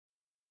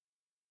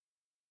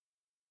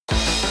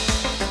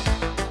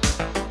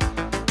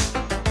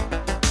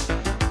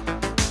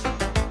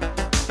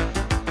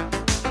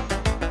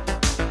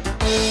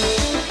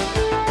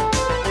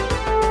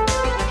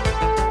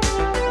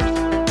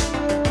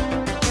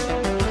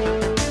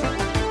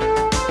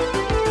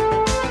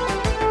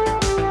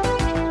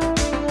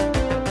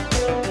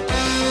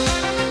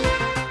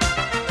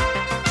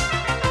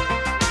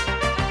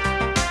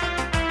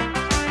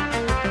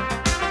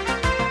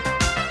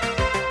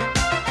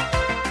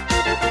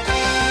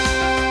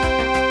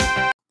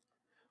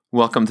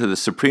Welcome to the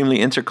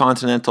Supremely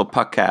Intercontinental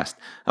Puckcast,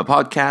 a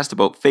podcast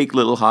about fake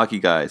little hockey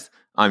guys.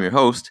 I'm your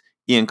host,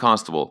 Ian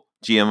Constable,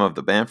 GM of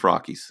the Banff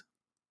Rockies.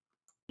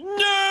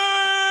 Nerd!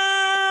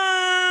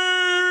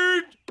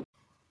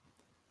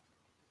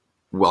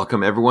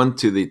 Welcome everyone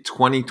to the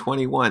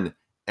 2021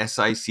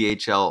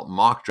 SICHL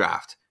mock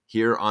draft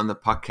here on the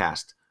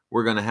Puckcast.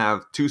 We're going to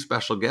have two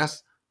special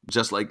guests.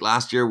 Just like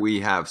last year, we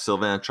have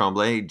Sylvain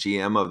Tremblay,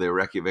 GM of the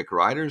Reykjavik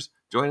Riders,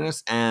 join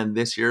us. And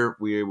this year,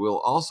 we will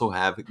also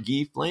have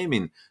Guy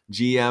Flaming,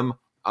 GM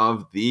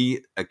of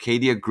the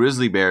Acadia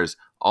Grizzly Bears,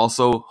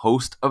 also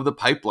host of the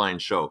Pipeline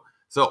Show.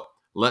 So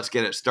let's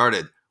get it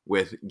started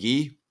with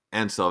Guy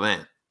and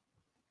Sylvain.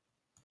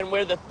 And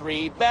we're the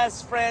three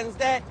best friends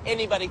that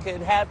anybody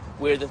could have.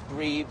 We're the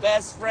three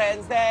best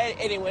friends that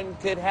anyone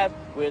could have.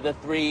 We're the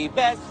three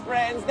best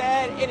friends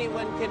that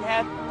anyone can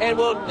have. And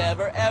we'll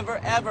never, ever,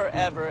 ever,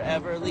 ever,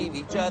 ever leave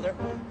each other.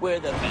 We're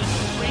the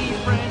best three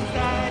friends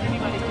that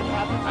anybody could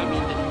have. I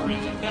mean the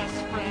three best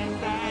friends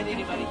that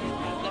anybody could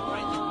have. The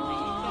three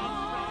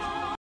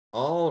best friends.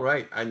 All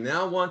right. I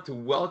now want to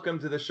welcome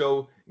to the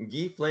show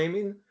Guy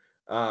Flaming,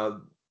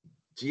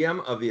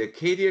 GM of the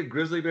Acadia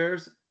Grizzly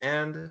Bears,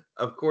 and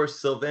of course,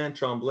 Sylvain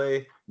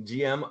Tremblay,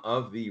 GM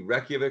of the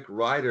Reykjavik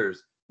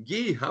Riders.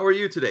 Guy, how are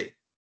you today?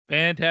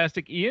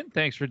 Fantastic, Ian.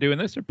 Thanks for doing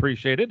this.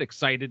 Appreciate it.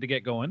 Excited to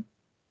get going.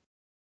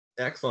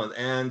 Excellent.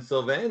 And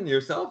Sylvain,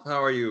 yourself,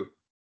 how are you?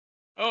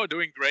 Oh,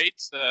 doing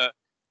great.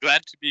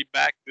 Glad to be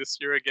back this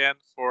year again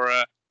for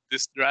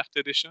this draft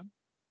edition.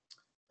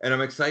 And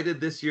I'm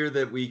excited this year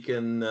that we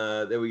can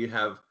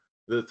have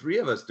the three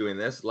of us doing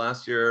this.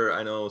 Last year,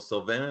 I know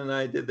Sylvain and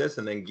I did this,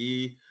 and then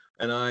Guy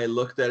and I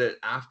looked at it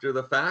after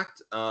the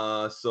fact.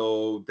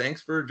 So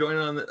thanks for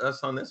joining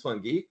us on this one,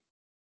 Guy.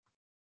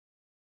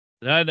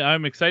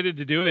 I'm excited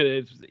to do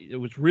it. It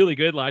was really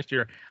good last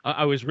year.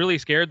 I was really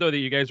scared, though, that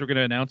you guys were going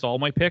to announce all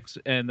my picks,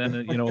 and then,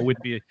 it would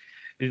be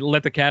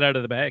let the cat out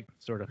of the bag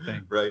sort of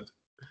thing. Right.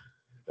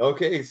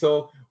 Okay,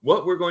 so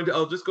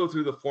I'll just go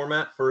through the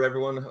format for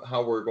everyone,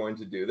 how we're going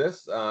to do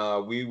this.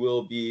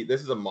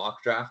 This is a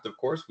mock draft, of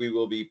course. We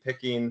will be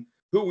picking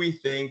who we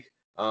think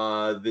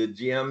the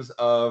GMs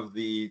of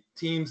the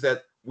teams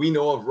that we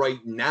know of right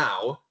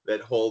now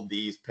that hold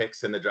these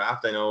picks in the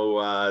draft. I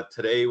know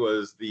today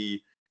was the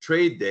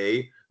trade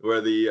day where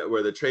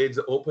the trades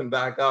open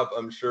back up.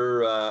 I'm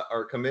sure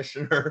our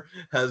commissioner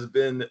has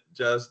been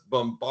just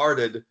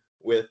bombarded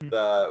with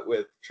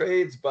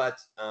trades, but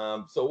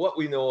so what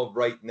we know of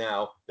right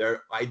now,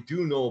 I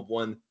do know of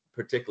one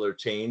particular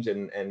change,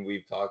 and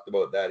we've talked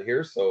about that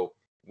here. So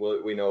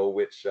we know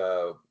which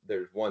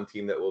there's one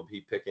team that will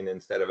be picking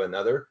instead of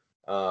another.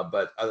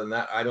 But other than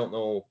that, I don't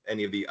know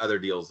any of the other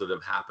deals that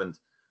have happened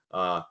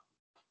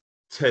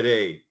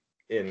today,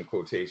 in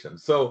quotation.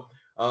 So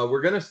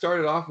we're going to start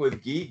it off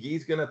with Guy.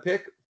 Guy's going to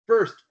pick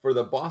first for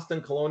the Boston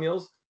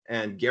Colonials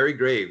and Gary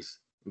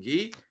Graves.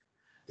 Guy,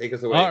 take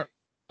us away.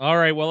 All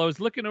right. Well, I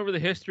was looking over the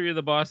history of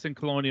the Boston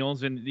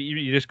Colonials, and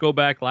you just go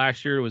back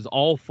last year, it was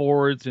all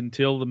forwards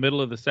until the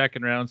middle of the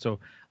second round. So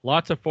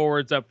lots of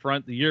forwards up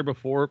front. The year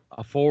before,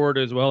 a forward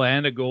as well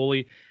and a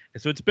goalie.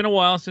 So it's been a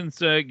while since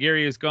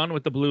Gary has gone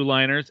with the Blue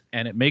Liners,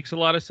 and it makes a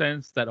lot of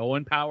sense that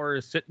Owen Power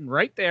is sitting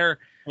right there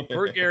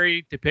for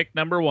Gary to pick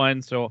number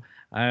one. So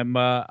I'm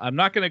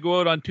not going to go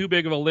out on too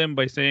big of a limb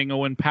by saying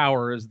Owen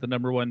Power is the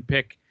number one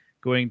pick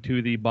going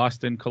to the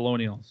Boston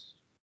Colonials.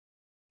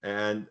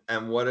 And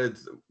what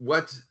is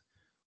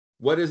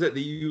it that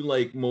you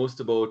like most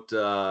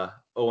about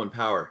Owen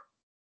Power?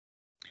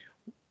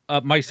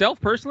 Myself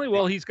personally,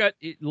 well, he's got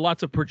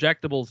lots of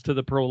projectables to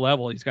the pro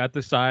level. He's got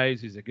the size.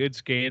 He's a good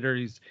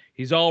skater.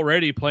 He's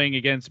already playing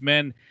against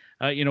men,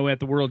 at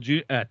the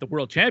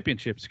World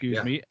Championship,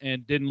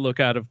 and didn't look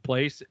out of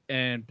place.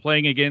 And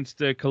playing against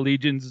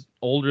collegians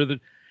older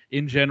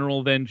in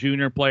general than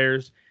junior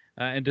players.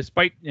 And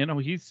despite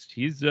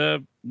he's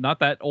not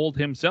that old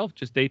himself,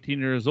 just 18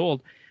 years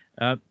old,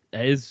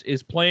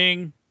 is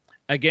playing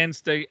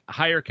against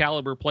higher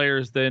caliber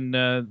players than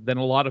a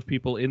lot of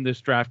people in this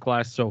draft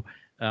class. So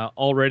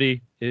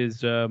already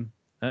he's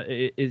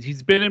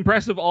been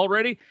impressive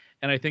already,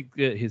 and I think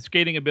his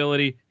skating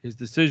ability, his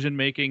decision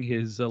making,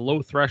 his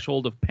low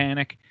threshold of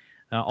panic,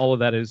 all of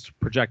that is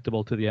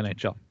projectable to the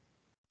NHL.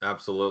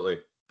 Absolutely.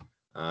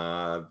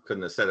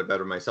 Couldn't have said it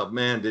better myself.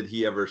 Man, did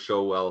he ever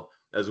show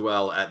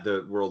well at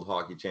the World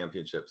Hockey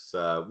Championships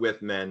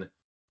with men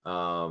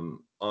on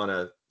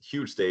a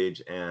huge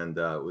stage, and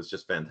it was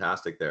just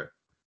fantastic there.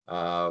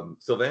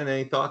 Sylvain,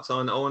 any thoughts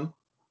on Owen?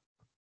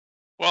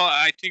 Well,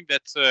 I think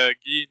that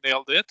Guy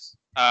nailed it.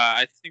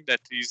 I think that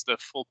he's the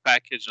full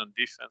package on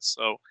defense,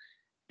 so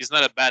he's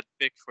not a bad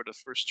pick for the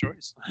first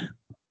choice.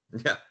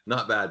 Yeah,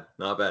 not bad.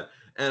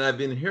 And I've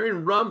been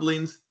hearing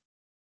rumblings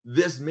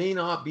this may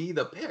not be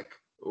the pick,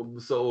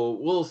 so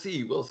we'll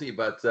see.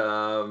 But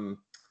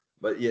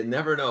you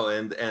never know.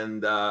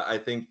 And I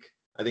think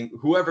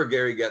whoever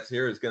Gary gets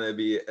here is going to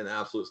be an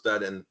absolute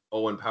stud, and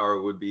Owen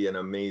Power would be an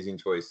amazing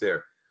choice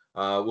there.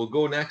 We'll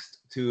go next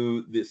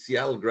to the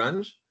Seattle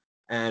Grunge,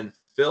 and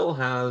Phil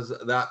has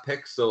that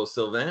pick. So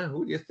Sylvain,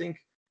 who do you think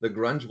the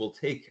Grunge will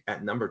take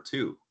at number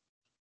 2?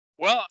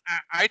 Well,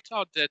 I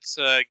thought that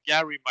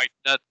Gary might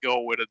not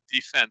go with a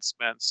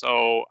defenseman,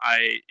 so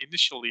I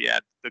initially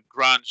had the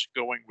Grunge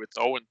going with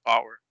Owen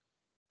Power.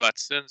 But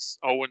since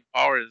Owen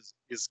Power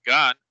is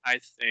gone,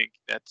 I think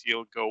that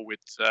he'll go with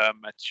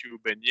Mathieu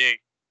Beignet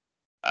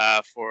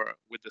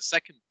with the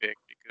second pick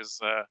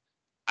because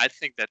I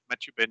think that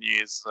Mathieu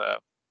Beignet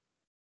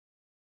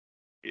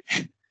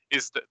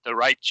is the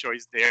right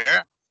choice there.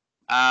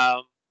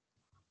 Um,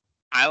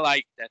 I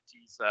like that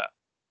he's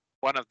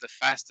one of the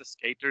fastest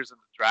skaters in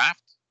the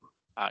draft.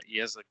 He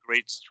has a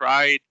great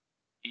stride.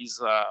 He's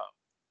a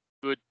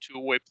good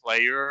two-way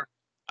player,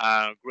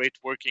 great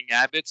working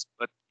habits,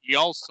 but he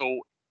also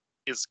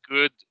is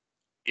good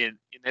in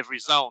every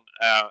zone.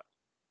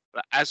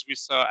 As we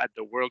saw at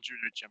the World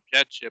Junior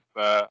Championship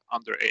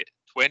under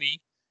 20,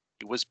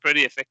 he was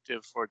pretty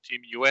effective for Team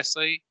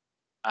USA.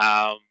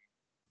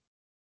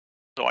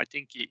 So I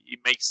think he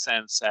makes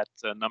sense at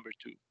number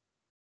 2.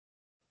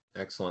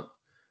 Excellent.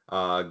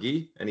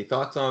 Guy, any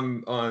thoughts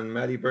on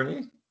Matty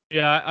Bernier?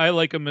 Yeah, I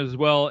like him as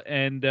well.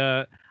 And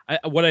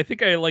what I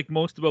think I like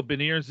most about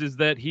Beniers is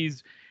that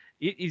he's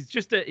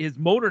just his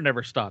motor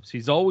never stops.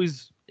 He's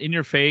always in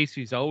your face.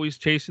 He's always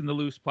chasing the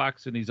loose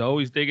pucks, and he's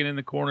always digging in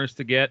the corners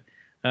to get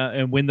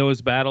and win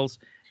those battles.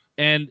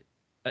 And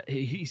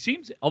he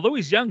seems, although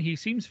he's young, he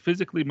seems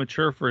physically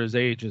mature for his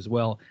age as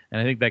well. And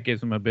I think that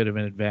gives him a bit of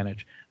an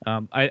advantage.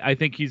 I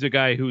think he's a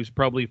guy who's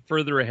probably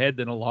further ahead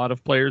than a lot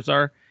of players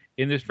are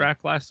in this draft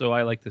class. So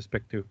I like this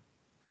pick too.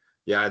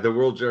 Yeah, the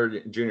World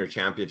Junior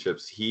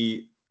Championships,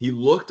 he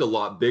looked a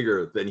lot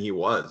bigger than he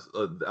was.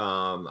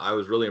 I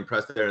was really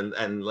impressed there,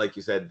 and like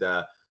you said,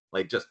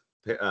 like just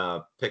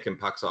picking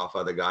pucks off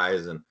other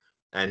guys,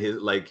 and his,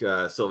 like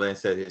Sylvain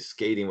said, his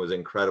skating was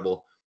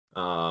incredible.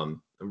 A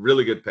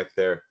really good pick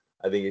there.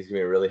 I think he's gonna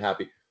be really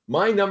happy.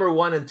 My number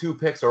 1 and 2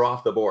 picks are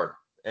off the board,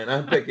 and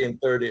I'm picking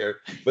third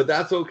here, but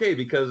that's okay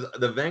because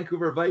the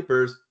Vancouver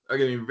Vipers are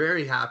gonna be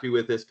very happy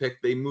with this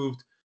pick. They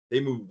moved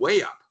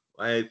way up.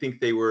 I think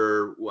they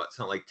were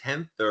something like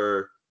 10th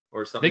or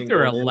something. I think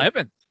they're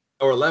 11th.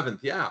 Or 11th,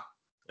 yeah.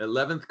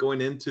 11th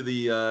going into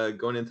the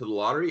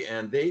lottery,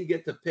 and they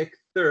get to pick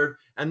third.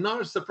 And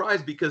not a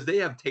surprise because they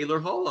have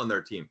Taylor Hall on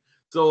their team.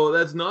 So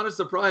that's not a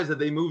surprise that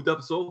they moved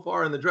up so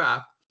far in the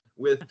draft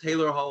with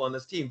Taylor Hall on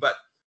this team. But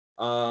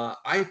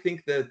I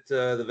think that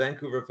the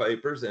Vancouver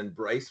Vipers and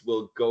Bryce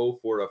will go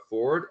for a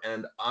forward.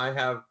 And I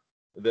have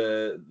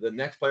the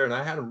next player, and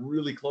I had him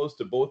really close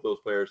to both those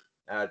players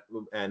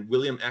and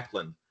William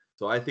Eklund.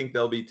 So I think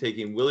they'll be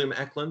taking William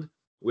Eklund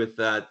with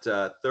that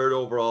third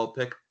overall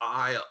pick.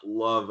 I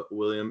love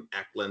William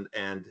Eklund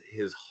and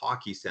his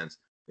hockey sense.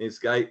 This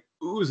guy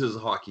oozes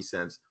hockey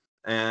sense,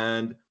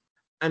 and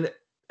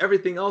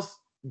everything else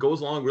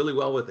goes along really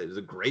well with it. He's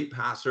a great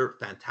passer,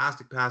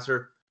 fantastic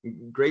passer,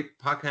 great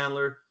puck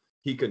handler.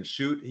 He can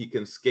shoot, he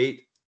can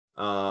skate.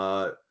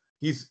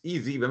 He's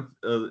even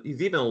a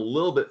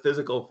little bit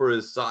physical for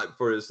his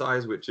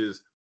size, which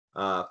is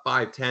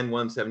 5'10",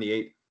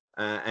 178.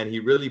 And he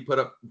really put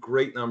up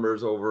great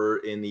numbers over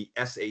in the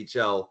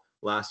SHL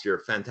last year.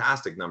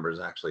 Fantastic numbers,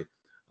 actually.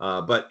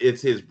 But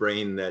it's his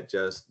brain that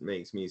just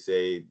makes me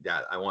say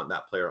that I want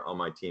that player on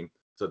my team.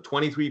 So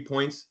 23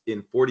 points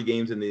in 40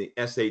 games in the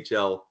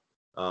SHL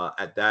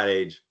at that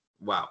age.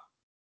 Wow.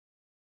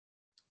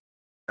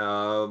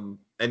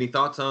 Any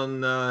thoughts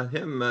on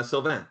him,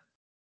 Sylvain?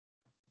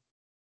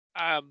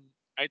 I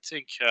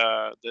think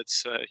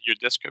that's your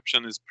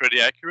description is pretty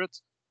accurate.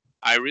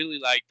 I really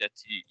like that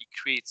he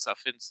creates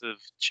offensive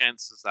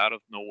chances out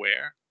of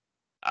nowhere.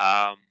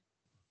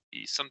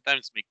 He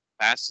sometimes makes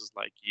passes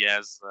like he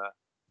has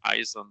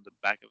eyes on the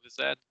back of his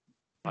head.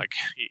 Like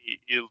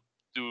he'll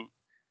do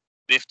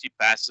nifty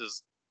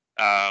passes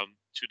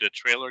to the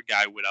trailer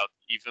guy without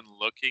even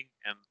looking.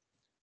 And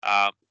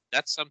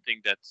that's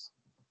something that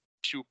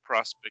few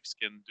prospects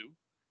can do.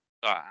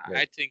 So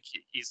I think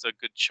he's a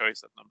good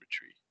choice at number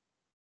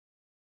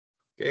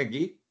 3. Okay,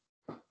 Guy?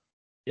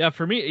 Yeah,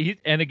 for me,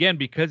 and again,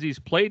 because he's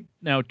played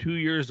now 2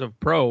 years of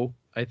pro,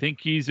 I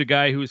think he's a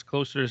guy who's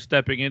closer to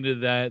stepping into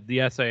the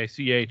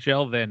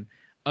SICHL than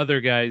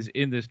other guys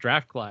in this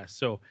draft class.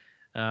 So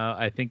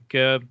I think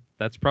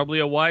that's probably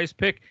a wise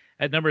pick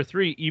at number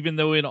 3. Even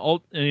though in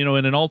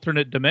an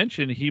alternate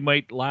dimension he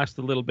might last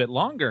a little bit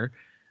longer,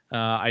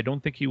 I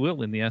don't think he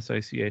will in the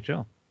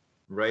SICHL.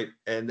 Right,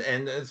 and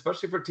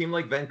especially for a team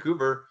like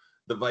Vancouver,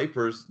 the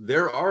Vipers,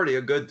 they're already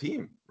a good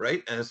team,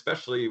 right? And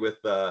especially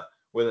with a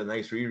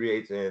nice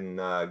re-rate in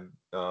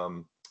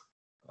who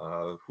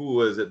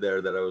was it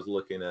there that I was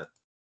looking at?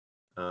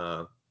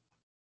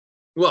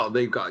 Well,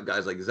 they've got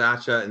guys like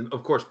Zacha and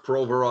of course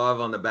Provorov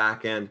on the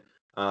back end.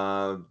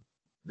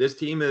 This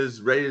team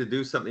is ready to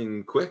do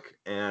something quick,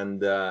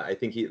 and I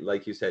think he,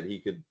 like you said, he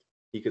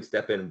could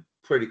step in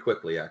pretty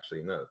quickly.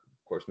 Actually, no, of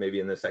course, maybe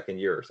in the second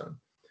year or something.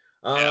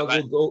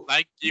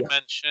 Like you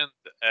mentioned,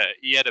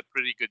 he had a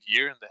pretty good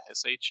year in the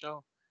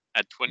SHL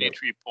at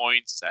 23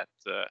 points at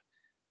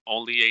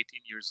only 18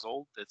 years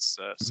old. That's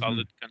a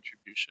solid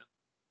contribution.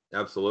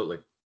 Absolutely.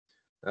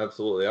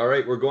 All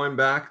right, we're going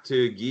back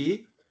to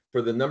Guy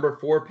for the number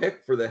 4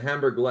 pick for the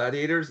Hamburg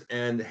Gladiators,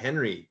 and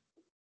Henry.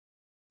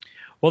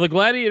 Well, the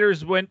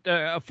Gladiators went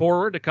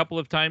forward a couple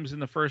of times in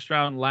the first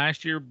round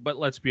last year, but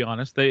let's be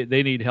honest, they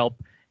need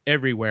help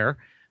everywhere.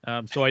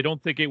 So I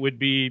don't think it would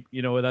be,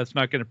 that's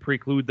not going to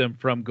preclude them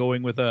from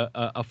going with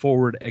a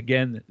forward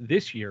again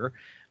this year.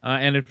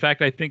 And in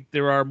fact, I think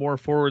there are more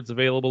forwards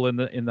available in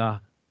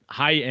the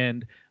high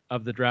end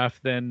of the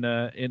draft than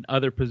in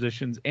other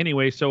positions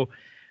anyway. So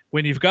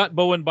when you've got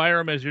Bowen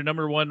Byram as your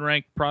number one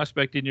ranked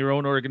prospect in your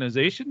own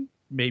organization,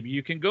 maybe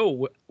you can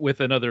go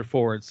with another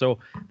forward. So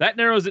that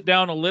narrows it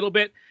down a little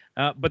bit.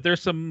 But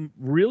there's some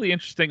really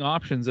interesting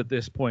options at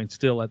this point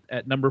still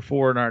at number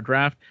 4 in our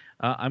draft.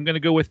 I'm going to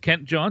go with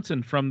Kent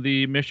Johnson from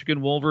the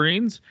Michigan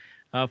Wolverines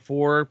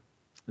for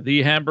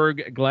the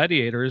Hamburg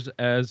Gladiators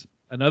as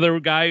another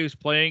guy who's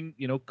playing,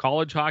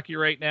 college hockey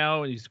right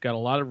now. He's got a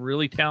lot of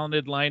really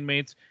talented line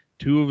mates.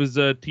 2 of his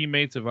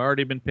teammates have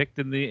already been picked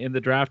in the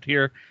draft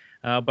here.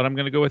 But I'm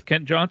going to go with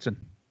Kent Johnson.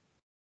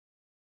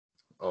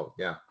 Oh,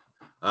 yeah.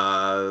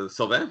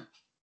 Sylvain?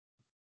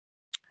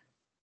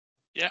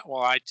 Yeah,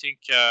 well, I think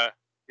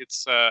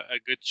it's a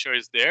good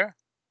choice there.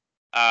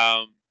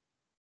 I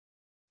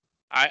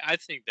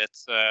think that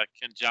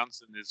Ken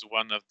Johnson is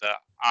one of the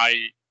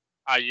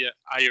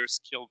higher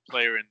skilled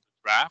player in the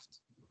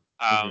draft.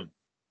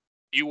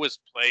 He was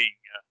playing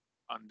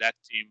on that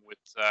team with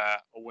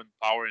Owen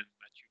Power and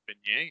Mathieu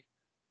Beignet.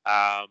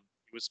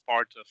 He was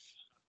part of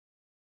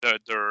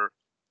their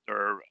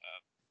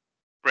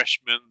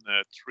freshman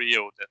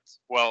trio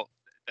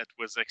that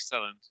was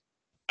excellent.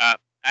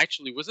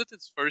 Actually, was it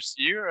his first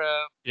year?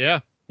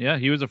 Yeah,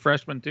 he was a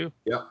freshman too.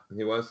 Yeah,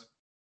 he was.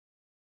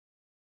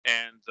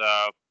 And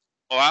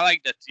I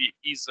like that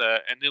he's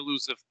an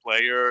elusive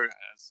player,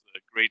 has a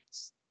great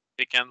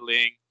stick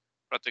handling,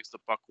 protects the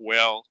puck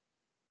well.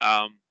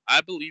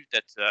 I believe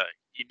that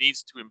he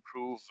needs to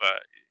improve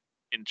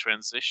in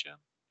transition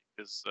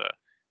because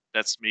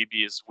that's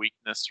maybe his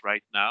weakness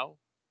right now,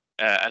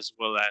 as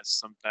well as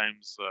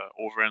sometimes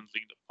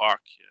overhandling the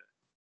puck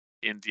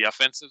in the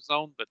offensive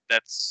zone. But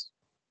that's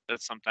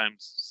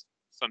sometimes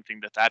something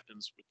that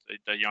happens with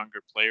the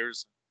younger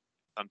players,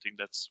 something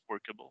that's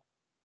workable.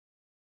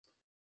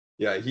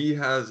 Yeah, he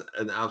has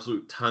an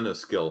absolute ton of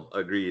skill.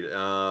 Agreed.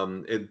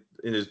 In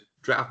his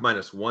draft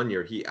 -1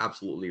 year, he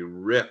absolutely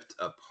ripped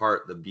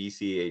apart the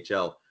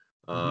BCHL.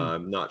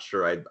 I'm not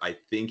sure. I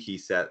think he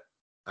set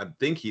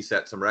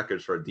some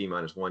records for a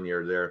D-1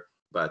 year there.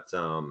 But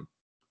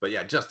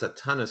yeah, just a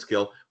ton of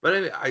skill.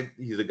 But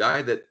he's a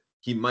guy that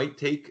he might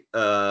take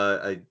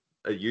a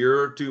year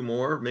or 2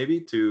 more maybe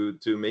to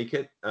make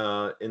it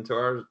into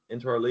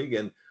our league,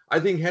 and I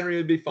think Henry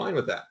would be fine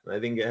with that. I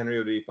think Henry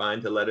would be fine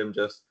to let him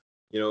just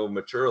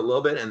mature a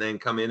little bit and then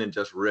come in and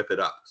just rip it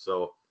up.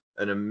 So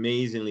an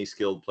amazingly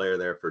skilled player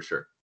there for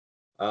sure.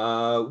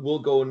 We'll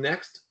go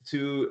next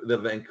to the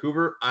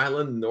Vancouver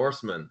Island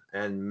Norsemen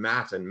and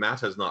Matt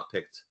has not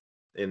picked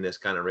in this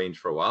kind of range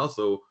for a while.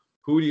 So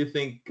who do you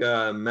think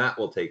Matt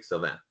will take,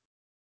 Sylvain?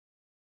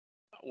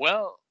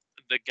 Well,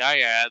 the guy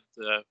I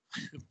had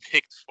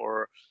picked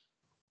for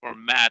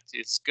Matt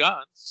is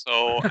gone,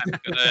 so I'm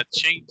gonna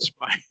change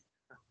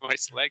my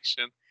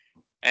selection.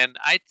 And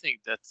I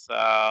think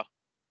that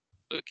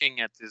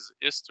looking at his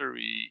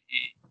history,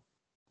 he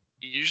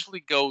usually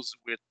goes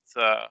with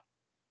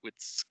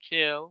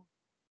skill,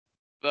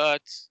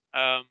 but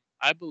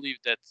I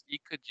believe that he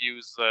could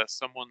use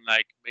someone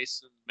like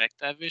Mason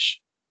McTavish,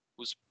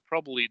 who's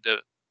probably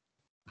the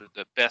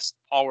best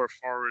power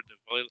forward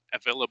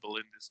available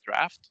in this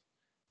draft.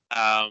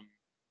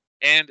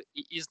 And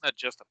he's not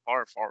just a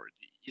power forward.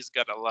 He's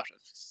got a lot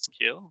of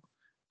skill.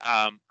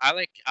 I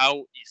like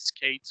how he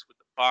skates with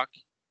the puck,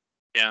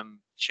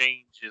 can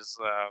change his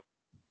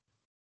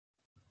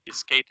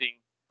skating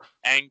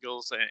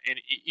angles, and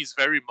he's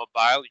very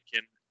mobile. He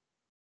can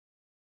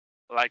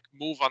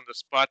move on the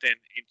spot and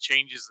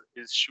changes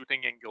his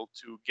shooting angle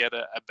to get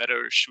a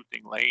better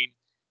shooting lane.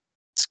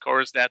 He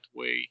scores that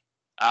way.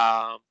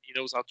 He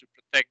knows how to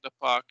protect the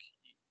puck.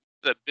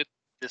 He's a bit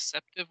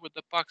deceptive with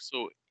the puck,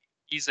 so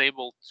he's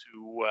able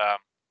to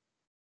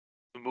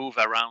move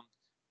around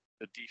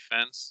the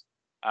defense.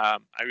 I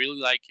really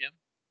like him,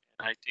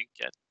 and I think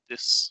at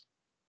this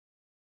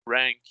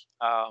rank,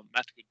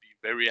 Matt would be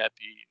very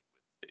happy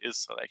with his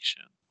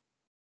selection.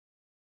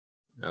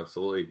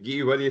 Absolutely.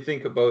 Guy, what do you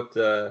think about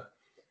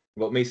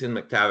Mason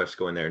McTavish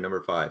going there,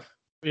 number 5?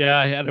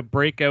 Yeah, he had a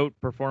breakout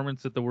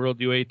performance at the World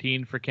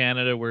U18 for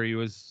Canada where he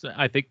was,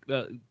 I think,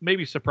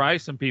 maybe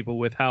surprised some people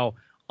with how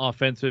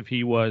offensive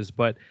he was.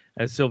 But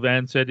as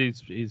Sylvain said,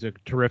 he's a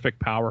terrific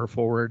power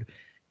forward.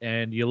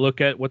 And you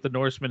look at what the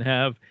Norsemen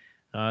have,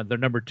 they're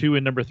number 2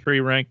 and number 3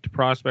 ranked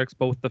prospects,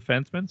 both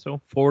defensemen. So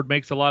forward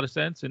makes a lot of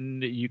sense,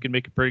 and you can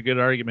make a pretty good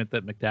argument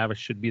that McTavish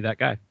should be that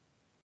guy.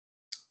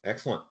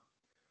 Excellent.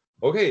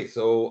 Okay,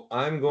 so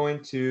I'm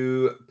going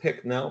to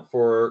pick now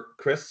for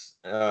Chris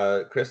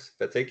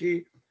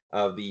Fetzeke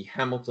of the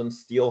Hamilton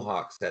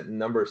Steelhawks at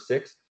number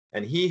 6,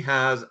 and he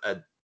has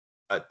a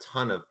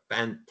ton of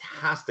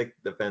fantastic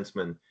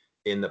defensemen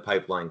in the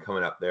pipeline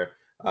coming up there.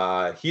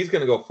 He's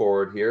going to go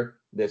forward here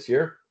this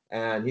year,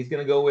 and he's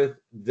going to go with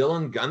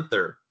Dylan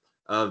Guenther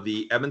of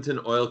the Edmonton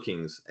Oil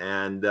Kings.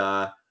 And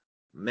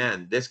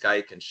man, this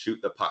guy can shoot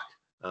the puck.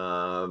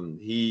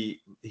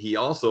 He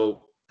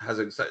also has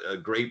a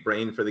great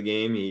brain for the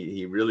game.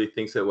 He really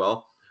thinks it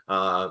well.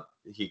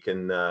 He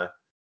can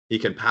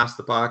pass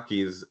the puck.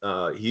 He's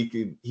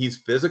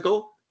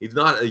physical. He's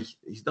not a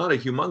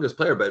humongous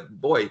player, but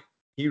boy,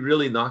 he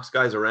really knocks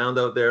guys around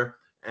out there.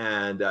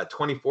 And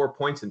 24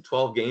 points in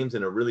 12 games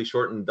in a really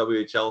shortened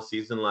WHL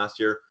season last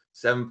year.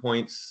 7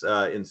 points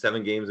in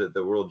 7 games at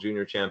the World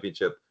Junior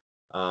Championship.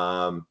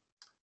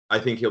 I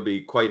think he'll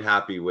be quite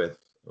happy with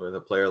a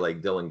player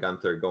like Dylan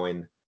Guenther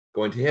going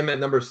to him at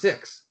number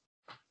 6.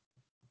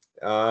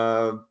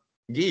 Guy,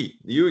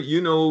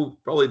 you know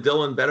probably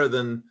Dylan better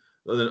than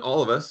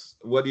all of us.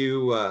 What do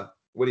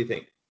you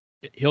think?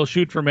 He'll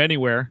shoot from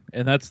anywhere,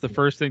 and that's the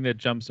first thing that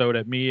jumps out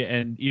at me.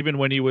 And even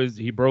when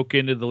he broke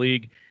into the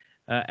league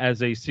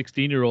as a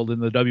 16-year-old in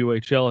the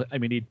WHL, I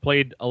mean, he'd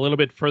played a little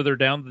bit further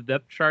down the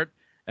depth chart,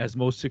 as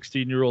most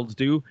 16-year-olds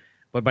do.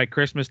 But by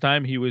Christmas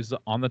time, he was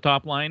on the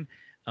top line,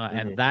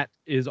 and that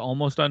is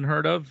almost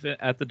unheard of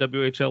at the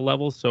WHL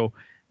level. So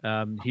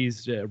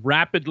he's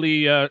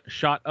rapidly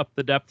shot up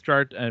the depth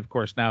chart, and of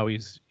course now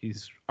he's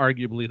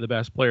arguably the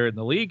best player in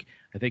the league.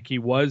 I think he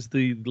was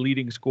the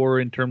leading scorer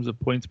in terms of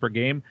points per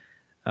game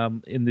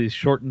in the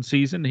shortened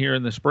season here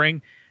in the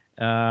spring.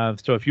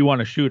 So if you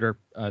want a shooter,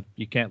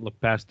 you can't look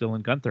past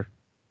Dylan Guenther.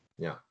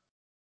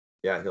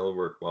 Yeah, he'll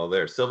work well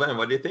there. Sylvain,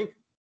 what do you think?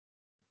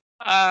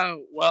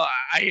 Well,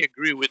 I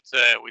agree with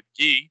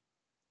Guy.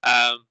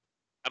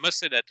 I must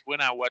say that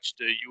when I watched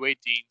the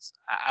U18s,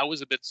 I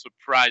was a bit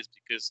surprised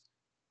because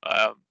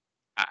I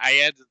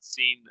hadn't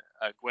seen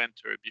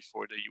Guenther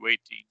before the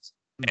U18s.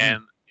 Mm-hmm.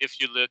 And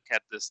if you look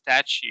at the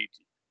stat sheet,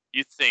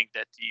 you think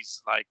that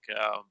he's like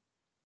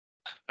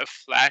a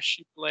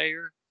flashy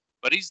player,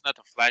 but he's not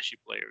a flashy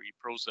player. He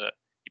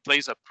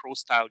plays a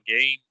pro-style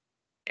game,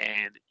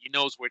 and he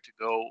knows where to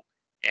go,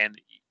 and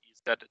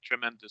he's got a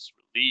tremendous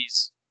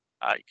release.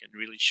 He can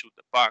really shoot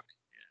the puck,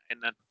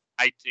 and then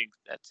I think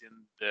that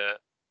in the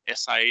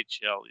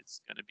SIHL,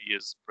 it's going to be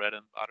his bread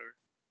and butter.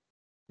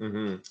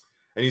 Mm-hmm.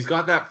 And he's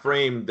got that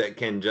frame that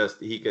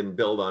he can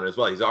build on as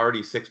well. He's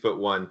already 6'1",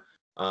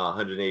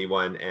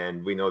 181,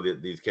 and we know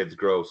that these kids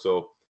grow.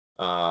 So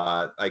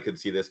I could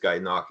see this guy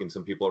knocking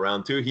some people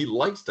around too. He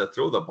likes to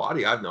throw the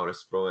body. I've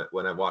noticed from it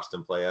when I've watched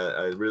him play.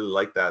 I really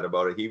like that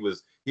about it.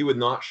 He would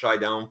not shy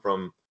down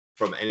from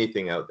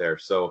anything out there.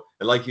 So,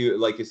 and like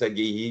you said,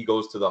 Guy, he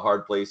goes to the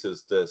hard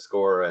places to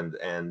score, and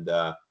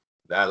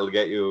that'll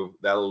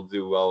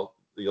do well.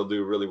 You'll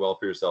do really well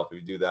for yourself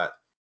if you do that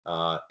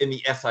in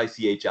the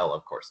SICHL,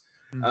 of course.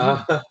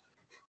 Mm-hmm.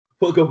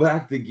 We'll go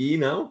back to Guy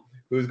now,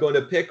 who's going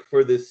to pick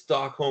for the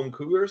Stockholm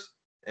Cougars.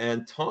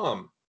 And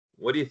Tom,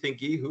 what do you think,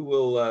 Guy? Who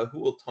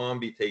will Tom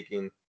be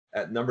taking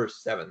at number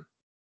 7?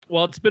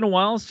 Well, it's been a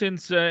while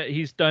since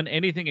he's done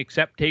anything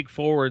except take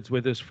forwards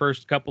with his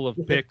first couple of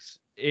picks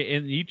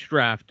in each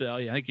draft.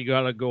 I think you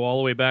got to go all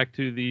the way back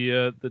to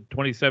the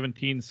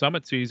 2017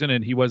 Summit season,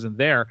 and he wasn't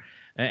there.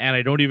 And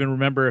I don't even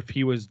remember if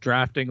he was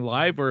drafting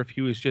live or if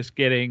he was just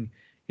getting,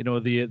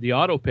 the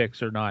auto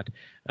picks or not.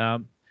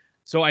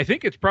 So I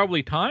think it's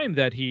probably time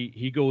that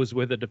he goes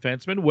with a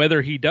defenseman,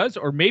 whether he does,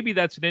 or maybe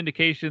that's an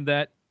indication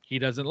that he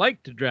doesn't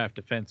like to draft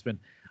defensemen.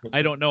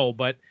 I don't know,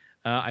 but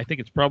I think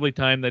it's probably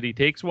time that he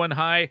takes one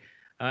high.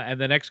 And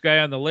the next guy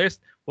on the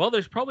list, well,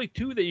 there's probably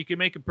 2 that you can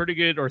make a pretty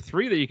good, or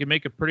 3 that you can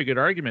make a pretty good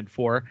argument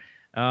for.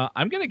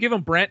 I'm going to give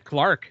him Brandt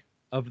Clarke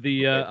of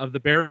the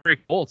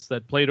Berwick Bolts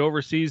that played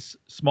overseas,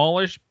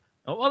 smallish.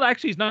 Oh, well,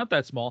 actually, he's not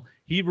that small.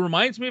 He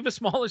reminds me of a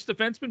smallish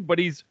defenseman, but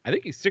I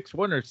think he's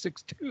 6'1" or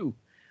 6'2",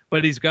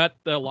 but he's got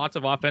lots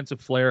of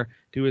offensive flair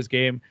to his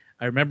game.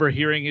 I remember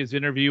hearing his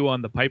interview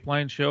on the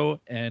Pipeline Show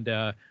and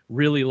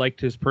really liked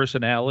his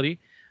personality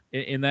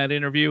in that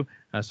interview.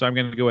 So I'm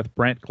going to go with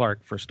Brandt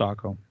Clarke for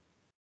Stockholm.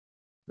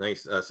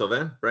 Nice.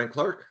 Sylvain, Brandt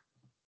Clarke?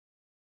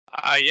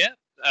 Yeah.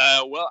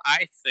 Well,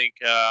 I think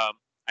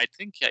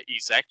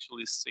he's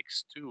actually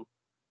 6'2".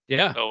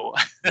 Yeah. So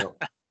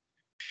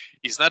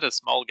he's not a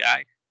small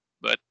guy,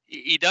 but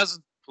he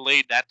doesn't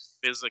play that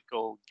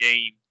physical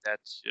game that.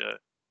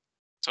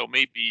 So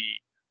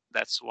maybe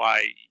that's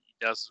why he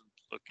doesn't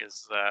look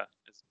as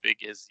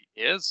big as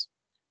he is.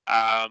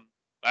 But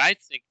I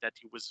think that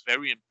he was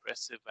very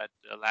impressive at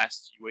the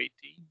last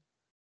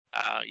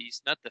U18.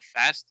 He's not the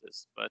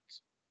fastest, but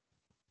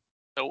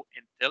so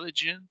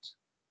intelligent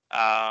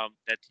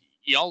that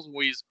he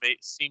always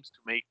seems to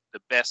make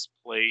the best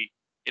play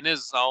in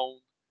his zone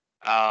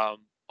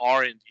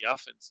or in the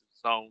offensive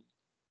zone.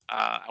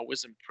 I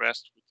was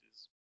impressed with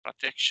his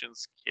protection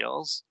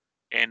skills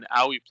and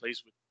how he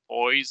plays with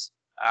poise.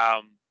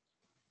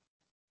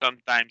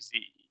 Sometimes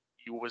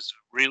he was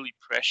really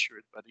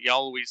pressured, but he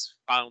always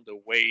found a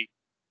way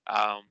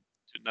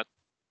to not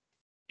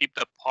keep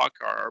the puck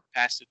or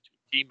pass it to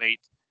a teammate.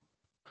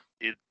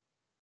 Did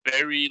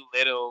very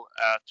little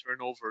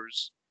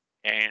turnovers,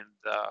 and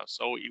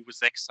so he was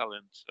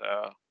excellent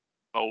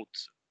both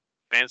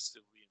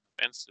offensively and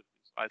defensively.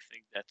 So I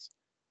think that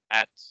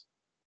at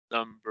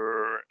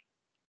number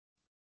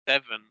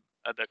 7,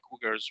 the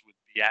Cougars would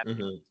be happy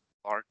Mhm. with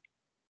Clark.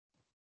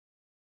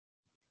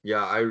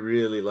 Yeah, I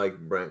really like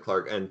Brent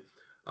Clark, and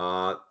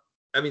uh,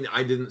 I mean,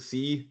 I didn't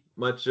see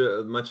much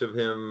of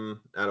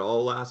him at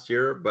all last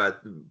year,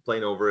 but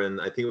playing over in,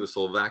 I think it was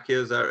Slovakia,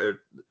 is that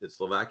it's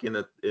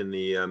Slovakia in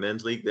the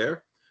men's league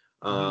there,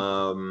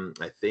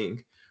 I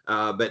think.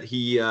 But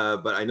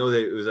I know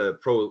that it was a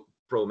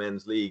pro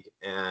men's league,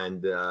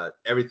 and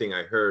everything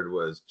I heard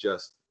was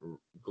just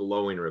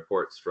glowing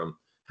reports from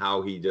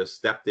how he just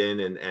stepped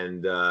in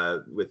and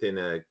within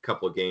a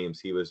couple of games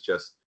he was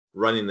just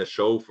running the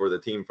show for the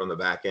team from the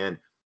back end.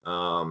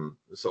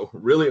 So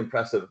really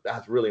impressive.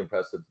 That's really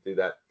impressive to do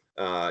that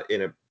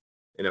in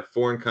a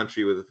foreign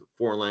country with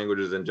foreign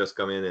languages and just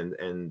come in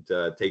and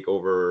take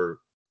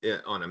over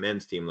on a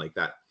men's team like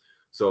that.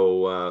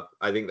 So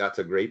I think that's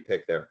a great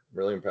pick there.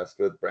 Really impressed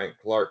with Brent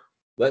Clark.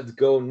 Let's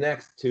go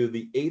next to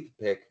the 8th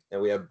pick,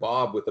 and we have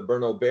Bob with the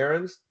Brno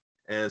Barons,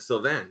 and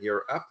Sylvain,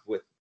 you're up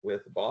with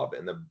Bob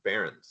and the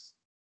Barons.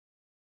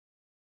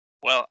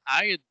 Well,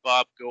 I had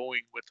Bob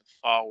going with a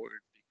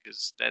forward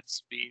because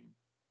that's been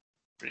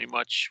pretty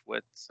much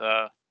what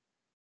the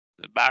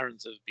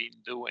Barons have been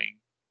doing.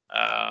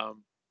 I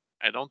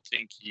don't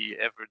think he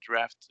ever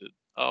drafted.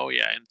 Oh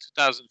yeah, in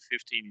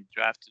 2015 he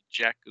drafted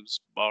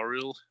Jakubs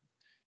Borrell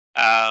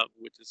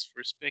with his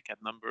first pick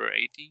at number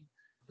 18.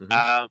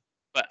 Mm-hmm.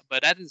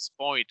 But at this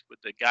point,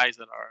 with the guys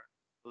that are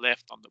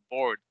left on the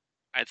board,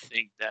 I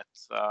think that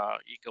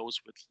he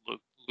goes with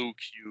Luke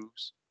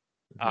Hughes,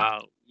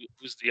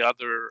 who's the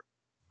other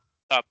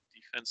top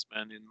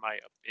defenseman in my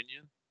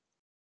opinion.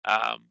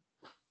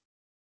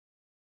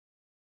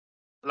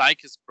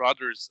 Like his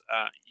brothers,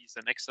 he's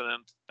an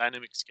excellent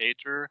dynamic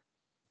skater.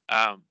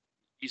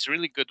 He's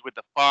really good with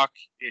the puck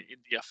in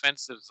the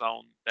offensive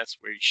zone. That's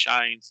where he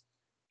shines.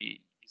 He's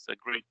a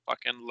great puck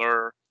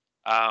handler.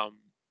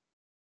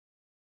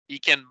 He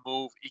can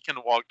move. He can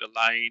walk the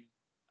line.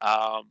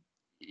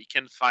 He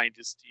can find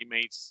his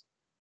teammates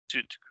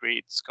to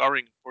create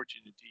scoring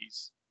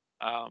opportunities.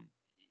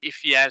 If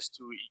he has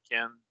to, he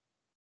can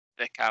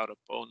deck out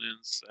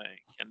opponents.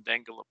 He can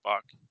dangle a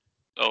puck.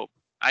 So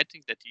I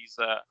think that he's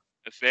a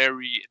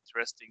very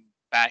interesting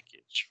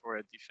package for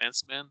a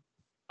defenseman.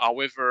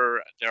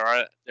 However, there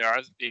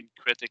has been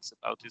critics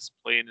about his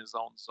play in his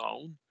own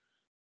zone.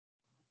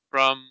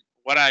 From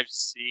what I've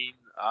seen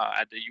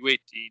at the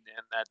U18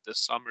 and at the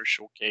summer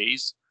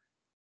showcase,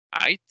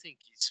 I think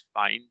he's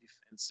fine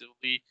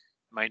defensively.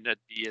 Might not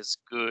be as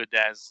good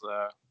as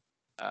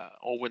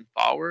Owen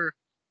Power,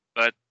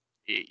 but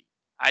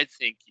I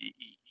think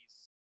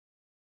he's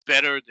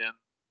better than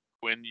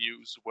Quinn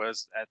Hughes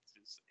was at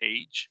his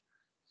age.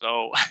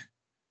 So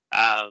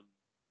I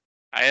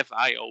have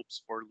high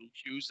hopes for Luke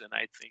Hughes, and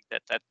I think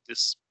that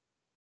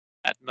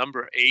at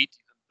number 8, even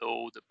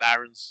though the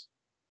Barons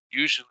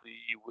usually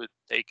would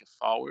take a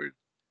forward,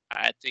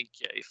 I think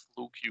if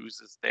Luke Hughes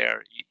is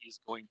there, he's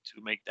going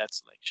to make that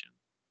selection.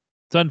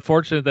 It's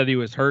unfortunate that he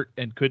was hurt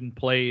and couldn't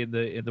play in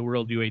the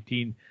World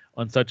U18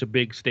 on such a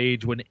big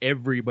stage when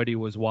everybody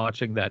was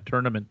watching that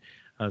tournament.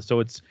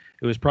 So it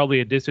was probably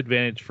a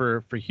disadvantage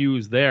for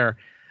Hughes there.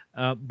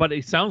 But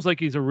it sounds like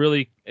he's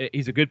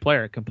a good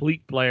player, a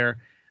complete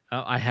player.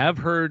 I have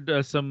heard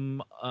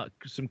some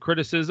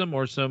criticism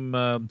or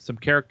some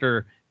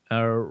character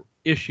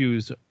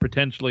issues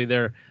potentially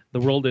there. The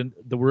word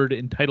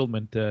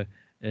entitlement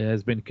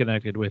has been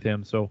connected with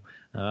him. So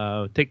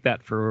take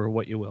that for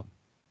what you will.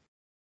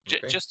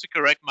 Okay. Just to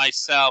correct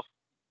myself,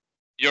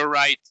 you're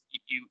right.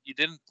 You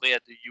didn't play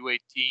at the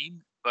U18,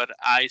 but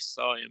I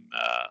saw him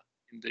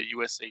in the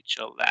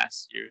USHL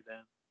last year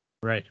then.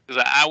 Right.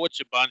 Because I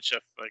watched a bunch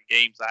of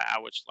games. I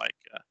watched like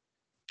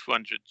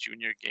 200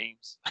 junior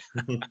games.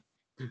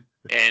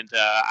 And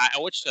I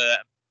watched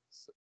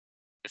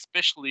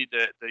especially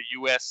the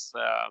US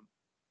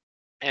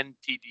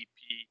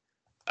NTDP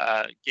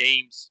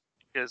games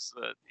because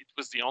it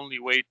was the only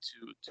way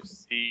to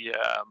see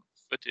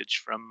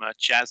footage from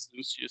Chaz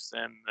Lucius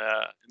and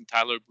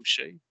Tyler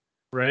Boucher,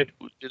 right,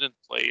 who didn't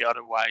play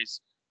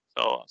otherwise.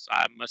 So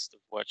I must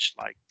have watched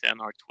like 10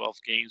 or 12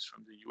 games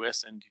from the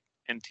US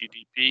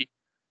NTDP.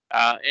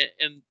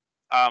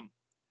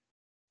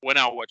 When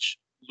I watch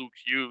Luke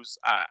Hughes,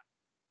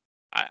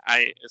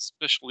 I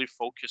especially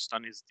focused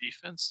on his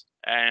defense,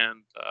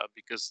 and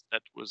because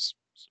that was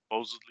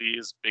supposedly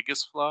his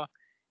biggest flaw,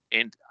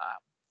 and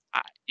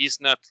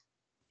he's not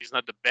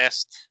the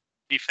best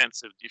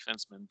defensive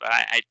defenseman, but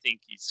I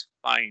think he's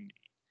fine.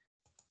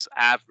 He's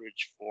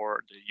average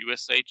for the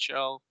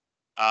USHL,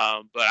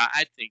 but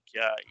I think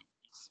he's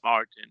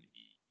smart and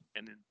he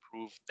can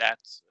improve that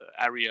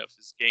area of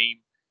his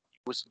game. He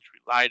wasn't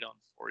relied on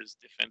for his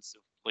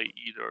defensive play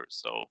either,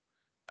 so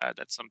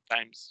that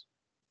sometimes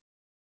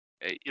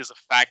is a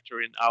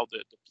factor in how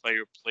the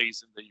player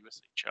plays in the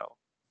USHL.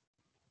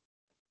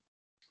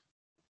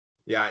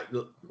 Yeah,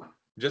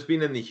 just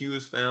being in the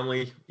Hughes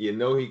family, you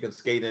know he can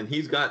skate, and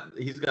he's got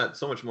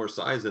so much more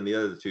size than the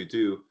other two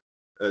do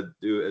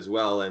as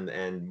well,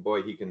 and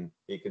boy, he can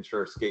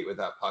sure skate with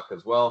that puck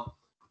as well.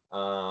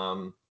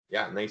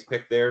 Yeah, nice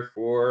pick there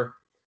for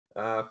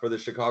for the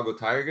Chicago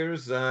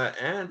Tigers.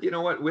 And you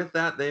know what? With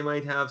that, they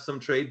might have some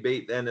trade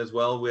bait then as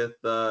well with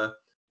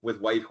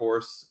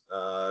Whitehorse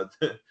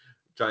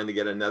trying to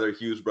get another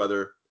Hughes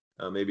brother,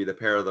 maybe the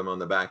pair of them on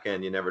the back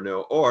end. You never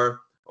know.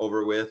 Or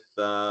over with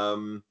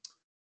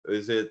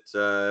is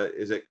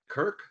it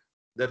Kirk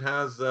that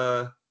has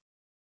the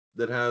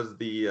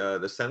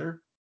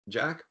center,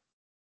 Jack?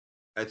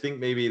 I think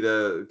maybe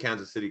the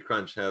Kansas City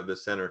Crunch have the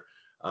center,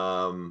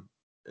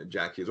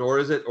 Jack Hughes, or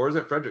is it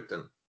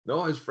Fredericton?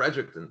 No, it's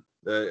Fredericton.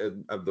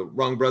 The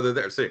wrong brother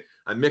there. See,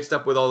 I'm mixed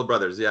up with all the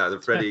brothers. Yeah,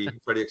 the Freddie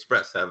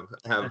Express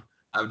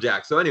have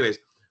Jack. So, anyways,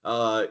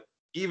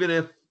 even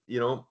if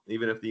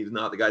he's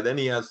not the guy, then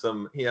he has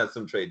some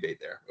trade bait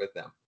there with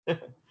them.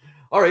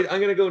 All right,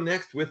 I'm gonna go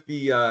next with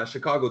the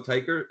Chicago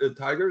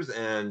Tigers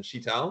and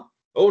Chital.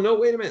 Oh no,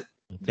 wait a minute.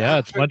 Yeah,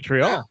 it's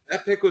Montreal.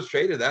 That pick was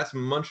traded. That's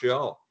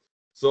Montreal.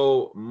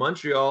 So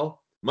Montreal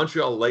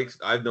likes.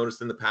 I've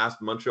noticed in the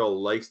past,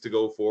 Montreal likes to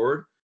go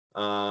forward.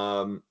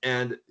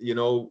 And you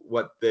know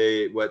what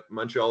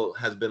Montreal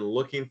has been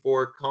looking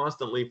for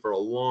constantly for a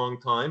long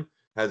time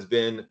has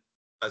been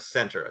a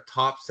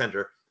top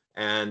center.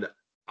 And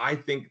I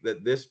think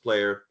that this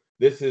player,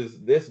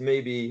 this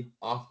may be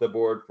off the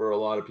board for a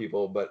lot of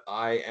people, but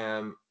I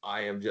am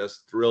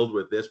just thrilled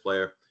with this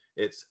player.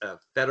 It's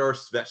Fedor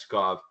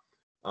Svechkov.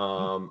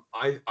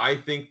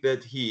 I think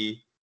that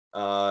he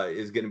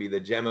is going to be the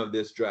gem of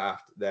this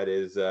draft. That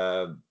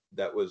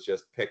was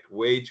just picked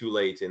way too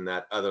late in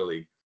that other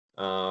league.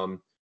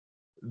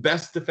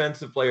 Best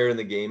defensive player in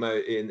the game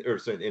in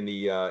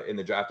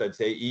the draft, I'd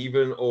say,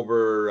 even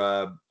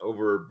over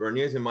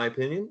Bernier, in my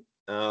opinion.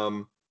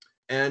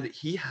 And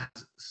he has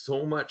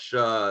so much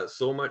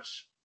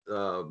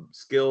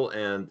skill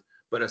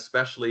but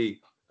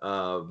especially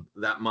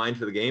that mind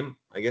for the game.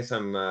 I guess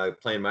I'm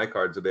playing my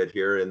cards a bit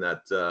here in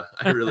that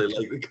I really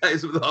like the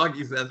guys with the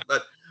hockey sense,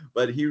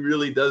 but he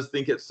really does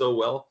think it so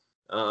well.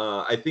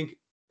 I think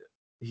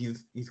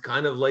he's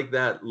kind of like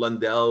that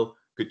Lundell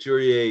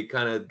Couturier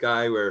kind of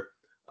guy where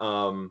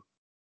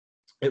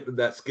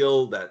that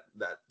skill, that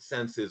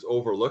sense is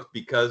overlooked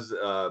because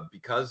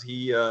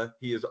he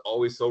is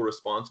always so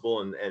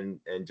responsible and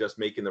just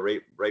making the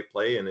right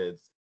play, and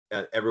it's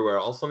everywhere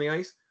else on the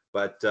ice.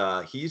 But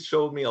he's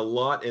showed me a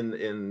lot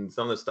in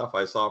some of the stuff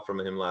I saw from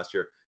him last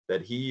year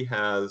that he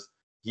has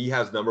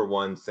number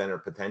one center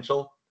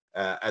potential,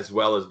 as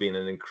well as being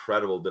an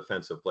incredible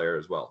defensive player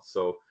as well.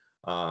 So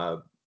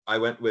I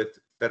went with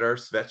Fedor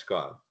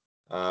Svechkov.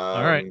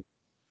 All right.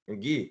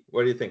 Guy,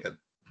 what are you thinking?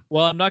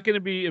 Well, I'm not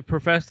going to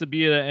profess to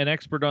be an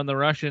expert on the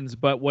Russians,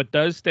 but what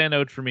does stand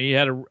out for me, he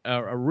had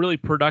a really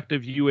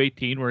productive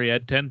U18 where he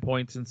had 10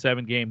 points in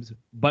 7 games.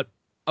 But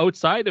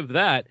outside of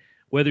that,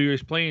 whether he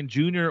was playing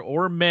junior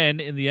or men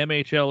in the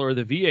MHL or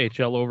the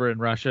VHL over in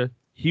Russia,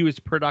 he was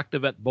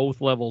productive at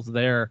both levels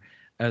there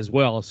as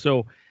well.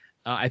 So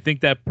I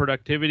think that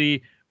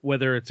productivity,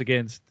 whether it's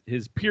against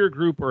his peer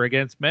group or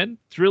against men,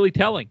 it's really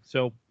telling.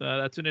 So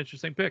that's an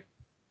interesting pick.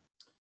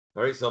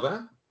 All right,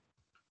 Sylvain?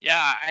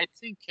 Yeah, I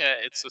think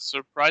it's a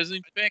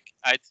surprising pick.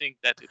 I think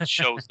that it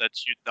shows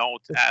that you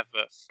don't have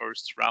a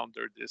first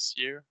rounder this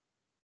year.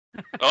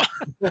 Oh.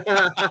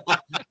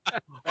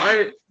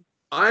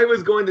 I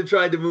was going to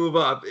try to move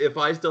up. If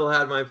I still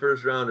had my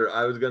first rounder,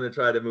 I was going to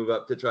try to move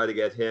up to try to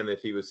get him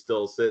if he was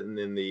still sitting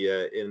in the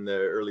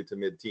early to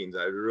mid teens.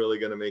 I was really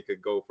going to make a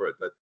go for it,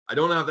 but I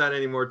don't have that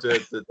anymore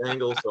to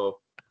dangle. So,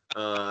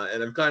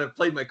 and I've kind of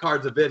played my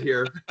cards a bit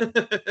here,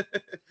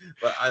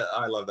 but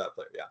I love that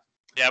player. Yeah.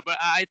 Yeah, but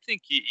I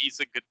think he's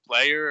a good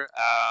player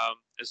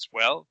as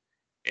well.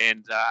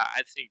 And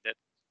I think that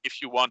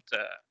if you want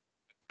a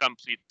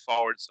complete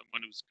forward,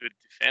 someone who's good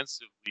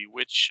defensively,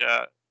 which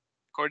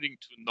according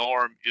to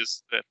Norm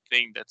is the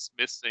thing that's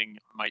missing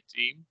on my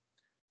team,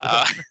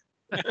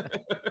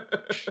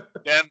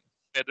 then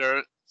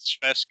Fedor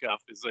Svechkov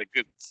is a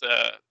good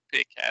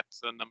pick at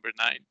number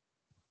 9.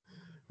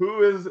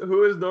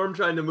 Who is Norm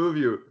trying to move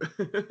you?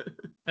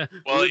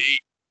 Well, he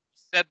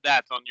said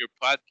that on your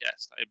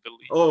podcast, I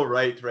believe. Oh,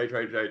 right.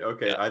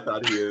 Okay, yeah. I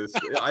thought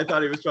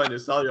he was trying to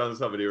sell you on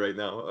somebody right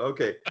now.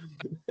 Okay.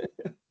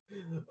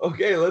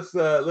 Okay, let's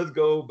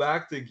go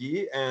back to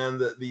Guy and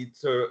the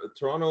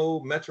Toronto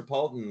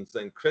Metropolitans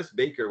and Chris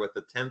Baker with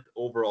the 10th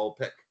overall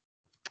pick.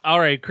 All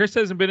right, Chris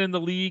hasn't been in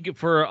the league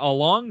for a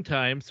long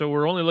time, so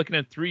we're only looking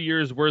at 3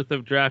 years worth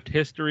of draft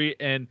history.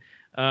 And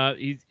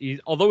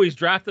he's although he's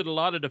drafted a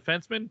lot of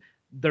defensemen,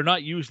 they're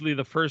not usually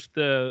the first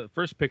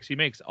picks he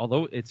makes,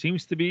 although it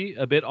seems to be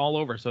a bit all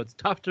over. So it's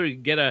tough to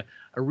get a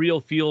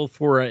real feel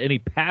for any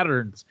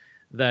patterns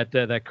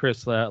that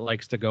Chris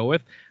likes to go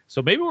with.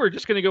 So maybe we're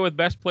just going to go with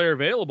best player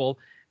available.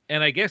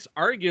 And I guess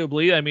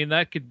arguably, I mean,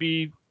 that could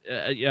be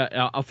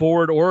a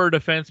forward or a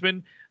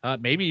defenseman.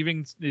 Maybe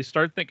even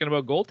start thinking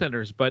about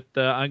goaltenders. But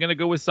I'm going to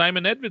go with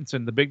Simon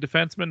Edvinsson, the big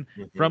defenseman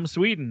from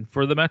Sweden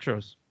for the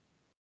Metros.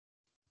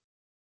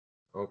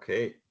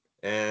 Okay.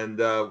 And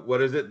what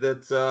is it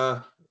that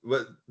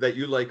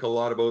you like a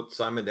lot about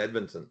Simon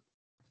Edvinsson?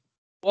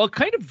 Well,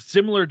 kind of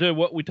similar to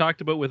what we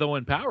talked about with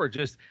Owen Power,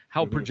 just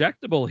how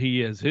projectable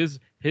he is. His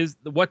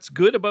what's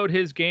good about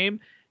his game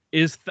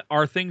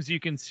are things you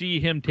can see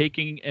him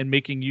taking and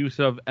making use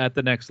of at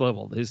the next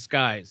level. His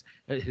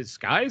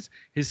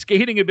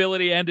skating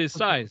ability and his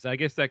size. I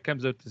guess that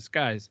comes out to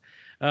skies.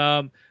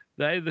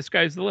 The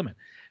sky's the limit.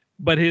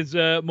 But his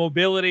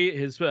mobility,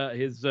 his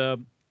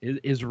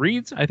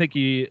reads, I think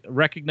he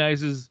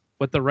recognizes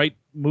what the right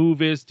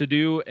move is to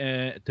do,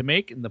 to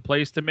make, and the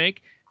plays to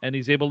make, and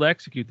he's able to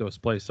execute those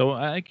plays. So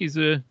I think he's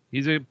a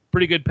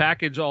pretty good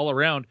package all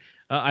around.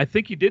 I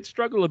think he did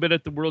struggle a bit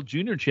at the World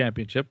Junior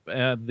Championship.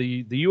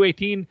 The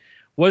U18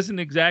 wasn't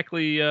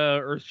exactly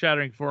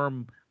earth-shattering for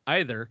him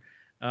either.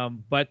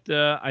 But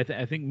I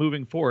think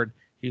moving forward,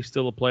 he's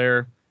still a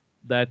player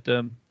that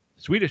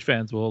Swedish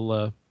fans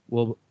will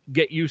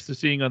get used to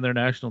seeing on their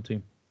national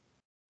team.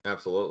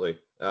 Absolutely.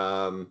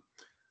 I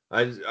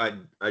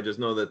just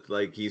know that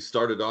like he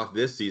started off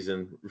this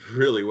season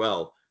really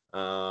well.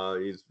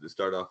 He's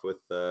started off with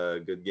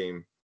a good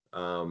game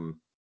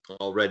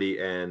already,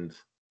 and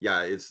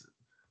yeah,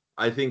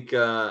 I think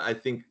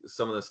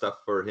some of the stuff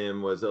for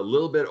him was a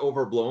little bit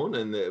overblown,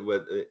 and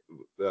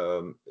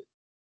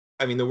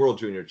I mean, the World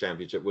Junior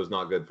Championship was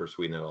not good for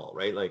Sweden at all,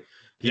 right? Like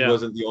he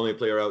wasn't the only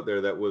player out there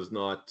that was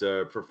not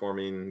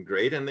performing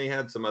great, and they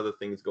had some other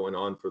things going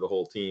on for the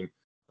whole team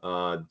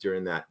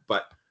during that.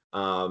 But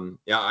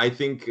yeah, I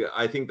think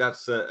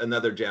that's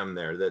another gem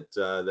there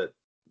that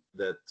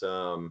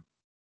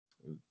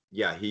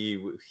yeah,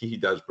 he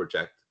does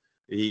project.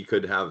 He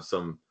could have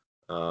some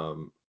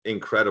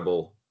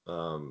incredible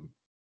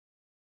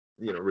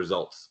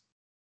results.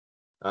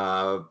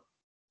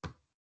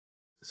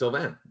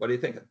 Sylvain, what are you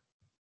thinking?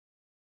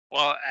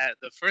 Well,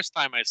 the first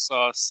time I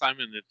saw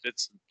Simon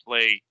Edvinsson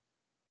play,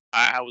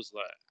 I was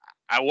like,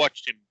 I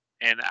watched him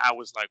and I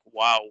was like,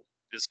 wow,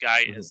 this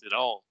guy has it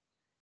all.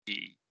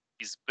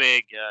 He's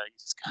big.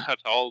 He's got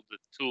all the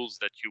tools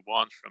that you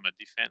want from a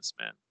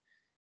defenseman.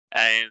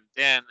 And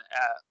then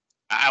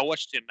I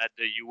watched him at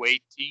the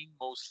U18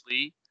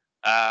 mostly,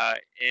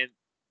 and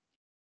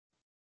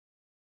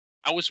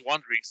I was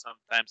wondering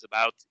sometimes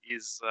about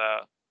his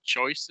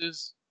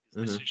choices,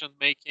 his decision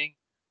making,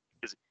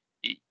 because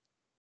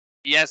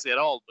he has it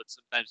all, but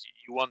sometimes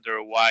you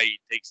wonder why he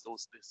takes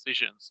those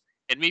decisions.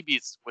 And maybe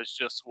it was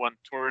just one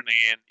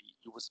tourney and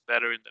he was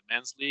better in the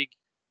men's league,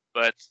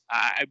 but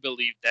I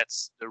believe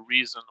that's the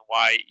reason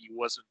why he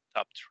wasn't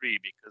top three,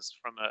 because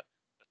from a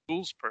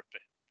tools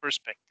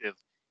perspective,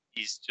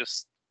 he's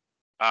just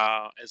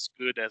as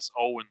good as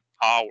Owen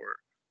Power.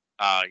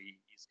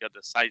 He's got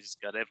the size, he's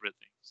got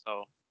everything.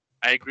 So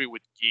I agree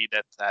with Guy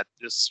that at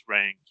this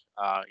rank,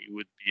 he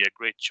would be a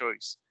great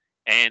choice.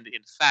 And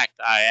in fact,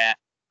 I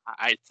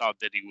thought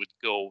that he would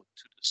go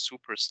to the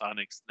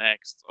Supersonics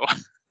next. So.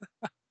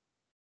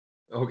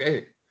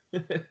 Okay.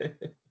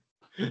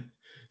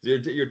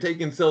 You're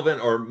taking Sylvain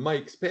or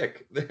Mike's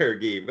pick there,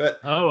 Guy. But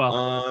oh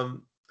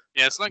well.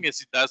 Yeah, as long as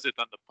he does it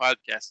on the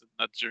podcast and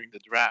not during the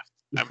draft,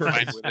 I'm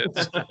fine with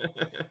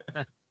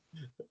it.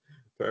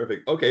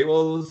 Perfect. Okay,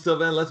 well,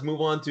 Sylvain, let's move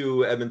on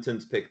to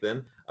Edmonton's pick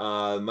then.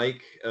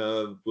 Mike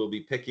will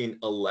be picking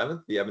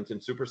 11th, the Edmonton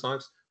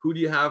Supersonics. Who do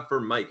you have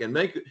for Mike? And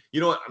Mike, you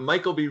know what?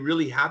 Mike will be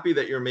really happy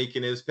that you're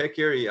making his pick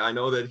here. I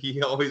know that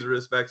he always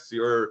respects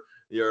your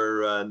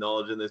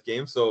knowledge in this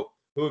game. So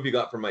who have you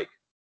got for Mike?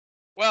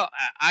 Well,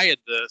 I had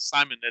the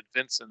Simon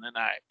Edvinsson,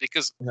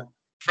 because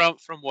from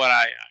what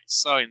I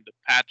saw in the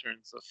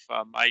patterns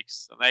of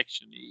Mike's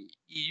selection, he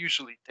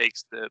usually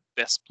takes the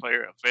best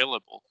player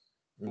available,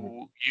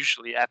 who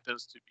usually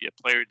happens to be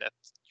a player that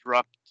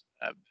dropped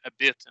a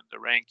bit in the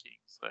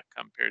rankings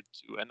compared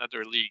to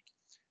another league.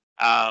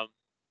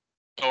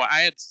 So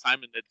I had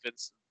Simon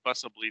Edvinsson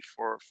possibly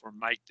for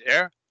Mike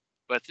there,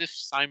 but if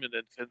Simon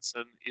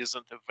Edvinsson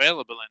isn't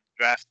available and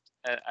the draft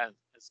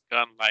has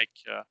gone like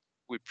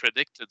we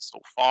predicted so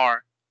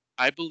far,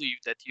 I believe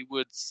that he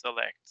would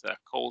select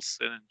Cole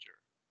Sillinger.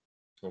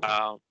 Okay.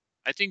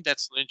 I think that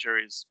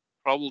Sillinger is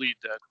probably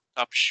the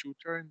top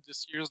shooter in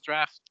this year's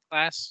draft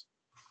class.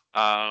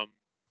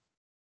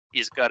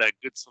 He's got a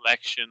good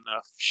selection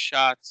of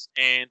shots,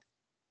 and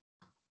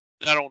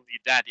not only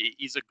that,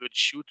 he's a good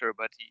shooter,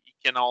 but he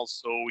can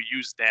also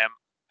use them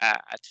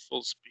at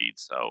full speed.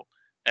 So,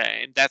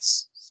 and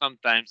that's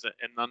sometimes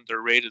an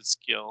underrated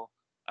skill,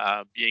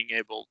 being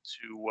able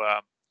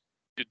to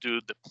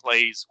do the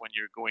plays when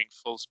you're going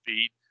full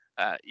speed,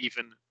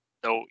 even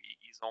though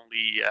he's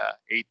only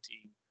 18.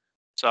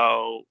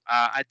 So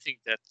I think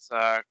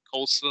that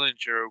Cole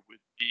Sillinger would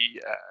be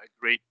a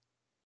great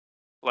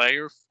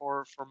player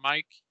for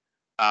Mike.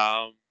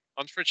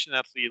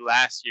 Unfortunately,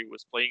 last year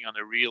was playing on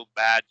a real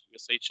bad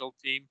USHL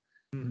team,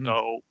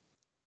 so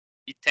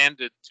he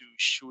tended to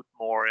shoot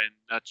more and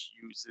not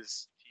use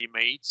his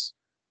teammates.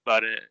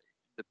 But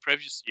the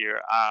previous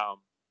year,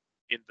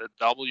 in the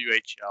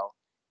WHL,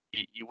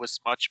 he was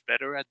much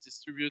better at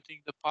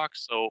distributing the puck.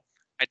 So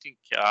I think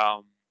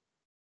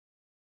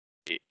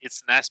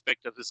it's an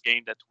aspect of this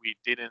game that we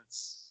didn't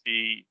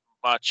see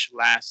much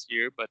last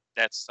year, but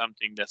that's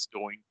something that's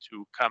going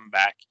to come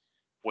back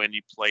when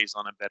he plays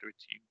on a better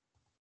team.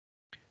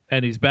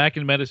 And he's back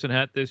in Medicine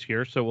Hat this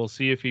year, so we'll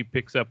see if he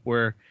picks up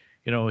where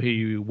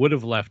he would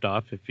have left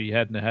off if he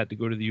hadn't had to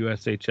go to the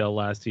USHL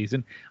last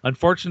season.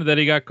 Unfortunate that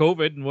he got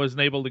COVID and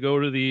wasn't able to go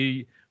to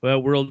the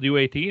World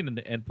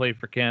U18 and play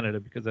for Canada,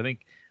 because I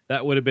think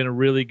that would have been a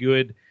really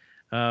good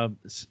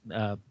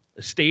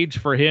stage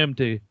for him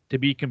to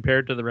be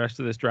compared to the rest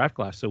of this draft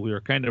class. So we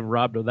were kind of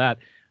robbed of that.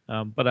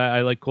 But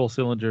I like Cole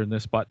Sillinger in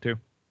this spot too.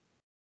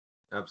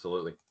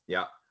 Absolutely.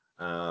 Yeah.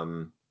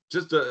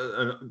 Just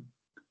a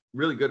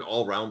really good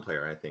all-round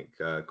player, I think,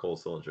 Cole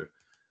Sillinger.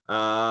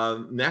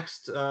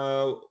 Next,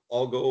 I'll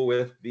go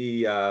with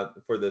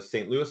for the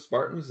St. Louis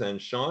Spartans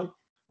and Sean.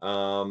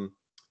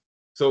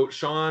 So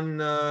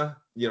Sean,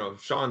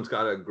 Sean's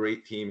got a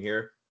great team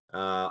here.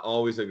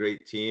 Always a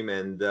great team.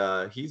 And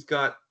he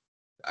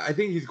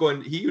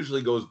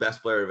usually goes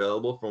best player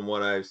available from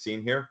what I've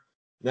seen here.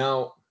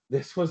 Now,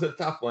 this was a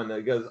tough one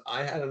because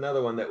I had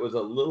another one that was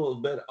a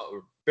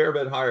fair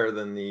bit higher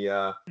than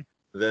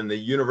the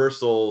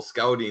universal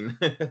scouting,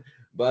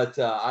 but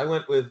I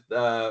went with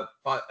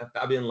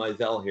Fabian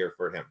Lysell here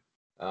for him.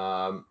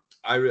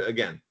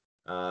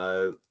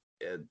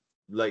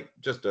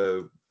 Just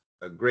a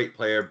great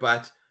player,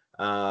 but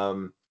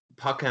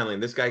puck handling.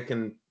 This guy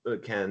can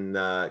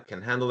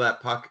handle that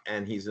puck,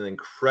 and he's an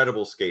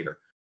incredible skater.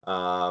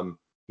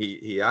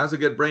 He has a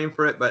good brain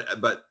for it,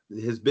 but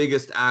his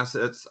biggest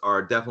assets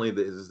are definitely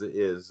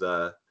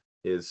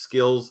his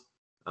skills,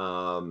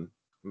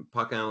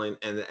 puck handling,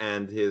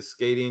 and his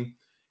skating.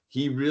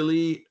 He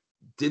really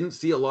didn't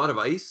see a lot of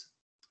ice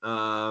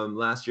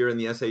last year in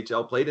the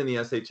SHL. Played in the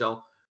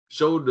SHL,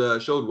 showed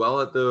well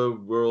at the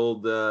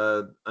World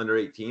Under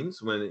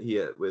 18s when he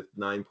had with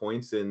 9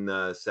 points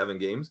in 7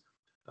 games.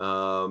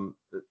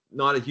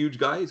 Not a huge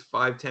guy. He's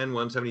 5'10",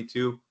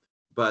 172,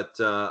 but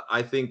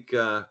I think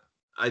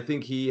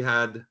he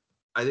had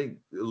a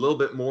little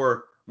bit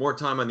more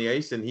time on the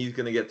ice, and he's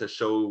going to get to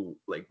show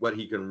like what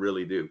he can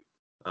really do.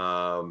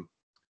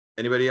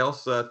 Anybody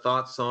else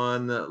thoughts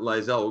on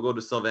Lysell? We'll go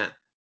to Sylvain.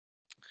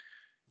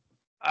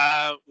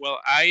 Well,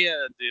 I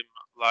had him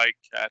like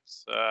at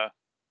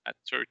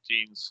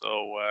 13,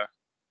 so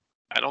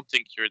I don't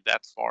think you're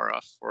that far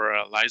off for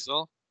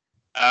Lysell.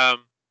 I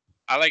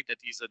like that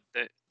he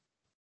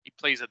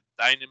plays a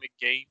dynamic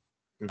game.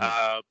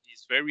 Mm-hmm.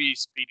 He's very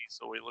speedy,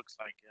 so it looks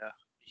like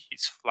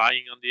he's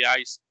flying on the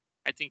ice.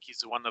 I think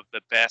he's one of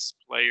the best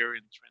player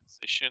in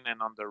transition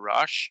and on the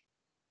rush.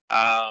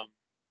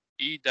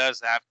 He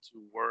does have to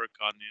work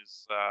on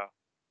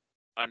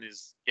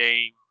his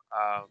game.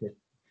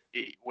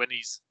 When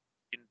he's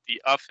in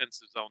the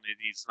offensive zone,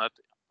 he's not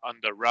on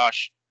the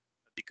rush,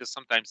 because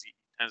sometimes he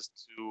tends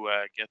to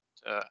get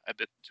a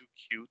bit too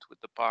cute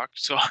with the puck.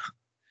 So,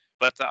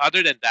 but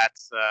other than that,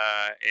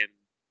 and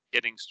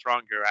getting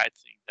stronger, I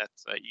think that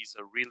he's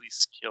a really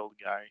skilled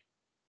guy.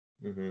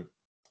 Mm-hmm.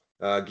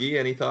 Guy,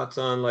 any thoughts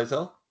on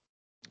Lysell?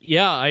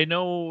 Yeah, I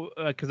know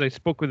because I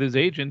spoke with his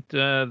agent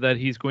that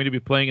he's going to be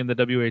playing in the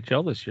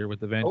WHL this year with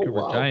the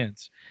Vancouver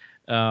Giants.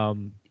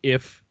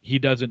 If he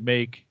doesn't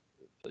make,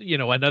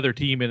 another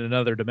team in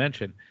another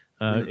dimension,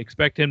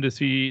 expect him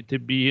to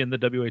be in the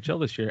WHL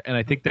this year, and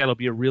I think that'll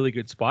be a really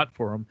good spot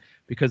for him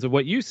because of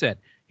what you said.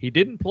 He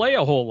didn't play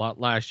a whole lot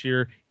last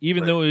year,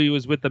 even though he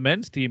was with the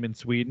men's team in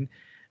Sweden.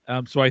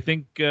 So I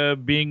think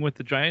being with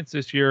the Giants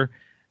this year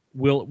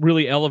will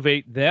really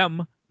elevate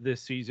them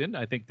this season.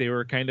 I think they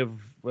were kind of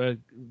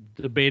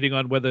debating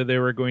on whether they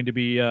were going to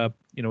be, a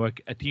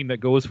team that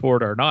goes for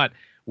it or not.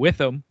 With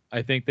them,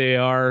 I think they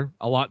are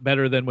a lot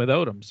better than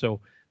without him. So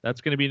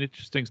that's going to be an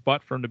interesting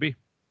spot for him to be.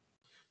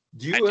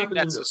 I think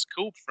that's a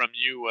scoop from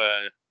you,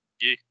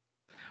 Guy.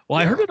 Well,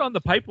 I heard it on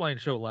the Pipeline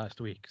show last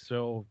week.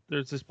 So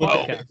there's this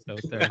podcast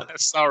out there.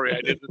 Sorry,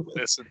 I didn't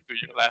listen to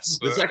your last.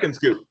 The second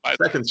scoop.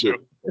 Second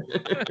scoop.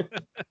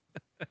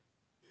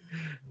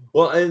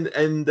 Well,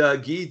 and Guy,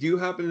 do you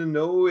happen to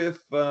know if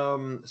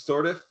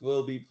Sordiff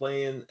will be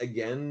playing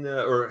again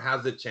or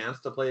has a chance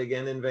to play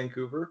again in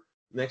Vancouver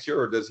next year,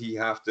 or does he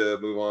have to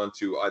move on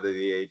to either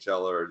the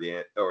AHL or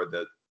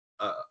the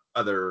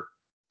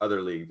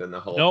other league than the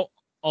whole? No,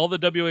 all the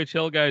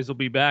WHL guys will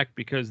be back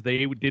because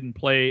they didn't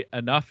play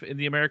enough in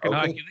the American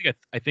Hockey League.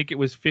 I think it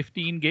was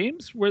 15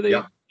 games where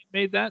they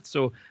made that,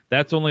 so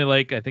that's only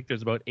I think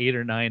there's about 8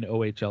 or 9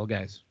 OHL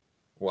guys.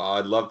 Well,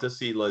 I'd love to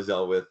see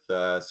Lysell with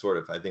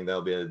Sordiff. I think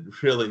that'll be a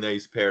really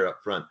nice pair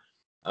up front.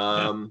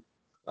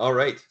 All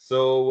right,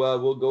 so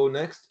we'll go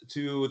next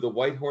to the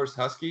Whitehorse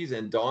Huskies,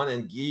 and Don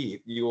and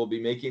Guy. You will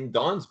be making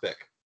Don's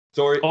pick.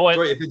 Sorry,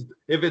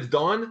 if it's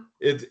Don,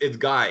 it's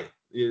Guy.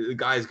 The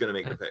Guy's going to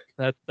make the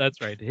pick.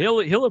 That's right.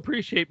 He'll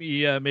appreciate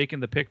me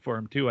making the pick for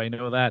him too. I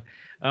know that.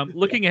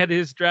 Looking at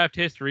his draft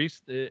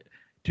histories, 2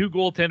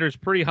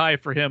 goaltenders pretty high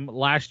for him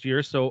last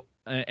year. So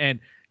and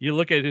you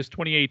look at his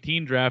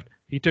 2018 draft.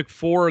 He took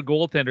 4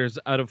 goaltenders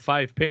out of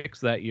 5 picks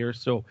that year.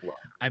 So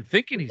I'm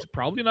thinking he's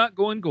probably not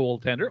going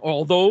goaltender,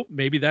 although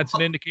maybe that's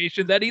an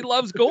indication that he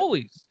loves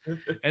goalies.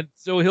 And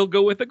so he'll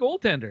go with a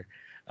goaltender.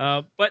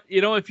 But,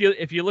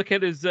 if you look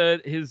at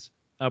his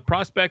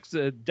prospects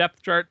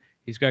depth chart,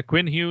 he's got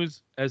Quinn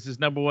Hughes as his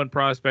number 1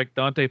 prospect,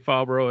 Dante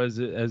Fabro as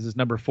his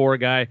number 4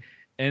 guy,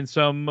 and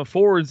some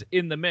forwards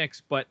in the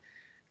mix. But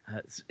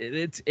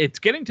It's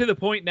getting to the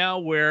point now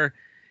where,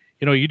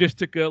 you just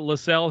took a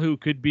Lascelles who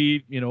could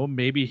be,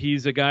 maybe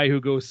he's a guy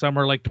who goes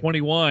somewhere like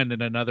 21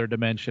 in another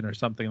dimension or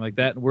something like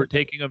that, and we're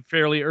taking him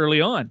fairly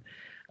early on.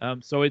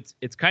 So it's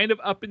kind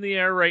of up in the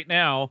air right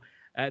now.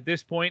 At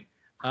this point,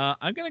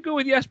 I'm going to go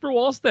with Jesper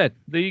Wallstedt,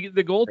 the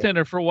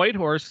goaltender for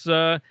Whitehorse.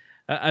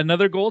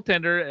 Another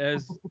goaltender,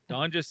 as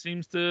Don just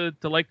seems to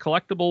like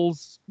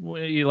collectibles.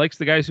 He likes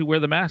the guys who wear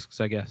the masks,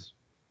 I guess.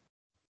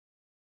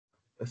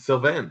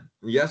 Sylvain,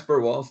 Jesper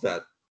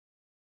Wallstedt.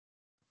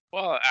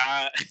 Well,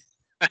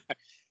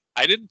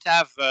 I didn't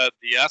have the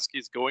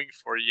Huskies going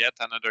for yet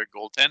another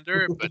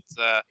goaltender, but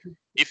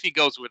if he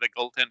goes with a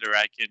goaltender,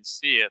 I can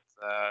see it.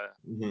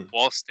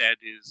 Wallstedt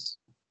is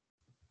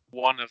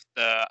one of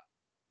the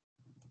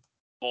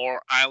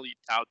more highly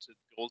touted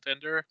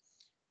goaltender.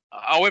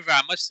 However,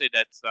 I must say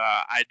that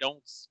I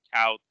don't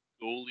scout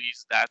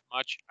goalies that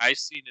much. I've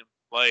seen him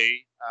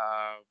play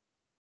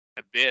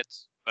a bit,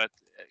 but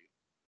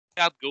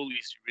scout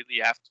goalies, you really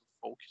have to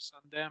focus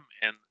on them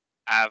and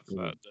have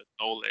the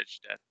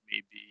knowledge that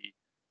maybe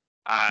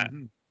I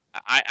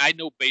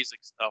know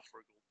basic stuff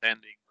for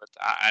goaltending, but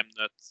I'm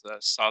not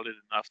solid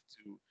enough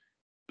to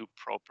do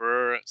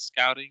proper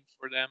scouting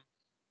for them.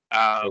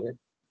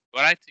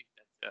 But I think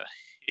that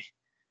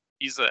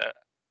he's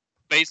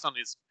based on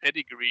his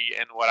pedigree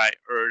and what I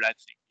heard, I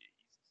think he's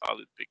a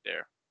solid pick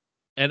there.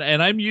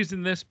 And I'm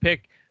using this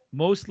pick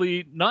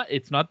mostly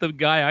it's not the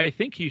guy I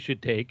think he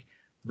should take,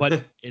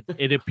 but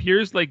it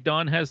appears like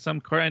Don has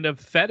some kind of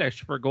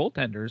fetish for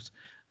goaltenders,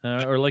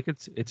 or like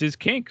it's his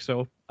kink.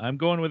 So I'm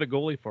going with a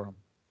goalie for him.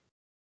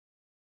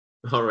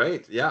 All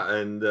right, yeah,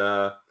 and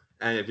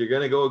if you're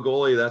gonna go a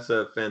goalie, that's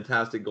a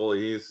fantastic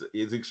goalie.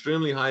 He's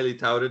extremely highly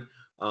touted.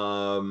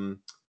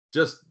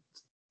 Just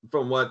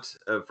from what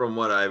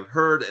I've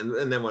heard,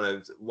 and then when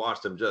I've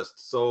watched him,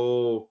 just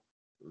so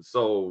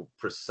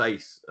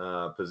precise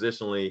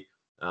positionally.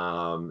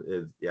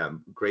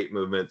 Great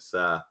movements.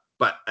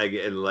 But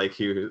again, like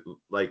you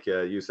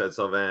said,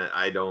 Sylvain,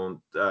 I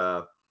don't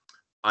have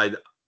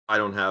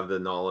the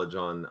knowledge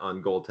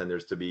on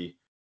goaltenders to be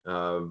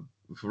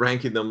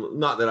ranking them.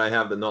 Not that I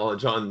have the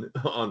knowledge on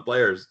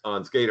players,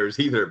 on skaters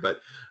either,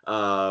 but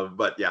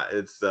yeah,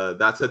 it's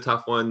that's a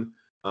tough one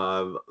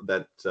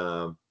that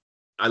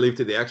I leave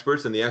to the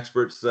experts, and the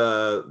experts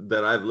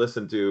that I've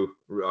listened to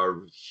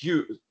are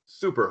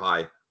super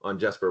high on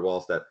Jesper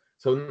Wallstedt.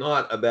 So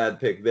not a bad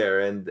pick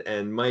there,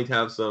 and might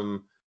have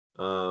some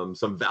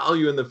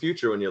value in the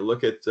future when you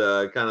look at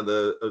kind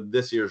of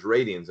this year's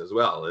ratings as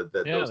well.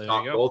 Those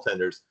top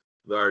goaltenders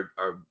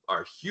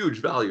are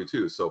huge value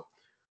too. So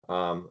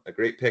a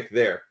great pick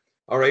there.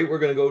 All right, we're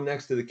going to go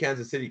next to the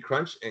Kansas City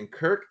Crunch, and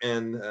Kirk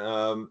and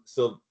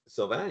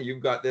Sylvain,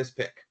 you've got this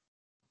pick.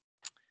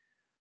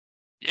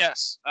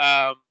 Yes.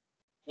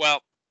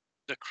 Well,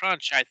 the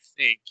Crunch, I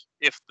think,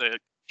 if the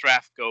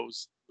draft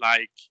goes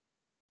like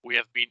we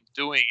have been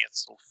doing it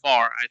so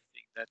far, I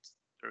think that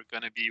they're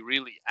going to be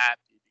really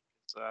happy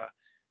because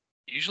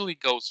it usually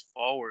goes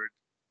forward.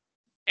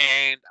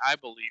 And I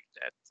believe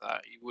that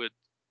he would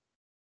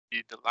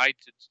be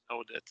delighted to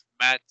know that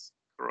Matt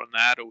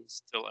Coronato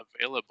is still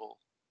available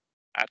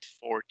at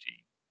 14.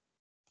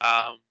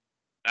 I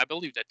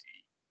believe that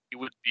he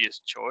would be his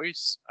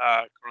choice.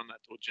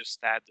 Coronato just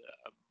had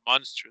a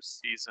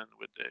monstrous season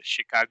with the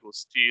Chicago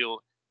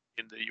Steel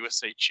in the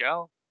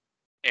USHL.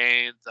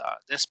 And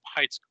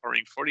despite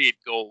scoring 48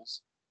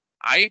 goals,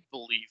 I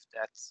believe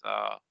that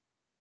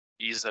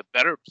he's a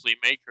better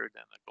playmaker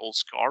than a goal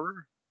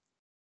scorer.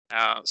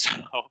 So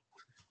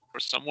for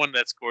someone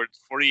that scored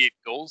 48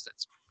 goals,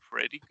 that's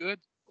pretty good.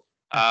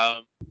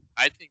 I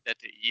think that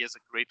he has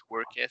a great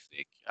work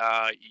ethic.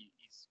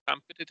 He's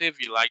competitive.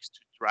 He likes to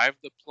drive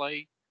the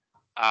play.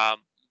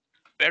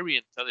 Very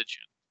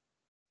intelligent.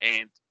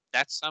 And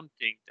that's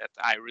something that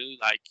I really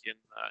like in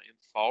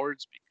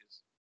forwards,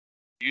 because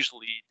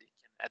usually they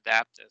can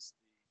adapt as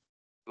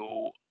they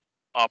go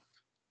up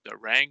the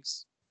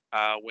ranks.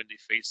 When they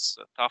face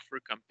tougher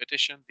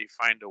competition, they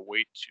find a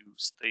way to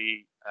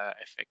stay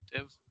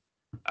effective.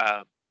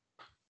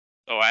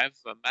 So I have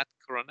Matt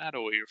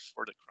Coronato here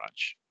for the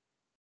Crunch.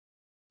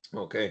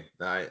 Okay,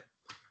 I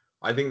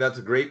think that's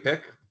a great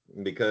pick,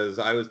 because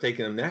I was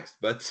taking him next,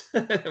 but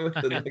with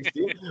the next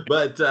team.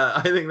 But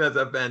I think that's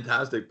a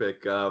fantastic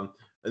pick.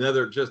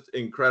 Another just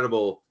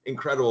incredible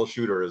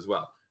shooter as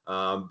well.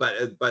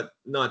 But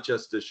not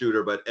just a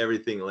shooter, but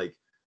everything, like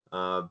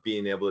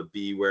being able to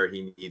be where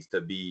he needs to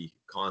be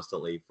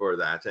constantly for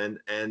that, and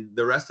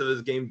the rest of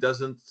his game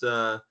doesn't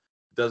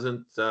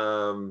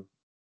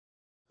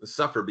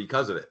suffer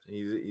because of it.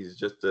 He's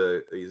just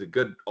he's a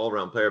good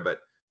all-around player,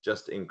 but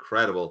just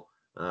incredible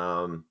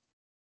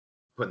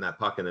putting that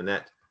puck in the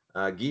net.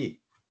 Guy.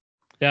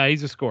 Yeah,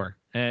 he's a scorer.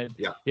 And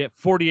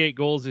 48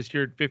 goals this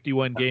year in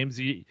 51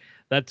 games.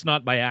 That's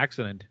not by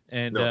accident.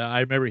 And no. I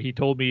remember he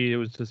told me he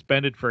was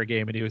suspended for a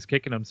game, and he was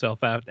kicking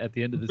himself out at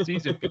the end of the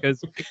season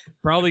because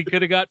probably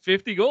could have got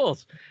 50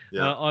 goals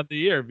on the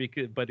year,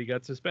 but he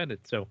got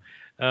suspended. So,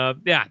 I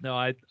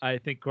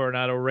think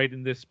Coronato right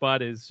in this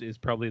spot is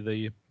probably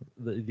the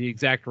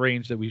exact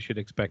range that we should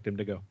expect him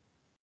to go.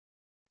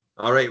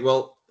 All right.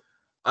 Well,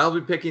 I'll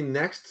be picking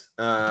next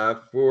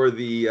for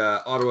the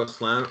Ottawa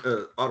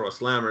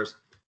Slammers.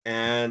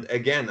 And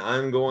again,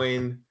 I'm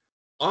going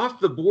off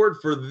the board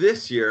for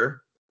this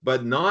year,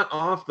 but not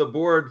off the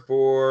board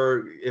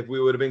for if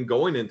we would have been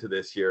going into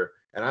this year.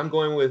 And I'm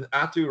going with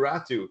Aatu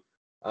Räty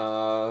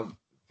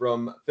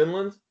from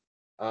Finland.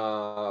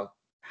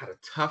 Had a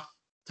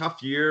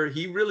tough year.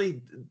 He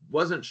really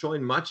wasn't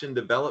showing much in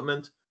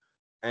development.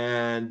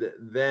 And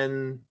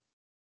then,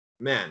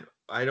 man,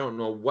 I don't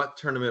know what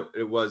tournament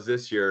it was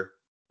this year.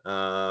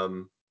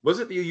 Was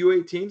it the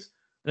U18s?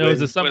 No, it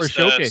was a summer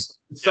showcase.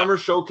 Summer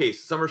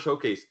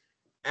showcase.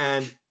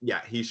 And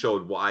yeah, he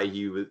showed why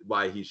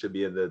he should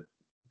be in the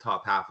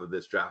top half of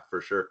this draft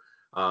for sure.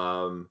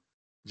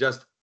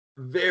 Just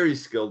very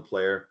skilled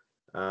player.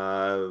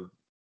 I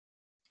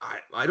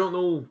don't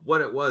know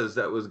what it was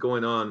that was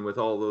going on with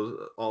all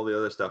the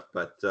other stuff,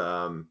 but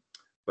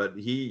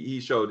he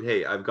showed,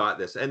 hey, I've got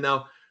this. And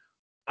now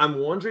I'm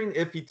wondering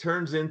if he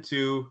turns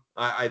into,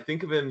 I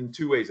think of him in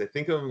two ways. I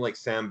think of him like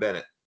Sam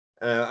Bennett.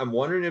 I'm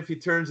wondering if he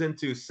turns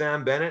into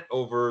Sam Bennett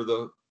over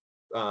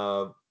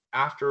the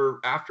after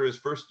his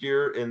first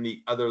year in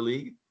the other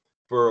league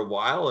for a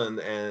while,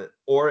 and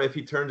or if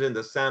he turns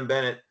into Sam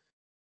Bennett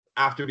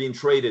after being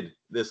traded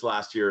this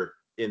last year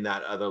in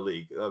that other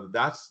league.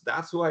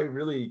 That's who I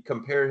really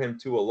compare him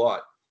to a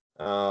lot.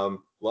 A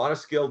lot of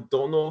skill.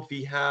 Don't know if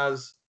he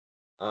has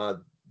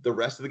the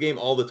rest of the game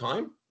all the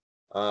time,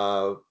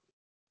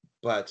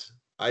 but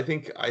I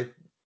think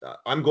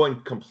I'm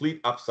going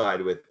complete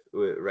upside with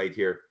right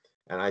here.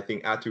 And I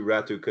think Aatu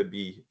Räty could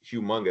be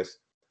humongous.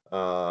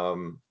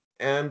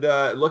 And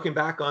looking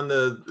back on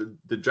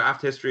the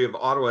draft history of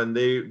Ottawa, and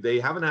they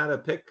haven't had a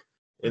pick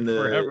in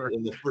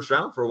the first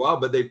round for a while,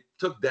 but they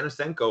took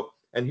Denisenko.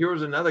 And here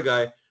was another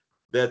guy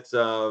that,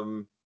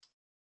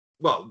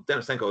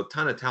 Denisenko, a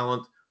ton of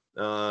talent,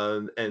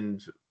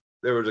 and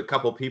there was a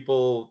couple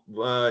people.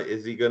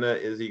 Is he gonna?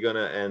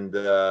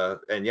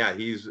 And yeah,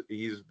 he's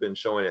been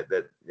showing it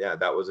that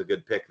that was a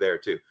good pick there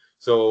too.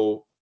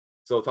 So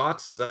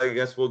thoughts? I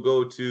guess we'll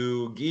go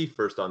to Guy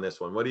first on this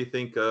one. What do you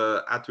think,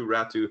 Aatu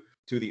Räty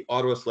to the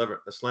Ottawa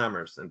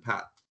Slammers, and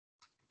Pat?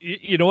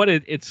 You know what?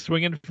 It's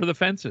swinging for the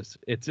fences.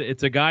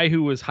 It's a guy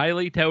who was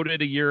highly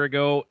touted a year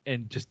ago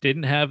and just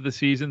didn't have the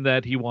season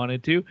that he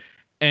wanted to.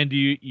 And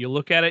you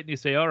look at it and you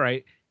say, all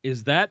right,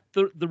 is that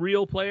the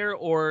real player,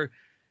 or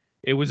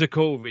it was a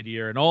COVID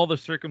year and all the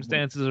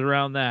circumstances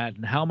around that,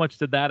 and how much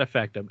did that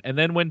affect him? And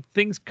then when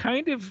things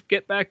kind of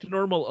get back to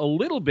normal a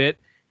little bit,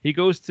 he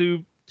goes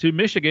to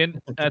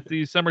Michigan at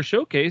the summer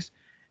showcase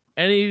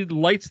and he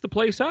lights the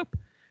place up.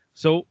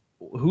 So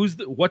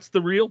what's the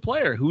real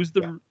player? Who's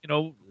the,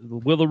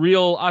 will the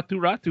real Aatu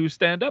Räty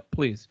stand up,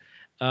 please?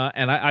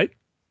 And I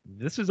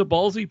this is a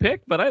ballsy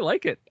pick, but I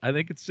like it. I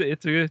think it's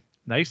a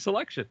nice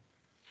selection.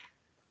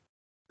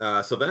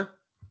 Sylvain?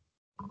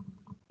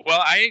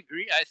 Well, I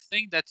agree. I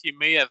think that he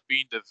may have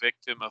been the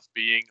victim of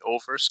being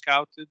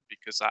over-scouted,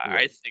 because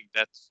I think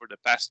that for the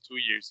past 2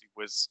 years he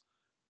was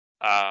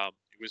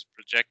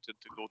projected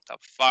to go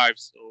top 5,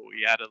 so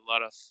he had a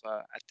lot of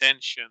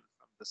attention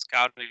from the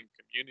scouting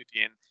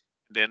community, and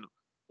then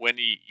when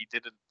he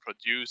didn't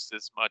produce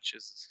as much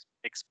as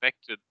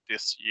expected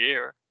this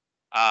year,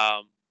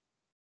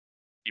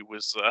 he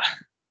was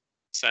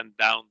sent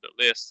down the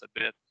list a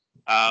bit.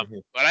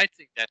 But I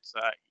think that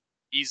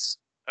he's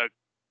a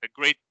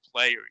great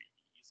player.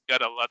 He's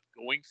got a lot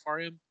going for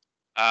him.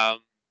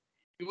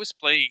 He was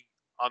playing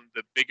on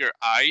the bigger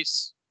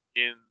ice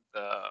in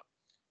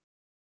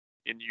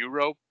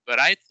Europe, but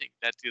I think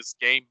that his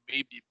game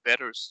may be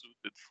better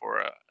suited for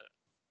a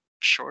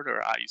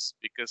shorter ice,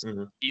 because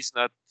he's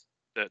not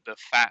the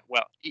fat.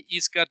 Well,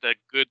 he's got a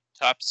good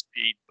top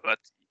speed, but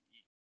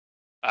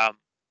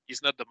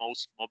he's not the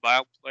most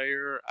mobile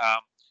player.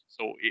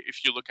 So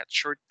if you look at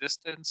short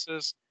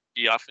distances,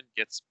 he often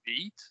gets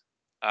beat.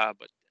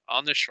 But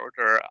on the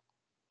shorter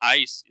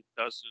ice, it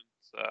doesn't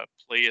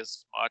play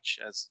as much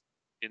as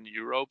in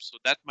Europe. So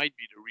that might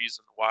be the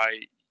reason why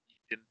he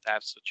didn't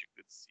have such a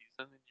good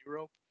season in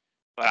Europe.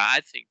 But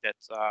I think that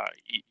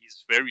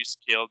he's very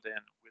skilled,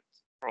 and with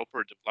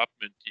proper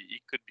development,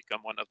 he could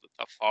become one of the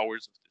top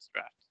forwards of this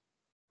draft.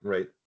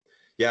 Right.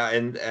 Yeah,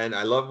 and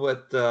I love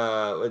what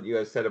you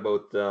guys said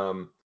about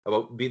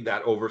being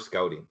that over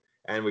scouting,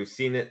 and we've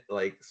seen it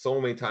like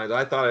so many times.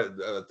 I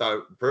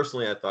thought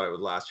personally it was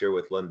last year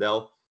with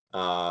Lundell.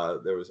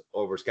 There was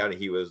over scouting.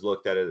 He was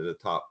looked at it as a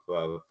top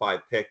 5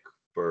 pick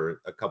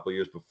for a couple of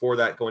years before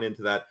that. Going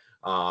into that,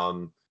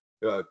 Sean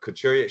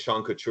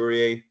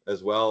Couturier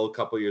as well a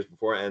couple of years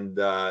before, and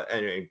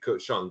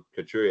Sean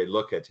Couturier,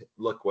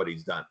 look what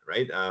he's done,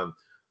 right?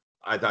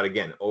 I thought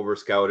again over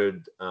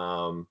scouted,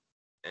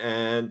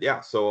 and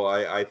yeah, so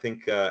I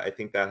think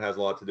that has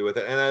a lot to do with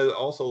it. And I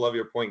also love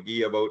your point,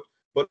 Guy, about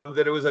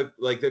that it was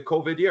like the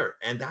COVID year,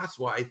 and that's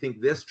why I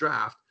think this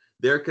draft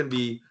there can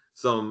be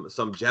some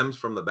gems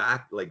from the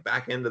back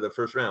end of the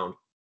first round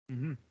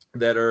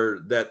that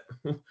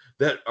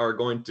are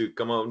going to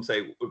come out and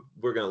say,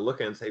 we're going to look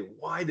at and say,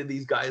 why did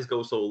these guys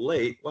go so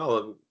late?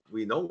 Well,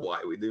 we know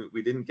why. We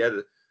didn't get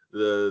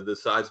the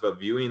size of a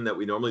viewing that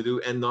we normally do,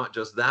 and not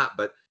just that,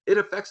 but it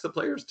affects the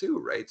players too,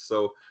 right?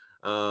 So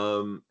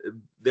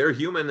they're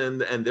human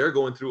and they're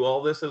going through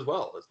all this as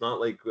well. It's not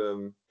like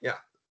yeah.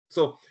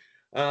 So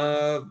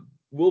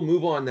we'll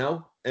move on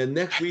now, and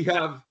next we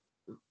have,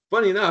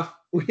 funny enough,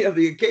 we have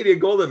the Acadia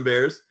Golden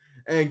Bears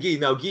and Guy.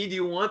 Now, Guy, do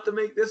you want to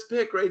make this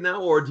pick right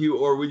now, or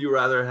would you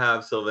rather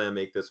have Sylvain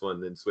make this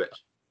one and switch?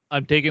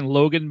 I'm taking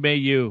Logan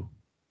Mailloux.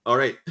 All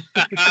right.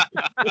 All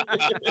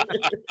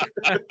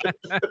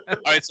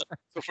right. So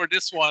for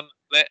this one,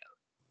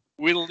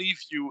 we'll leave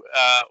you.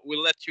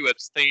 We'll let you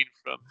abstain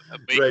from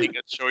making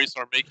a choice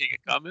or making a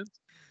comment.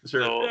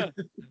 Sure. So, Yeah.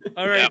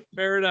 All right. Yeah.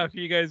 Fair enough.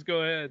 You guys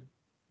go ahead.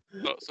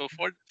 So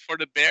for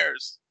the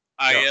Bears,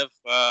 I have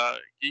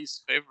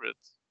Guy's favorite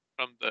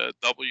from the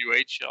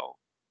WHL,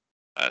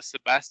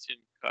 Sebastian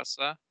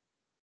Cossa.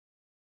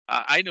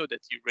 I know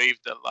that he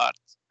raved a lot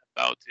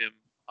about him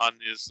on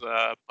his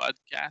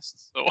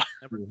podcast. So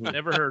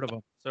never heard of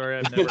him. Sorry,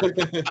 I've never heard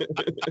of him.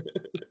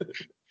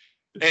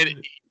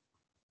 And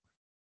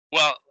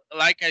well,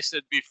 like I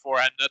said before,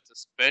 I'm not a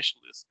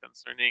specialist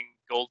concerning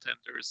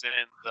goaltenders,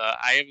 and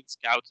I haven't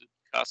scouted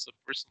Cossa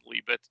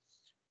personally, but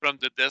from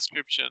the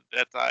description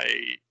that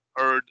I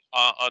heard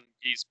on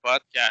Guy's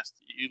podcast,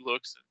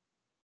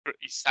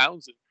 he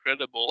sounds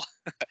incredible.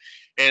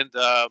 And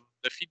the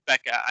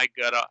feedback I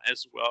got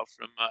as well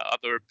from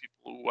other people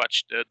who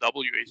watch the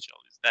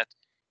WHL is that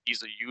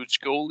he's a huge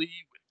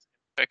goalie with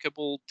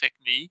impeccable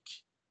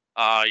technique.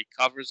 He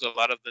covers a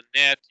lot of the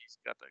net. He's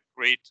got a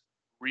great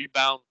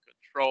rebound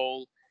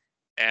control,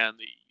 and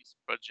he's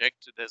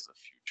projected as a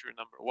future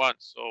number one.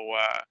 So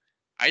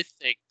I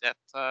think that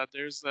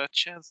there's a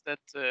chance that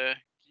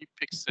he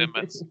picks him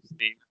at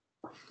 16.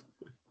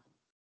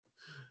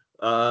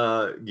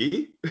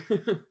 Guy?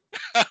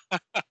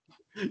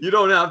 You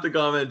don't have to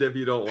comment if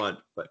you don't want,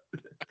 but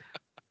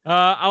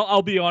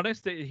I'll be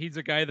honest. He's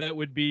a guy that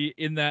would be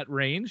in that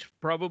range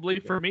probably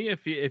for me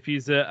if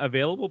he's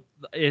available.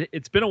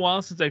 It's been a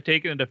while since I've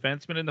taken a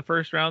defenseman in the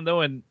first round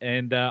though,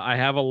 and I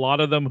have a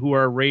lot of them who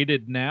are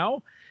rated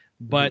now,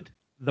 but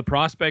the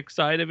prospect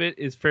side of it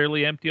is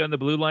fairly empty on the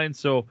blue line.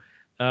 So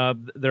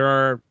there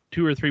are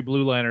 2 or 3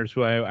 blue liners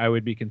who I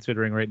would be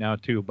considering right now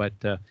too. But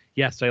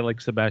yes, I like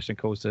Sebastian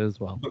Cossa as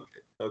well.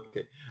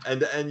 Okay.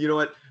 And you know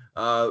what?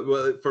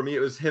 Well, for me, it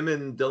was him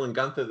and Dylan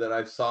Guenther that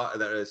I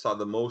saw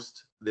the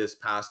most this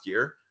past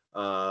year,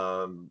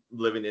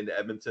 living in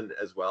Edmonton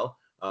as well.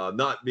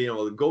 Not being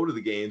able to go to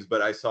the games,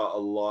 but I saw a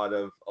lot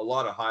of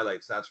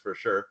highlights, that's for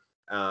sure,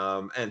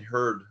 and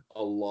heard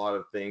a lot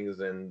of things.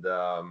 And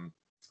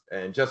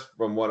just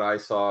from what I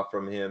saw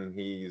from him,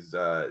 he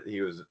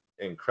was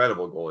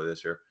incredible goalie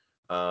this year.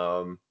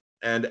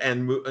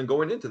 And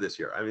going into this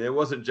year, I mean, it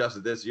wasn't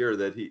just this year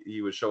that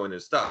he was showing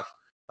his stuff.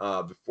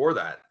 Before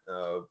that,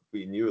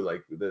 we knew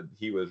like that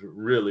he was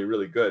really,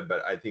 really good,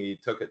 but I think he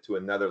took it to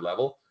another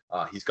level.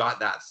 He's got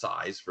that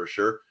size for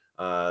sure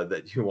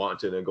that you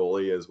want in a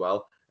goalie as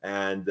well,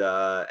 and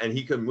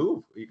he can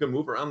move. He can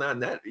move around that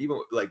net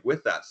even like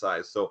with that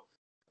size. So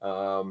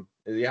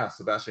yeah,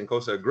 Sebastian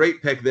Cossa,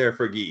 great pick there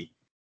for Guy.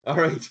 All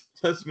right,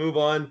 let's move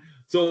on.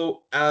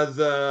 So as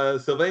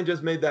Sylvain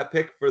just made that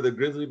pick for the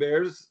Grizzly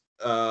Bears,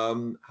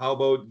 how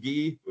about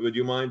Guy? Would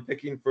you mind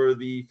picking for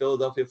the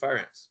Philadelphia Fire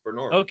Ants for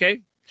Norm?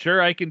 Okay.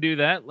 Sure, I can do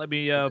that. Let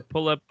me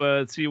pull up,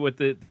 see what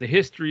the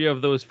history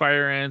of those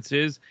Fire Ants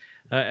is.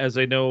 As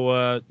I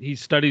know, he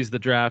studies the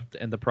draft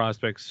and the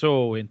prospects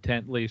so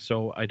intently,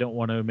 so I don't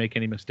want to make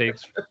any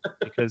mistakes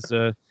because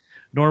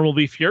Norm will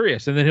be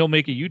furious, and then he'll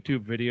make a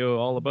YouTube video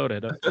all about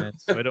it. And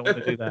so I don't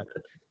want to do that.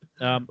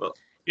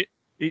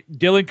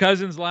 Dylan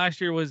Cousins last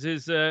year was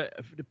his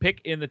pick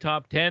in the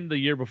top 10. The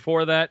year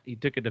before that, he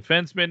took a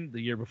defenseman.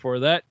 The year before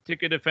that,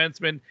 took a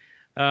defenseman.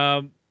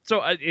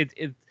 So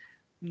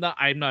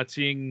I'm not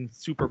seeing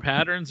super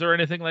patterns or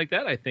anything like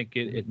that. I think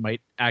it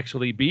might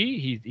actually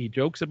be. He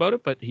jokes about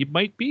it, but he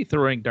might be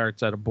throwing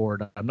darts at a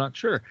board. I'm not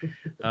sure.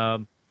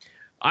 I'm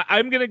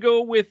going to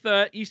go with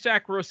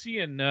Isak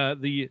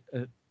Rosén, the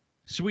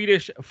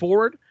Swedish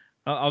forward.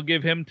 I'll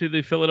give him to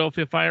the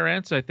Philadelphia Fire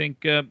Ants. I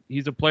think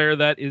he's a player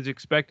that is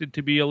expected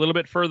to be a little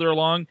bit further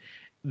along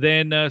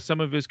than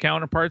some of his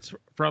counterparts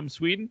from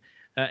Sweden.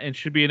 And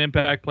should be an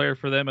impact player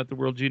for them at the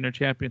World Junior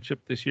Championship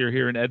this year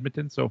here in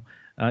Edmonton. So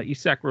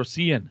Isak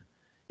Rosén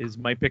is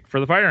my pick for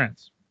the Fire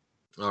Ants.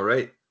 All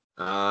right.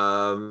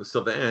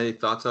 Sylvain, any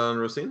thoughts on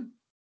Rosén?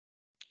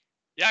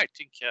 Yeah, I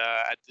think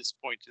at this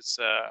point it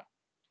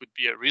would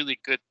be a really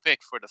good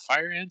pick for the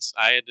Fire Ants.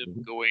 I had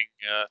him going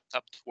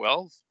top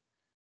 12.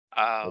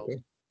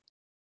 Okay.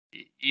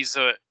 He's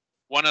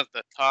one of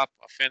the top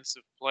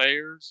offensive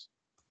players.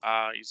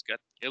 He's got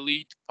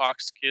elite puck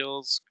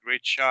skills,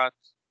 great shot.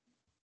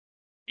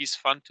 He's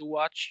fun to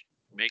watch,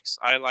 makes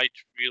highlight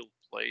reel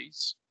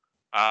plays.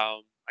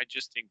 I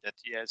just think that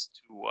he has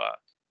to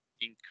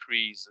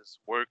increase his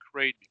work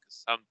rate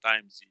because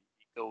sometimes he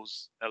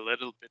goes a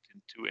little bit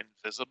into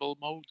invisible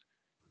mode.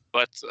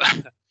 But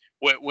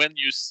when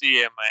you see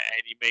him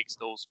and he makes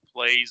those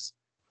plays,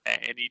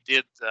 and he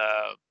did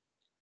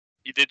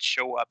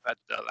show up at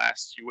the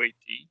last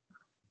UAT,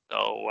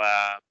 so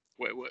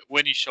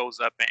when he shows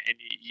up and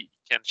he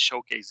can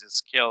showcase his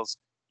skills,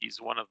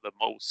 he's one of the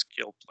most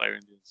skilled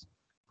players in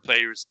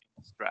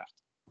this draft.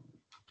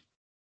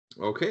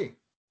 Okay,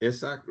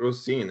 Isak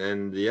Rosén,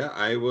 and yeah,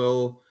 I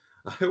will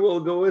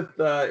go with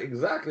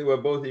exactly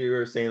what both of you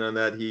are saying on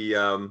that. He,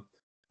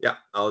 yeah,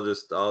 I'll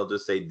just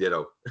say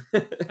ditto,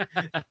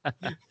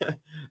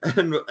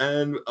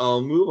 and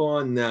I'll move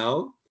on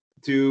now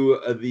to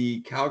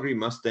the Calgary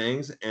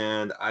Mustangs,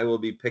 and I will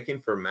be picking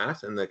for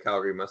Matt and the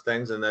Calgary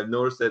Mustangs, and I've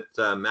noticed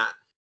that Matt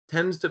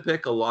tends to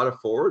pick a lot of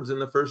forwards in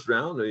the first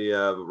round. We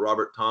have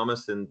Robert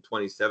Thomas in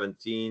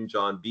 2017,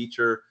 John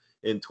Beecher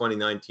in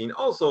 2019.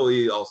 Also,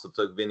 he also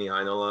took Vinny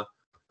Heinola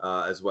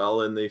as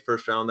well in the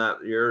first round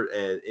that year.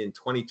 And in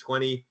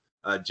 2020,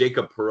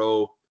 Jacob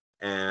Perreault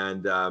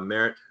and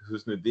Merit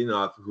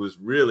Husnudinov, who's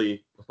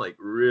really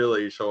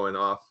showing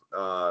off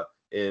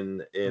in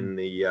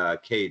the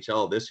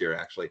KHL this year,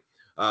 actually.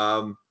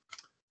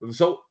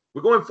 So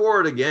we're going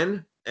forward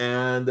again,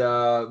 and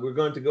we're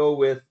going to go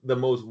with the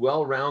most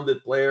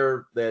well-rounded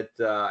player that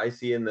I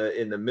see in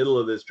the middle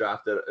of this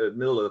draft,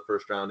 middle of the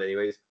first round,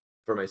 anyways,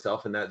 for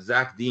myself, and that's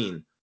Zach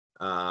Dean.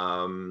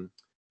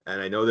 And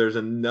I know there's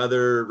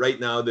another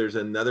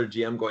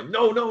GM going,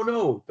 no,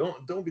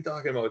 don't be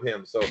talking about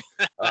him. So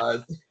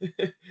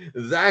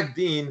Zach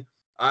Dean,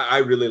 I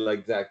really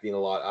like Zach Dean a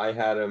lot. I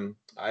had him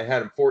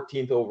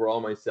 14th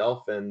overall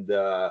myself, and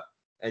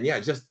yeah,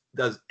 just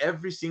does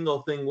every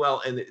single thing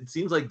well. And it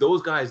seems like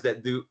those guys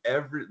that do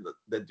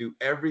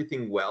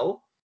everything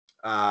well,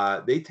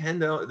 they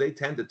tend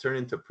to turn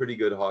into pretty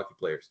good hockey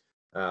players.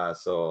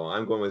 So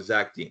I'm going with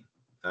Zach Dean.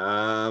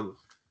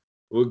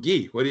 Well,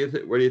 Guy, what are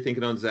you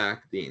thinking on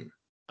Zach Dean?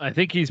 I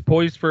think he's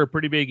poised for a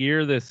pretty big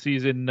year this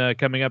season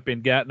coming up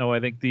in Gatineau. I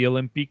think the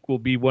Olympique will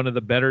be one of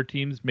the better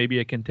teams, maybe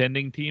a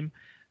contending team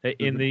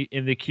in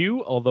the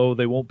queue, although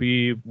they won't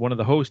be one of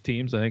the host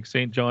teams. I think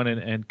St. John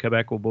and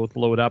Quebec will both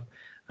load up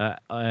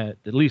at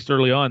least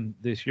early on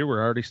this year.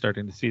 We're already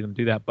starting to see them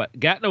do that, but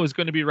Gatineau is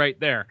going to be right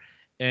there,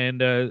 and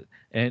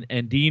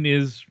Dean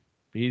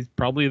he's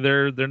probably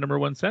their number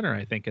one center,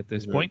 I think, at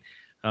this point.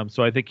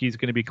 So I think he's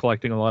going to be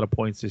collecting a lot of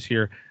points this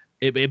year.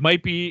 It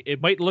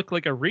might look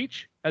like a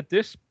reach at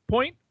this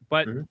point,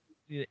 but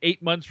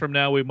 8 months from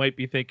now, we might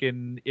be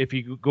thinking, if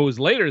he goes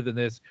later than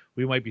this,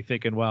 we might be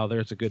thinking, wow,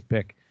 there's a good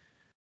pick.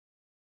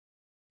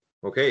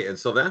 Okay, and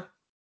Sylvain?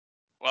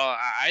 Well,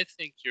 I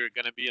think you're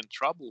going to be in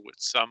trouble with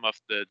some of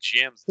the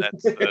GMs that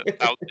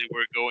thought they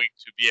were going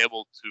to be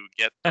able to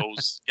get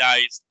those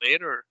guys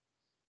later,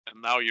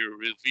 and now you're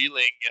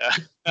revealing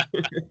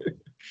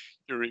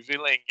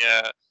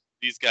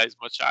these guys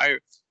much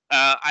higher.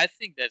 I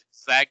think that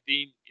Zach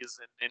Dean is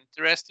an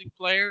interesting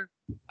player.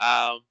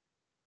 I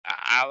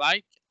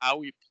like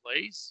how he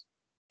plays,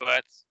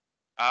 but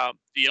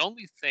the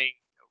only thing,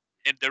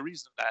 and the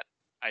reason that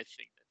I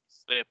think that he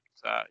slipped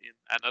in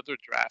another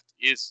draft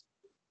is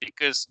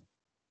because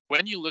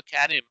when you look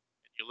at him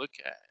and you look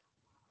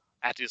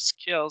at his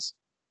skills,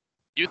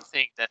 you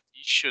think that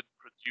he should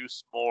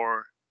produce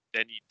more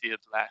than he did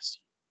last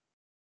year.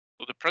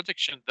 So the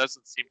production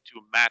doesn't seem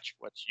to match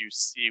what you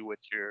see with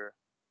your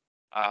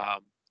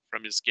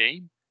from his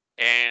game,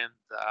 and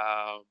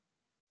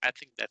I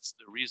think that's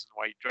the reason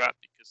why he dropped,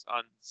 because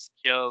on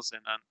skills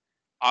and on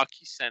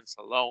hockey sense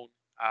alone,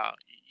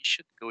 he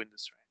should go in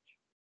this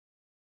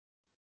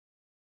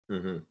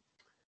range.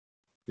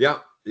 Yeah,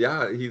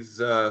 he's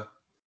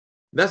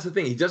that's the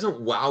thing. He doesn't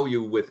wow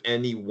you with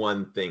any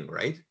one thing,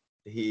 right?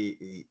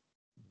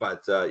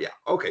 But yeah,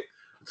 okay.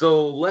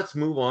 So let's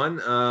move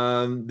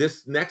on.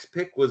 This next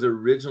pick was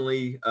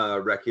originally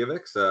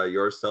Reykjavik's,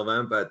 yours,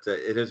 Sylvain, but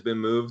it has been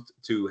moved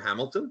to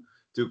Hamilton,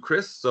 to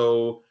Chris.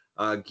 So,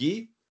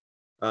 Guy,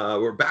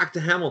 we're back to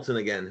Hamilton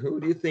again. Who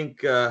do you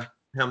think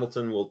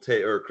Hamilton will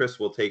take, or Chris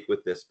will take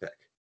with this pick?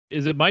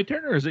 Is it my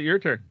turn or is it your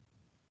turn?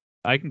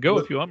 I can go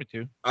if you want me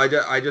to.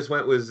 I just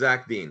went with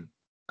Zach Dean.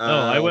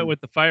 I went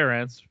with the Fire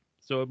Ants.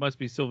 So it must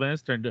be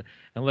Sylvain's turn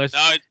unless.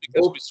 No, it's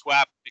because we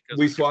swapped.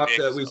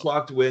 We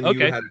swapped when you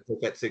had a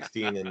pick at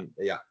 16, and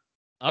yeah.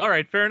 All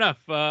right, fair enough.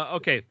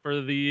 Okay, for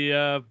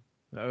the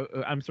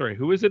I'm sorry,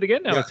 who is it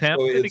again? Now it's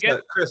Hamilton again.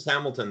 Chris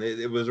Hamilton.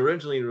 It was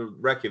originally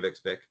Reykjavik's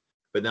pick,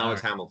 but now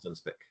it's Hamilton's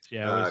pick.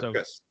 Yeah,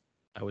 Chris.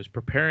 I was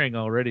preparing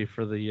already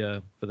for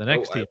the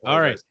next team. All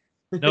right,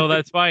 no,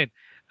 that's fine.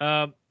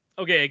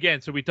 Okay,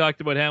 again, so we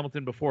talked about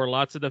Hamilton before.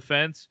 Lots of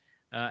defense,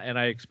 and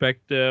I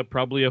expect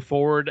probably a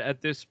forward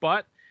at this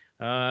spot.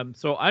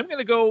 So I'm going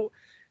to go,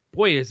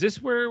 boy, is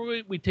this where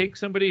we take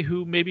somebody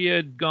who maybe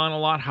had gone a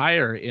lot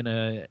higher in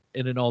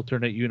an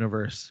alternate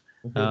universe?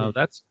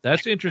 That's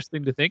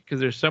interesting to think, because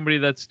there's somebody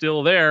that's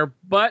still there,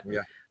 but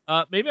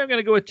maybe I'm going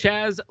to go with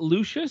Chaz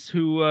Lucius,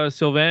 who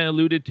Sylvain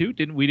alluded to.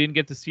 We didn't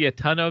get to see a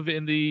ton of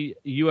in the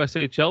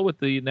USHL with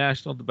the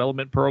National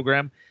Development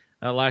Program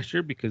last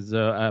year because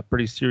a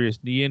pretty serious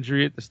knee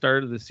injury at the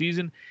start of the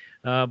season.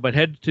 But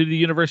head to the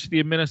University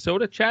of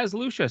Minnesota. Chaz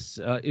Lucius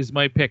is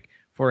my pick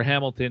for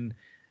Hamilton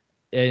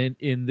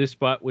in this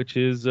spot, which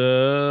is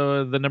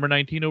the number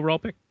 19 overall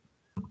pick.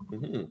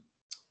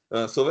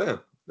 Sylvain,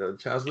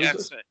 Chaz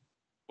Lucius?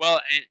 Well,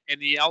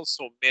 and he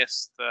also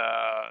missed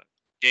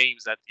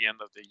games at the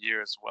end of the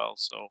year as well,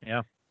 so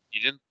Yeah. he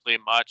didn't play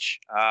much.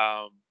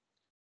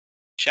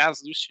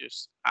 Chaz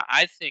Lucius,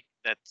 I think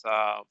that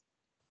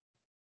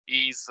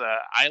he's a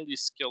highly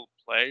skilled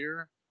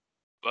player,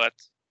 but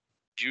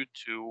due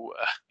to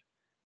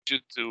due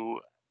to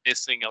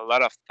missing a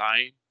lot of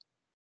time,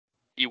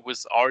 he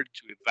was hard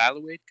to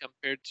evaluate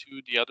compared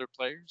to the other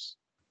players.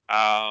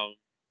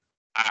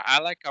 I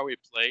like how he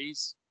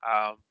plays.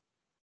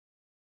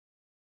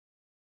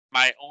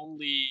 My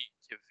only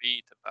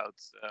caveat about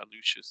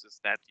Lucius is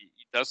that he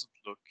doesn't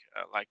look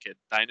like a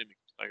dynamic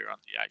player on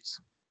the ice.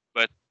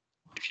 But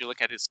if you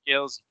look at his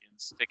skills, he can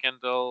stick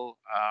handle,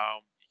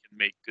 he can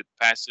make good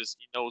passes,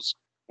 he knows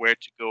where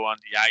to go on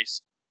the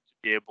ice to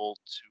be able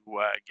to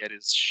get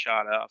his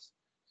shot off.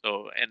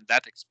 So, and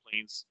that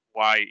explains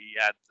why he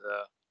had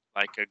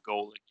like a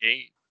goal a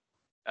game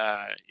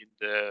in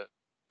the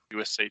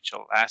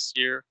USHL last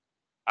year.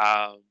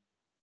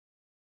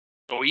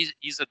 So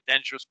he's a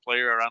dangerous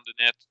player around the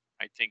net.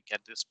 I think at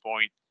this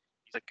point,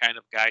 he's the kind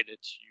of guy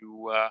that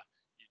you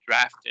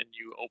draft and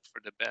you hope for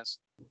the best.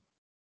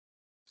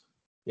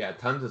 Yeah,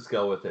 tons of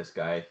skill with this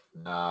guy.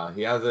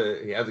 He has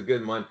a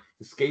good one.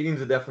 The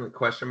skating's a definite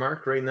question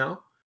mark right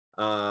now.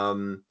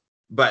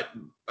 But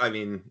I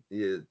mean,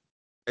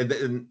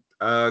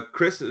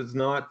 Chris is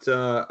not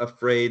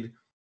afraid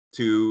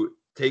to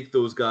take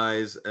those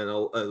guys, and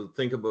I'll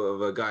think of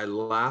a guy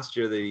last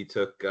year that he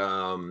took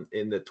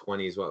in the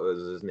 20s. What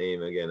was his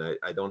name again?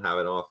 I don't have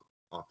it off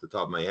the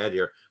top of my head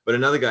here. But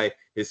another guy,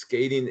 his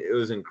skating, it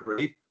wasn't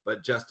great,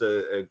 but just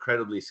an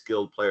incredibly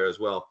skilled player as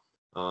well.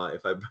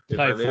 If I'm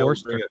able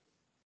to bring it,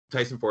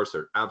 Tyson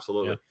Forster,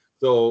 absolutely.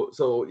 Yeah.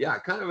 So yeah,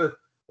 kind of a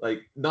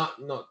like not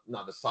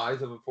the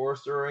size of a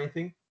Forster or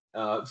anything.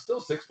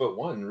 Still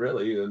 6'1",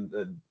 really, and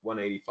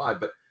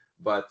 185,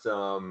 but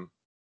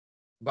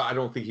I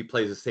don't think he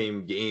plays the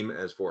same game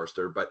as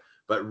Forster, but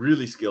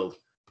really skilled.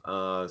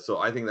 So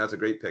I think that's a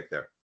great pick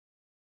there.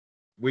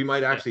 We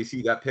might actually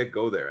see that pick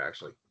go there.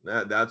 Actually,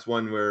 that's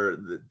one where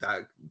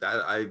I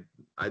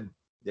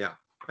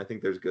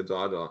think there's good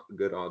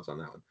odds on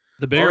that one.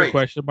 The bigger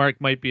question mark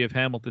might be if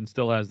Hamilton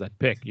still has that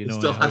pick. You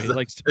know, he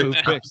likes to move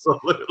picks.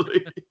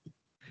 Absolutely.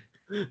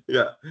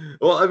 Yeah.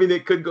 Well, I mean,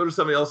 it could go to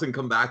somebody else and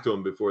come back to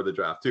him before the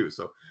draft too.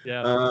 So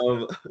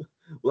yeah.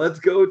 Let's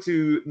go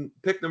to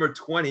pick number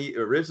 20,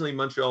 originally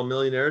Montreal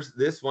Millionaires.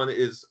 This one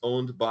is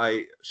owned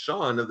by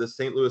Sean of the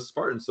St. Louis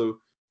Spartans. So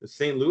the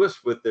St.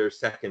 Louis with their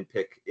second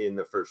pick in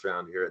the first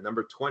round here at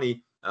number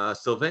 20,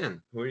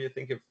 Sylvain. Who are you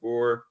thinking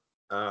for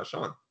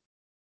Sean?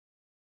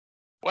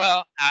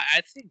 Well,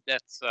 I think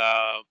that's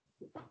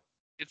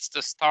it's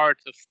the start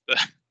of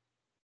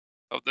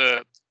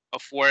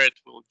where it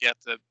will get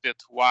a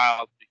bit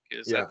wild,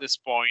 because at this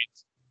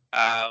point,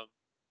 I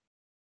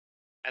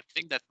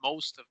think that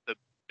most of the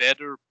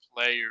better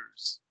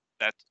players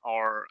that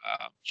are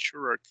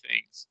surer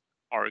things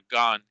are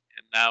gone,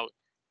 and now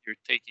you're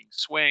taking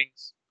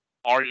swings,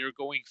 or you're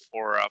going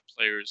for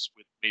players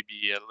with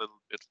maybe a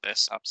little bit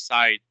less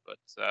upside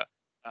but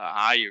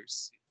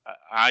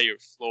higher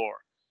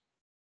floor.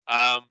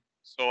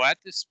 So at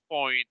this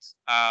point,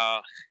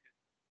 I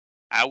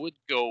would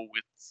go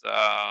with.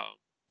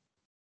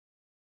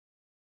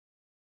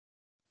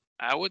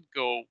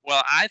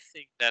 Well, I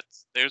think that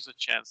there's a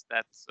chance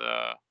that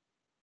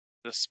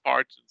the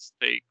Spartans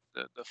take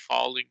the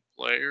falling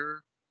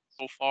player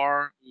so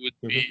far would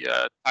be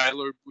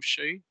Tyler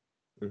Boucher.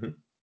 Mm-hmm.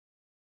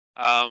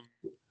 I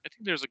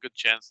think there's a good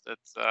chance that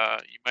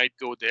he might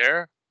go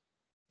there.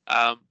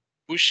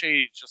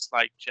 Boucher, just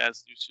like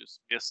Chaz Lucius,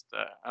 missed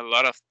a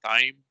lot of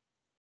time,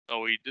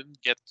 so he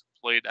didn't get to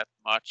play that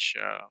much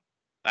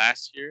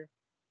last year.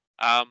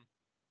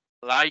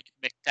 Like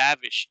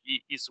McTavish,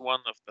 he is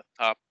one of the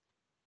top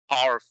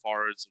power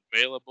forwards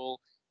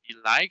available. He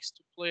likes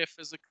to play a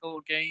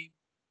physical game.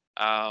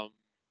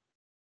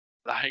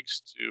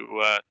 Likes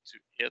to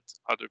hit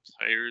other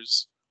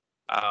players.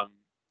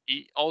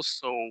 He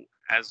also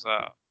has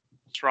a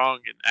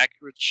strong and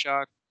accurate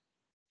shot.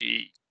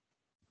 He's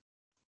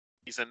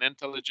an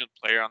intelligent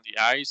player on the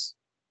ice.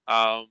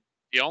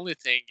 The only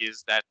thing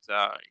is that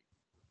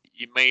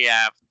he may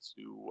have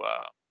to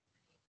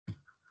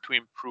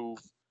improve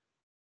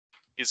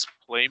his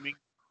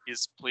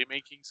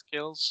playmaking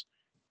skills.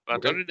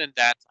 But other than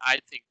that, I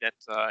think that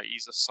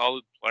he's a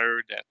solid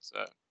player that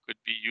could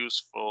be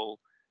useful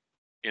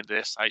in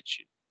the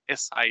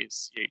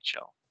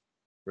SICHL.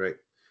 Right.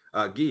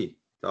 Guy,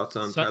 thoughts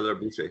on Tyler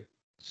Boucher?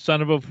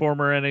 Son of a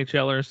former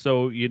NHLer,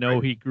 so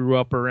he grew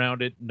up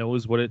around it,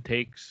 knows what it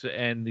takes,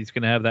 and he's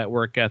going to have that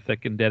work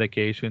ethic and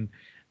dedication.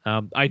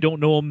 I don't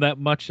know him that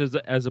much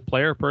as a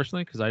player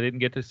personally, because I didn't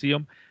get to see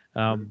him.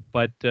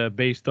 But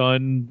based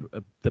on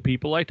the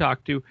people I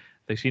talked to,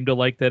 they seem to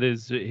like that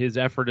his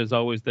effort is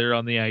always there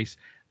on the ice.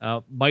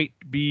 Might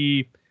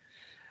be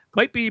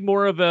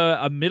more of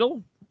a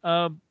middle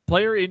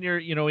player in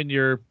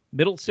your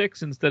middle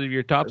six instead of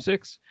your top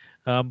six.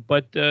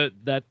 But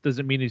that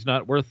doesn't mean he's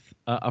not worth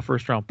a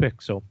first round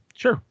pick. So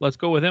sure, let's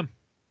go with him.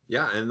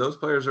 Yeah, and those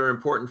players are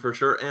important for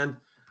sure. And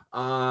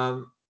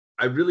I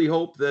I really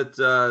hope that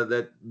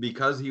that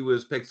because he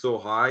was picked so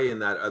high in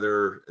that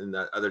other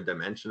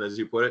dimension, as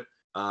you put it,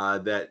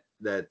 that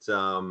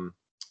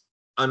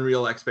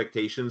unreal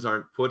expectations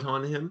aren't put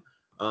on him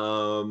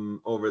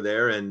over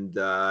there, and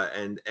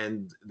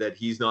that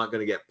he's not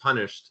going to get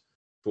punished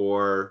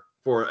for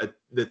a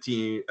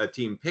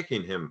team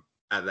picking him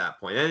at that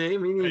point. And I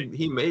mean, Right.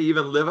 he may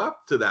even live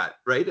up to that,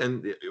 right?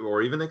 And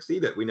or even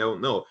exceed it. We don't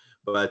know.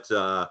 But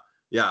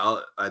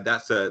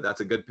that's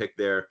a good pick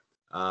there.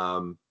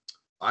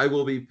 I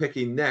will be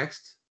picking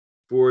next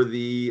for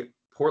the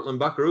Portland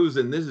Buckaroos,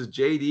 and this is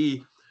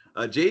JD.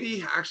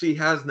 JD actually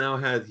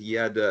he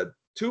had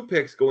 2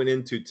 picks going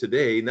into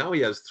today. Now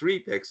he has 3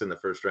 picks in the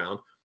first round.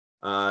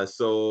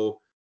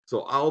 So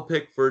I'll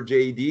pick for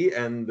JD,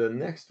 and the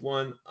next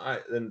one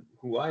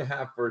who I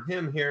have for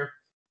him here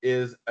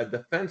is a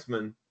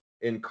defenseman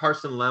in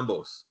Carson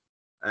Lambos.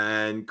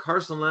 And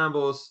Carson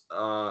Lambos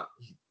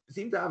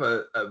seemed to have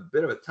a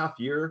bit of a tough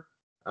year.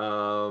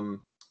 I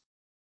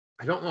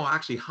don't know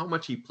actually how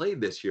much he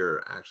played this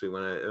year, actually,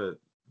 when I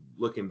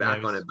looking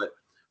back on it,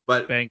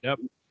 but banged up.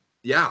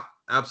 Yeah,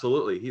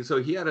 absolutely. He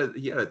had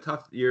a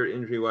tough year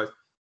injury wise.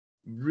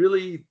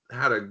 Really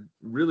had a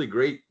really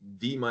great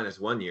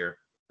D-1 year.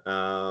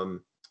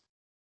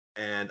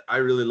 And I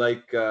really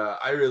liked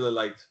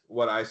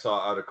what I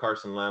saw out of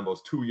Carson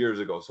Lambos 2 years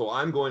ago. So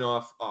I'm going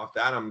off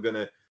that. I'm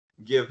gonna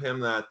give him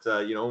that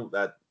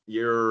that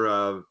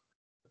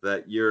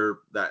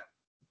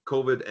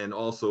COVID and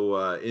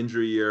also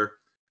injury year.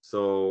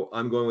 So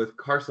I'm going with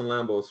Carson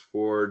Lambos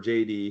for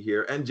JD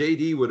here, and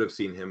JD would have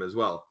seen him as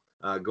well,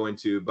 going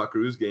to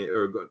Buckaroos game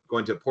or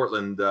going to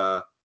Portland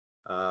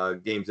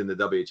games in the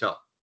WHL.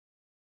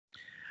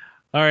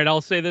 All right,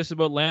 I'll say this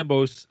about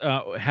Lambos: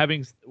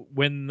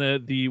 when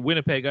the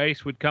Winnipeg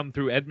Ice would come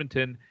through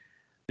Edmonton,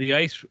 the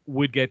Ice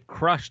would get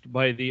crushed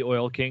by the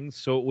Oil Kings.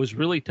 So it was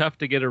really tough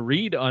to get a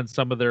read on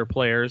some of their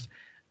players,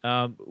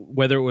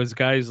 whether it was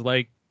guys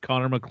like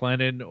Connor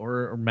McLennan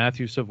or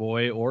Matthew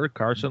Savoy or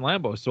Carson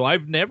Lambos. So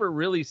I've never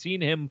really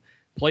seen him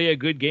play a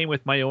good game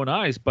with my own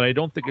eyes, but I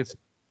don't think it's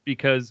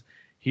because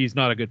he's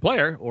not a good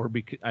player, or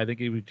because I think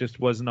he just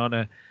wasn't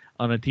on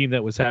a team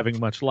that was having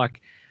much luck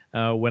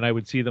when I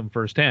would see them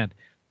firsthand.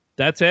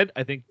 That said,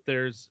 I think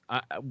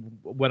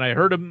when I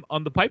heard him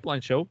on the Pipeline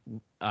show,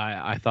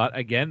 I thought,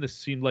 again, this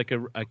seemed like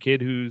a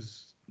kid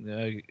who's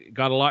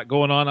got a lot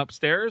going on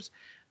upstairs.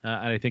 And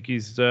I think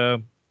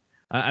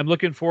I'm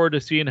looking forward to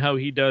seeing how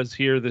he does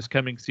here this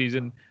coming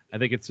season. I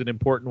think it's an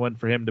important one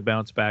for him to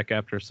bounce back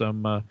after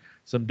some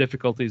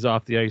difficulties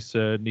off the ice,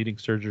 needing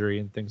surgery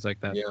and things like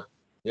that.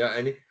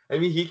 Yeah,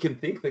 and he can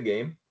think the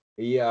game.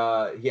 He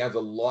has a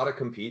lot of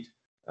compete.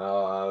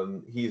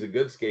 He's a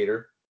good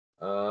skater.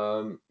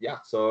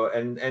 So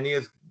and he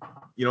has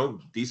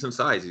decent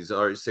size. He's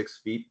already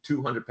 6 feet,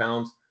 200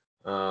 pounds.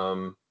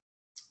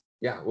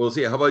 We'll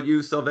see. How about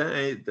you,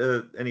 Sylvain?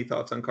 Any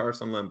thoughts on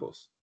Carson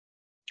Lambos?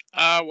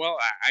 Well,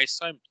 I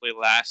saw him play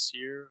last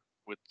year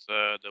with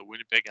the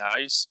Winnipeg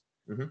Ice,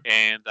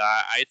 and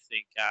I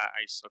think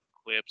I saw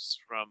clips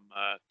from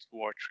 2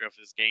 or 3 of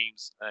his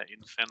games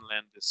in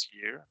Finland this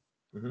year.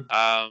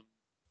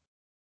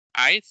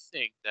 I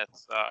think that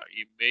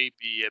he may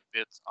be a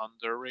bit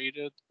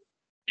underrated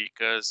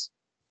because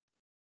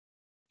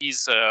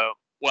he's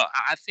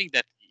I think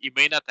that he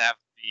may not have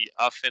the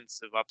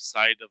offensive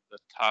upside of the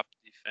top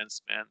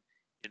defenseman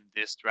in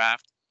this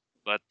draft,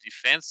 but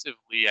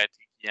defensively, I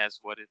think he has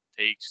what it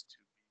takes to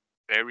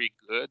be very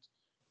good.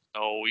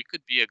 So he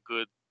could be a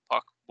good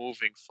puck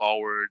moving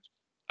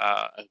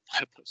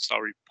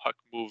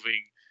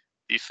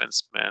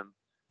defenseman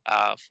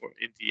for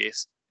in the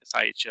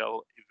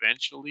SIHL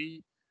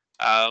eventually.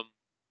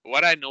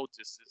 What I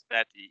noticed is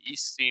that he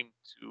seemed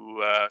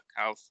to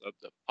count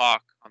the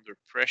puck under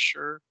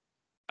pressure,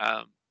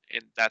 and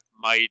that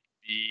might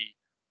be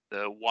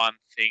the one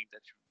thing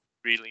that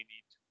you really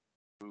need to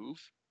improve.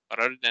 But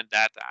other than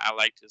that, I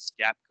liked his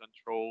gap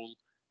control.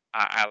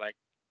 I like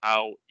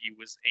how he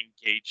was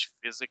engaged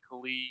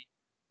physically.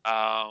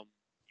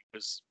 He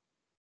was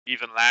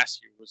even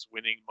last year was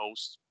winning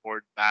most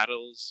board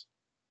battles.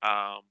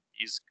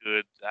 He's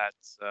good at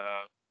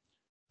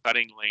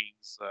cutting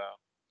lanes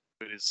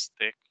with his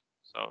stick.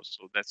 So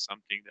that's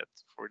something that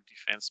for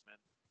defensemen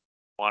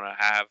want to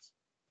have.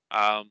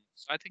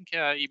 So I think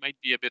he might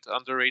be a bit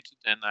underrated,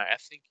 and I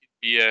think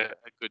he'd be a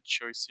good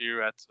choice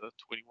here at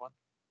 21.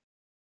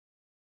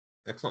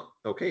 Excellent.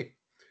 Okay.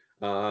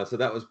 So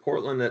that was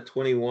Portland at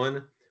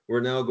 21.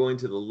 We're now going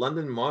to the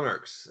London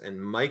Monarchs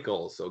and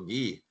Michael. So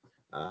Guy,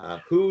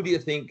 who do you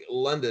think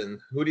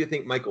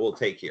Michael will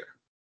take here?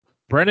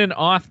 Brennan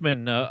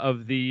Othman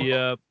of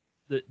the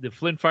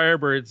Flint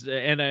Firebirds.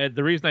 And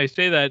the reason I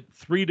say that,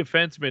 3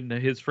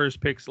 defensemen, his first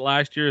picks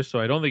last year, so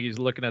I don't think he's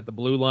looking at the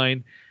blue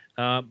line.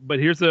 But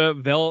here's a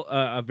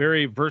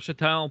very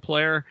versatile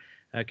player.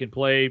 Can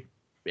play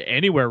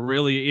anywhere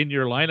really in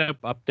your lineup,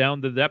 up, down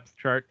the depth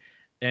chart.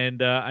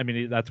 And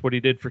that's what he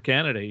did for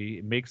Canada.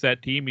 He makes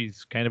that team.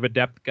 He's kind of a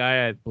depth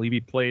guy. I believe he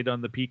played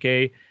on the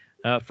PK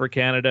for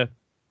Canada,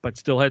 but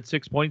still had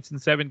 6 points in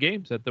 7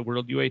 games at the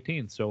World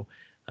U18. So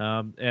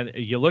And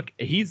you look,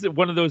 he's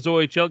one of those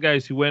OHL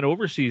guys who went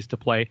overseas to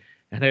play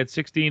and had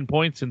 16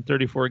 points in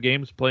 34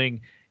 games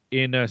playing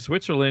in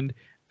Switzerland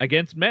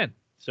against men.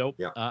 So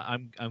yeah.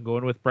 I'm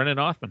going with Brennan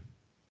Othmann.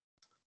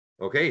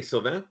 Okay,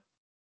 Sylvain?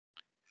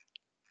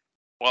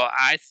 Well,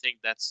 I think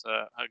that's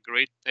a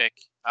great pick.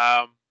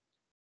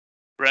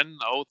 Brennan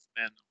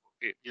Othmann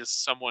is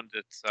someone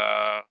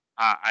that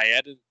I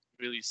hadn't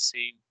really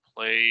seen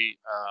play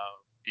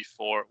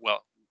before.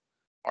 Well,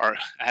 or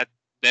had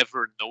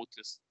never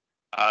noticed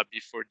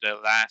before the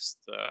last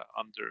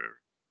under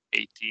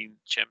 18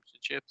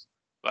 championships.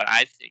 But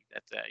I think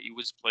that he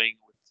was playing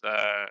with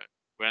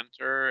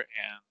Gwenter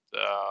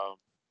and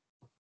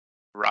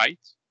Wright,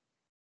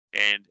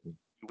 and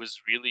he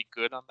was really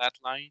good on that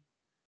line.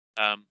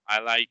 I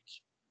like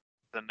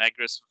the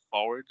aggressive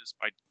forward,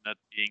 despite not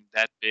being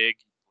that big.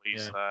 He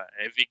plays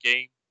every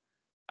game.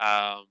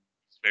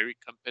 He's very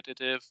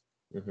competitive.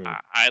 Mm-hmm.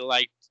 I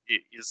liked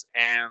his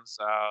hands,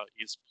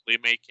 his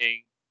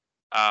playmaking.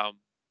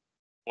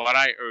 What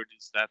I heard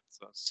is that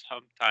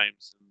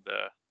sometimes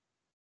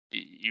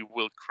he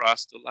will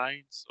cross the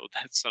line, so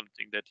that's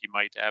something that he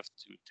might have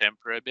to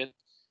temper a bit.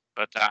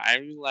 But I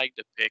really like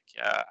the pick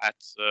at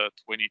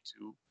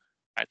 22.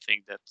 I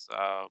think that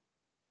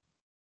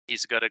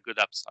he's got a good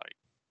upside.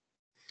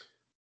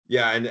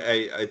 Yeah, and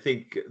I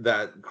think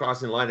that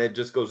crossing line, it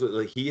just goes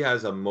like he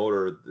has a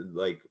motor.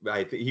 Like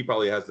I think he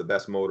probably has the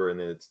best motor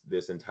in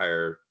this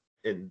entire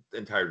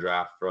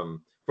draft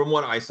from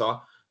what I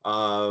saw.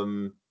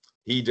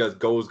 He just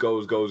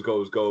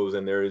goes,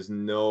 and there is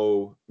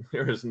no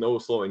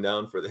slowing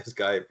down for this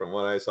guy from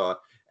what I saw.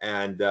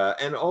 And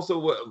also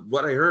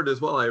what I heard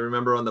as well. I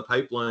remember on the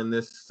pipeline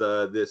this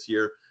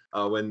year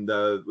when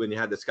you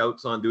had the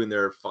scouts on doing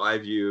their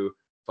five you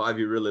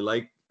really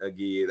like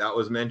Guy, that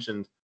was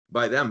mentioned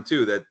by them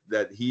too,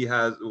 that he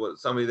has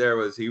somebody there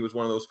was he was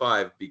one of those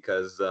five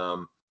because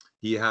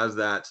he has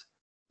that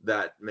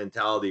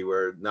mentality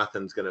where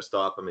nothing's going to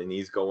stop him and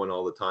he's going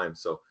all the time.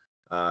 So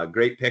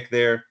great pick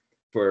there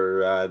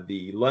for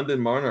the London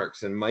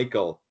Monarchs. And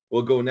Michael,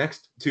 we'll go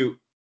next to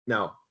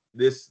now.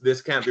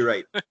 This can't be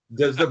right.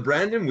 Does the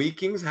Brandon Wheat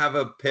Kings have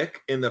a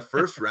pick in the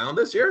first round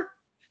this year?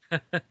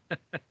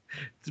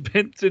 It's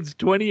been since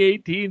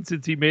 2018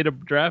 since he made a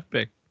draft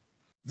pick.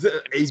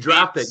 A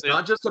draft pick,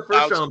 not just a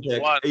first round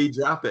pick, a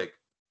draft pick.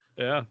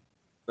 Yeah.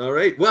 All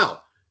right.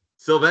 Well,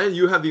 Sylvain,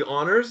 you have the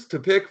honors to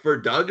pick for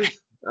Doug.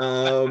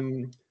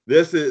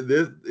 This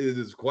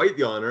is quite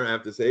the honor, I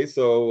have to say.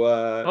 So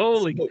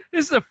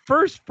this is the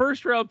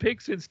first round pick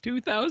since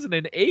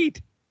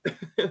 2008.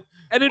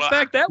 And in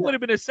fact, that would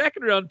have been a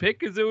second round pick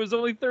because there was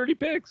only 30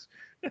 picks.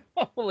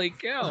 Holy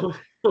cow.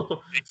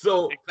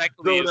 So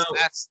exactly his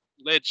last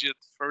legit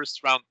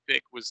first round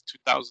pick was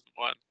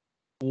 2001.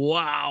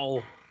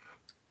 Wow.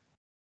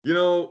 You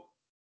know,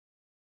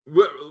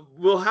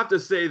 we'll have to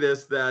say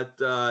this, that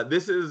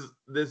this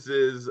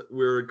is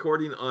we're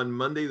recording on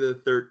Monday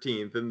the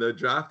 13th and the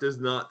draft is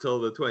not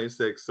till the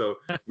 26th, so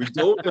we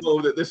don't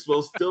know that this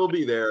will still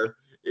be there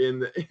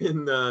in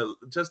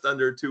just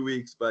under 2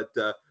 weeks, but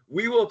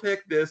we will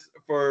pick this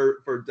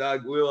for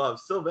Doug. We will have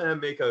Sylvain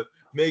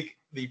make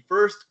the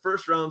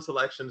first round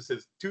selection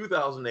since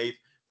 2008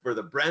 for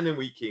the Brandon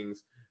Wheat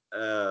Kings.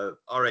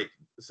 All right,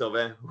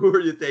 Sylvain, who are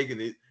you taking?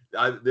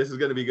 This is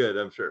going to be good,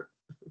 I'm sure.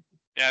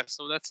 Yeah,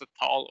 so that's a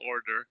tall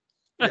order.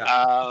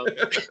 Yeah.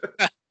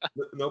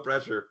 No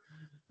pressure.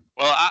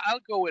 Well,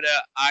 I'll go with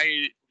a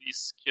highly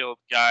skilled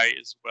guy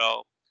as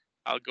well.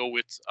 I'll go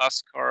with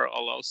Oskar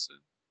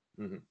Olausson.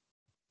 Mm-hmm.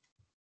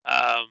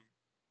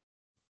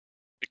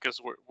 Because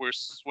we're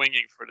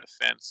swinging for the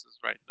fences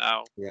right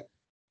now. Yeah.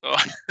 So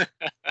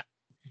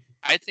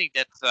I think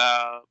that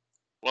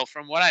well,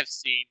 from what I've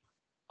seen,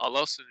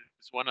 Olausson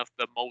is one of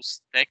the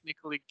most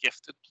technically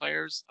gifted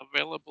players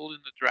available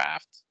in the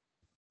draft.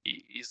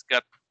 He's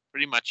got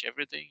pretty much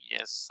everything. He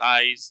has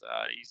size.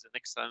 He's an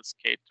excellent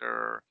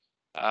skater.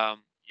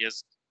 He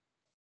has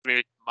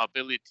great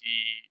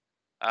mobility,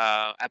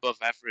 above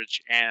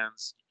average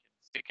hands.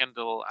 He can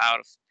handle out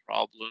of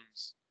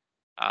problems.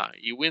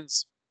 He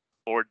wins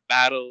board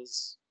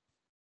battles.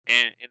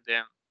 And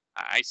then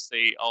I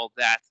say all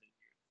that,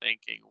 and you're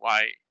thinking, why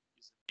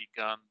isn't he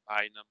gone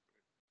by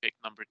pick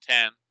number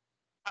 10?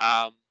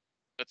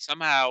 But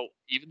somehow,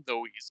 even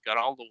though he's got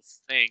all those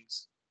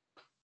things,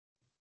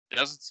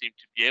 doesn't seem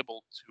to be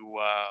able to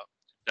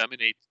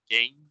dominate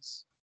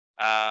games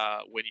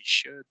when he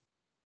should.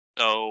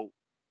 So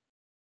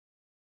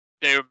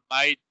there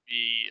might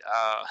be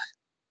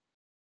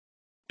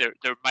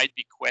there might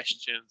be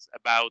questions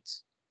about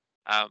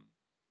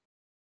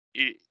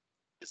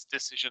his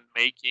decision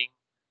making,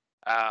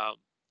 and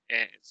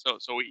so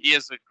he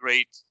has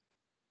great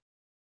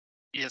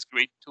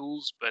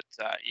tools, but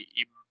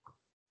he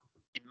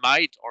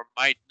might or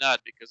might not,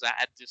 because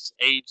at this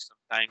age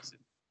sometimes it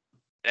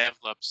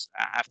develops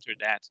after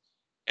that,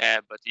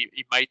 but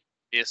he might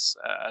miss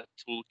a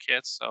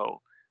toolkit,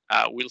 so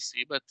we'll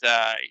see. But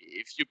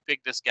if you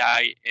pick this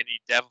guy and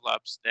he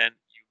develops, then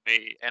you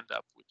may end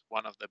up with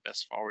one of the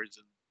best forwards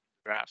in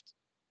the draft.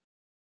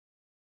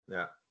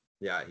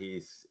 Yeah,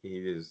 he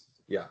is.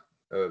 Yeah,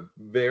 A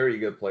very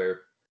good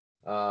player.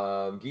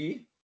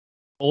 Guy?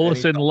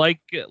 Olesen,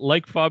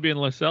 like Fabian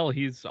Lascelles,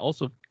 he's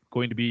also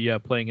going to be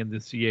playing in the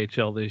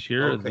CHL this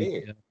year.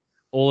 Okay.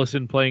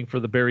 Olesen playing for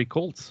the Barrie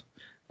Colts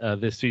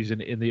this season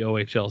in the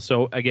OHL.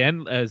 So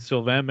again, as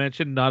Sylvain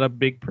mentioned, not a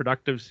big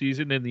productive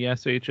season in the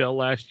SHL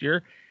last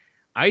year.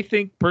 I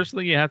think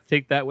personally you have to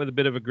take that with a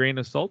bit of a grain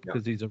of salt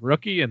because he's a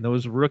rookie, and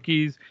those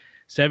rookies,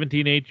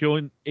 17,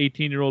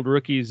 18-year-old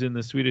rookies in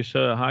the Swedish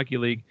Hockey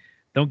League,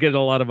 don't get a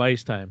lot of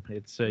ice time.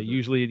 It's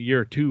usually in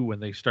year 2 when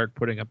they start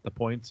putting up the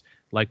points,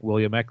 like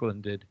William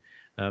Eklund did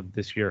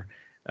this year.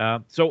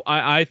 So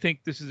I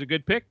think this is a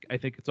good pick. I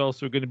think it's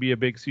also going to be a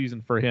big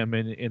season for him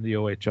in the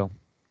OHL.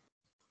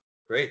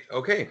 Great.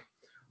 Okay.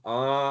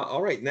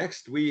 All right.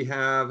 Next we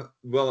have,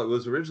 well, it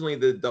was originally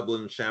the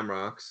Dublin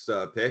Shamrocks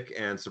pick,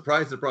 and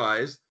surprise,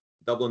 surprise,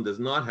 Dublin does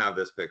not have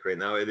this pick right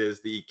now. It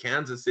is the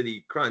Kansas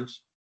City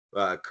Crunch.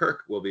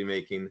 Kirk will be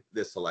making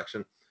this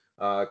selection.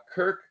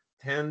 Kirk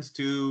tends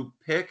to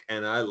pick,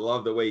 and I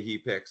love the way he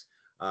picks,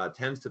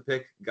 tends to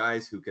pick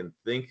guys who can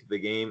think the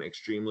game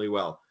extremely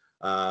well.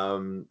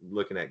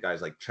 Looking at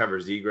guys like Trevor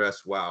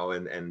Zegras, wow,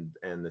 and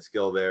the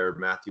skill there,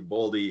 Matthew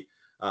Boldy,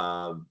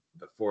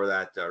 before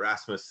that,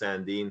 Rasmus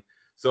Sandin.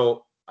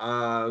 So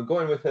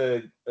going with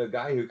a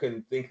guy who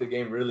can think the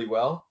game really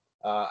well,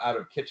 out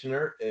of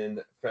Kitchener,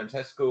 in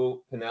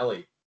Francesco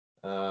Pinelli.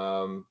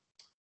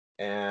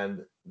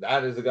 And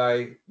that is a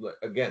guy,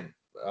 again,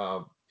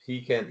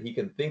 he can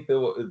think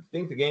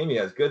the game. He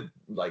has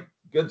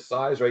good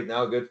size right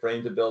now, good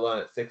frame to build on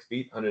at 6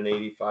 feet,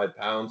 185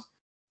 pounds.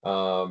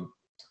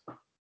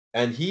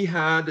 And he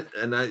had,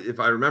 if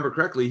I remember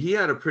correctly, he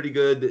had a pretty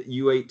good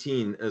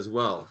U18 as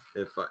well,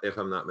 if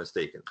I'm not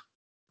mistaken.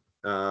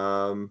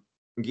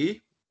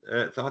 Guy,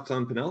 thoughts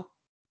on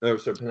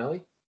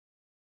Pinelli?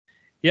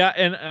 Yeah,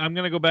 and I'm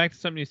going to go back to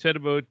something you said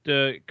about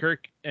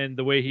Kirk and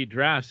the way he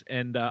drafts.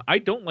 And I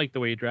don't like the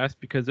way he drafts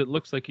because it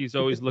looks like he's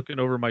always looking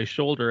over my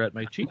shoulder at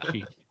my cheat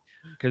sheet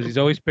because he's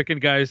always picking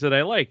guys that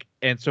I like.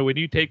 And so when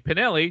you take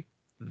Pinelli,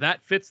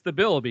 that fits the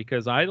bill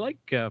because I like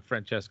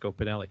Francesco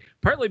Pinelli,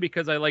 partly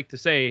because I like to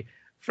say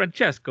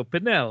Francesco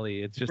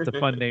Pinelli. It's just a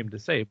fun name to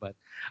say. But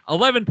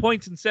 11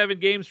 points in 7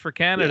 games for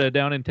Canada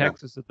down in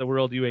Texas at the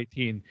World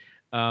U18.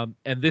 And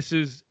this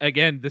is a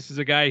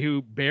guy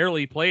who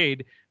barely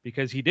played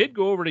because he did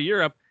go over to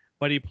Europe,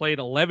 but he played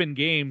 11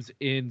 games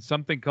in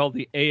something called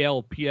the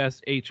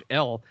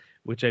ALPSHL,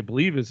 which I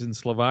believe is in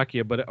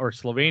Slovakia, or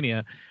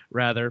Slovenia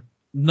rather,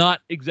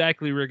 not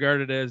exactly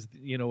regarded as,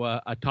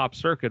 a top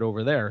circuit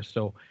over there.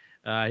 So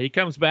he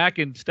comes back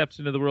and steps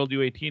into the World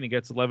U18 and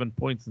gets 11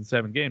 points in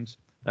 7 games.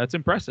 That's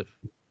impressive.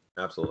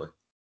 Absolutely.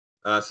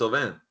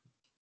 Sylvain.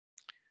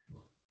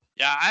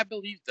 Yeah, I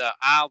believe the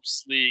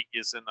Alps League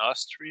is in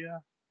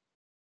Austria.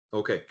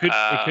 Okay.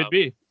 It could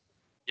be.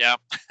 Yeah.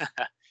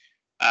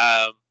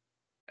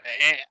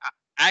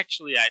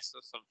 Actually, I saw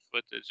some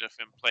footage of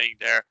him playing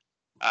there,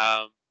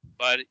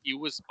 but he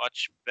was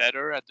much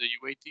better at the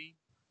U18.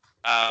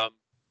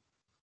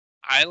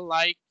 I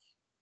like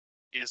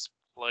his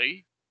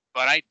play,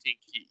 but I think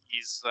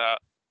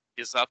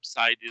his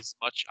upside is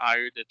much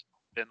higher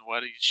than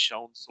what he's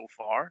shown so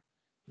far.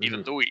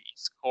 Even though he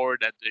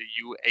scored at the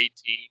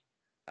U18,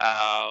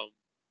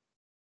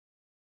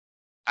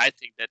 I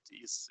think that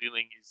his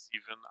ceiling is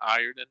even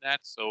higher than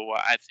that. So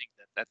I think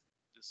that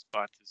the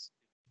spot is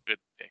a good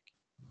pick.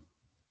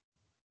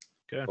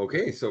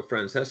 Okay, so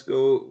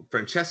Francesco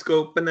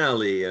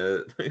Pinelli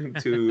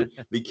to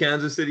the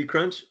Kansas City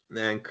Crunch,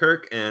 and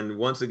Kirk, and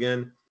once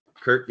again,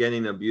 Kirk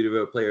getting a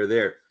beautiful player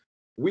there.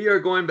 We are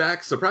going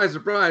back, surprise,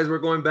 surprise, we're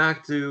going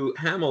back to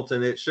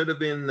Hamilton. It should have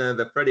been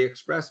the Freddie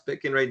Express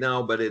picking right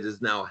now, but it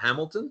is now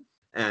Hamilton,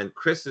 and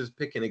Chris is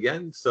picking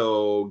again.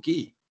 So,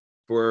 Guy,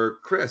 for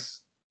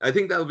Chris, I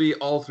think that'll be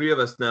all 3 of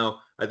us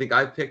now. I think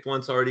I picked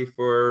once already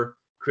for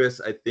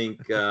Chris. I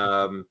think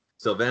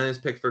Sylvain has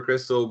picked for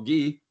Chris. So,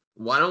 Guy,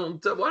 why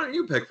don't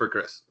you pick for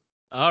Chris?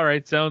 All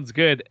right, sounds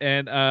good.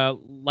 And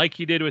like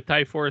he did with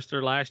Ty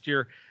Forrester last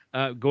year,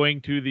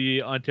 going to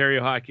the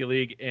Ontario Hockey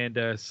League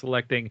and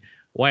selecting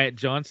Wyatt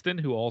Johnston,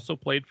 who also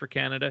played for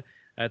Canada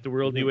at the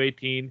World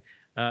U18.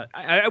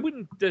 I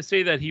wouldn't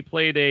say that he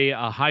played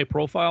a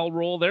high-profile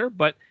role there,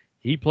 but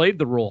he played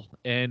the role.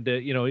 And,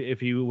 if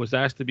he was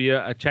asked to be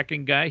a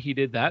checking guy, he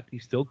did that. He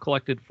still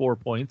collected 4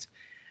 points.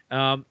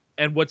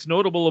 And what's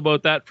notable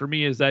about that for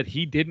me is that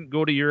he didn't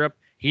go to Europe.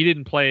 He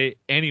didn't play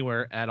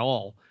anywhere at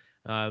all,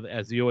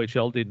 as the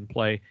OHL didn't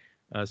play.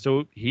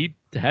 So he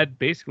had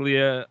basically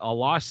a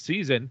lost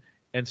season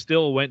and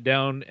still went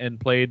down and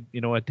played, a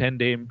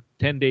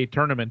 10-day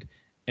tournament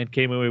and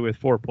came away with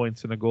 4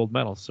 points and a gold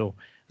medal. So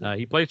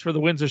he plays for the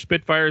Windsor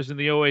Spitfires in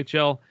the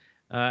OHL,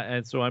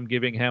 and so I'm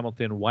giving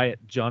Hamilton Wyatt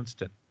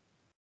Johnston.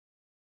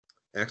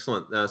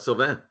 Excellent.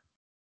 Sylvain?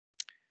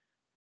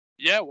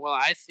 Yeah, well,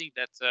 I think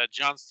that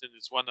Johnston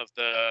is one of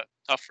the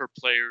tougher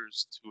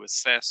players to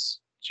assess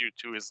due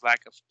to his lack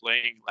of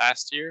playing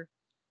last year.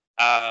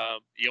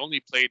 He only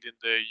played in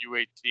the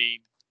U18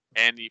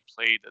 and he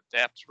played a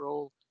depth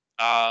role.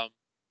 And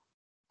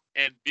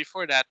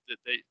before that,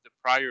 the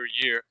prior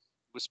year,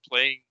 he was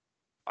playing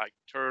like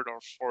third or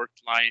fourth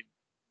line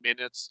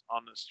minutes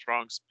on a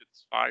strong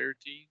Spitfire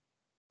team.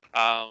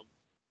 Um,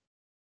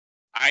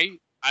 I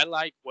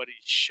like what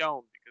he's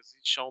shown because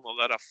he's shown a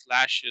lot of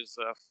flashes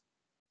of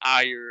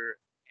higher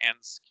end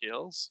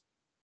skills.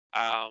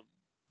 Um,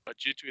 but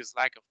due to his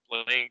lack of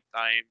playing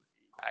time,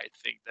 I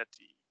think that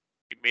he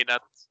may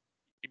not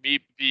he may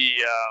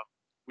be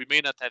we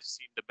may not have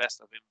seen the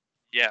best of him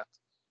yet.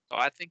 So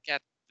I think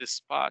at this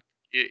spot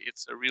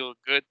it's a real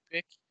good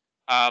pick.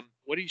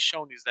 What he's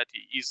shown is that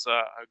he's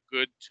a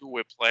good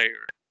two-way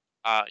player.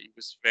 He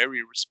was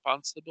very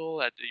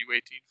responsible at the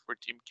U18 for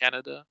Team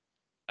Canada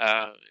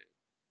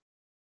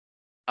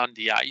on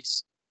the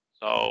ice.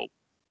 So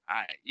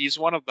he's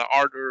one of the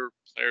harder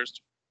players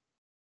to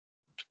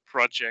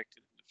project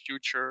in the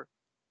future.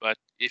 But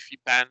if he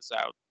pans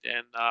out,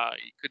 then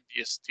he could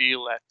be a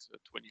steal at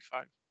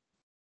 25.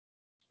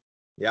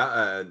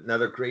 Yeah,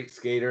 another great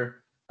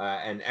skater,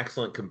 an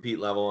excellent compete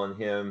level on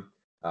him,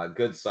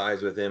 good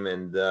size with him,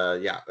 and a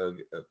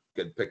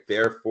good pick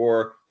there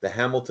for the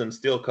Hamilton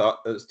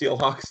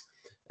Steelhawks.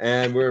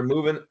 And we're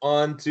moving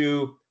on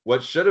to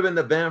what should have been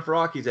the Banff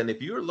Rockies. And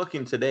if you were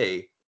looking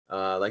today,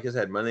 like I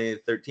said, Monday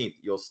the 13th,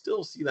 you'll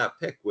still see that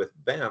pick with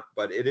Banff,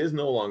 but it is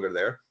no longer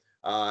there.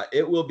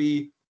 It will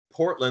be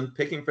Portland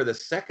picking for the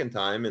second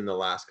time in the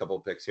last couple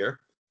of picks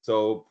here.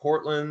 So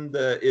Portland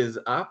is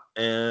up,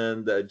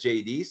 and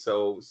JD.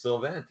 So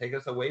Sylvain, take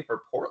us away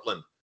for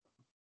Portland.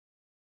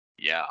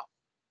 Yeah,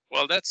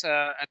 well, that's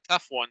a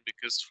tough one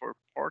because for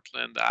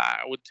Portland, I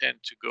would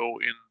tend to go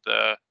in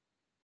the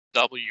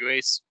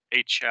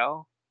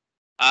WHL.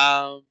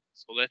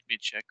 So let me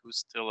check who's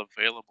still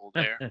available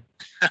there.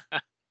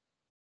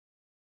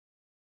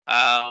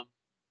 Yeah,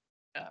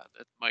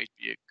 that might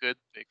be a good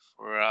pick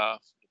for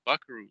the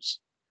Buckaroos.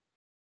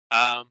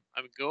 I'm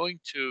going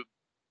to.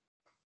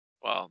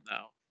 Well,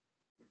 now.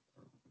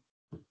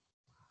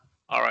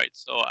 All right,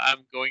 so I'm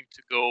going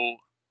to go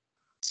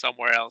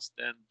somewhere else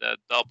than the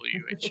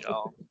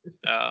WHL,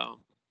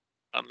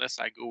 unless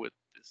I go with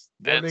this.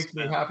 That makes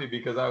me happy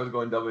because I was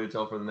going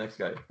WHL for the next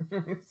guy.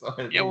 So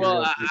yeah,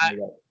 well,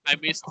 I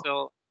may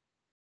still.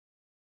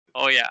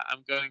 Oh yeah,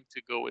 I'm going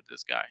to go with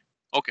this guy.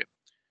 Okay,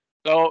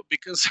 so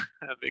because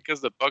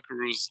the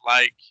Buckaroos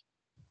like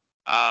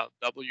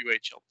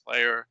WHL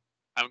player,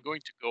 I'm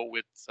going to go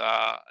with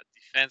a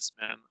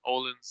defenseman,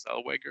 Olen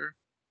Zellweger.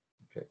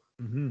 Okay.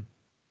 Mm-hmm.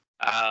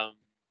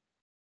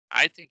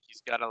 I think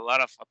he's got a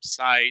lot of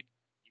upside.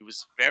 He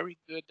was very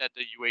good at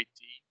the UAT.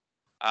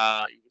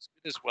 He was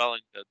good as well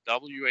in the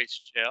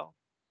WHL.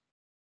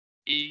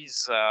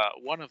 He's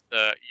one of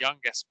the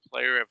youngest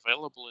player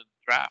available in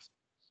the draft,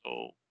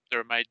 so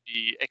there might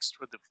be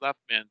extra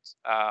development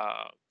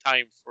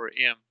time for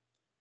him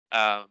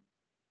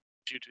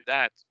due to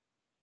that.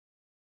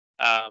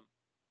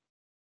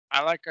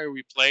 I like how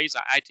he plays.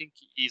 I think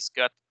he's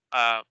got.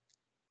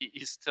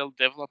 He's still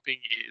developing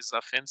his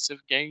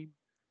offensive game.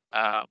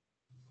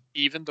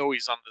 Even though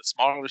he's on the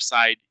smaller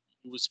side,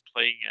 he was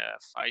playing a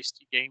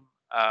feisty game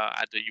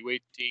at the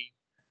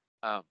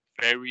U18.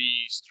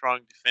 Very strong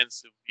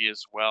defensively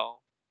as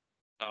well.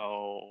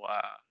 So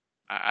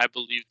I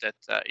believe that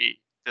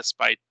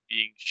despite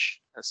being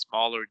a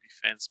smaller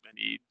defenseman,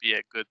 he'd be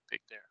a good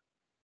pick there.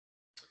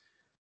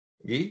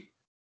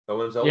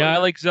 Yeah, I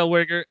like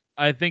Zellweger.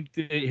 I think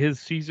his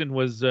season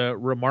was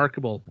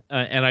remarkable,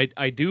 and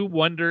I do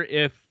wonder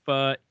if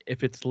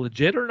it's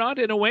legit or not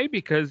in a way,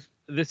 because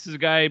this is a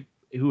guy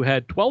who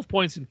had 12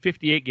 points in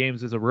 58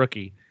 games as a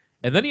rookie,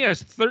 and then he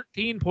has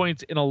 13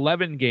 points in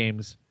 11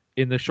 games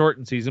in the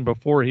shortened season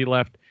before he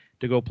left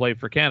to go play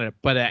for Canada.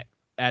 But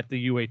at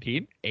the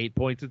U18, 8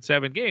 points in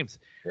 7 games.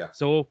 Yeah.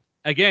 So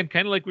again,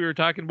 kind of like we were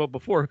talking about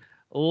before,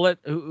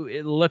 let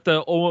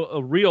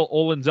the real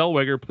Olen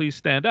Zellweger please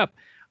stand up.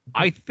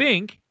 I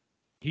think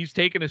he's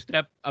taken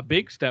a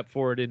big step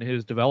forward in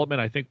his development.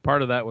 I think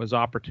part of that was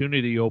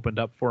opportunity opened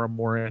up for him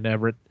more in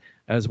Everett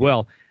as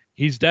well.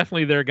 He's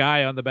definitely their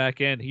guy on the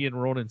back end. He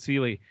and Ronan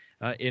Seeley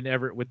in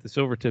Everett with the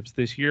Silvertips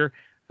this year.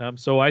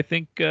 So I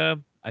think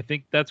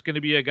that's going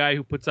to be a guy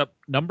who puts up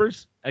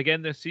numbers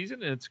again this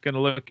season, and it's going to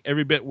look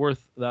every bit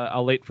worth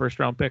a late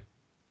first-round pick.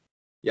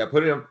 Yeah,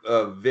 putting up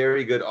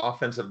very good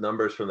offensive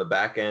numbers from the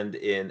back end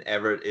in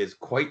Everett is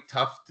quite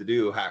tough to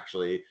do,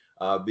 actually,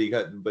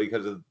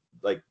 because of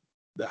like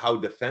how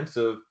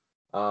defensive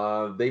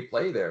they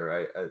play there,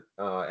 right?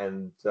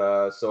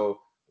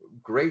 So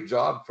great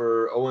job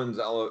for Owen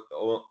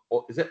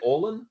is it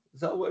Olen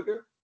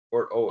Zellweger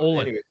or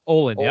Olen? Anyway,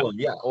 Olen,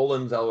 yeah,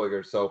 Olen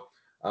Zellweger. So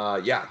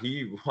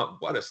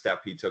what a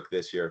step he took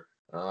this year.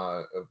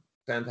 A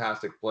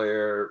fantastic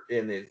player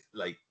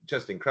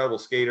just incredible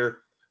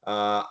skater.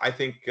 I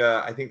think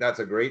that's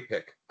a great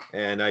pick,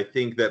 and I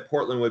think that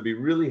Portland would be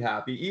really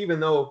happy,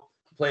 even though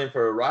playing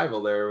for a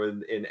rival there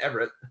in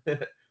Everett.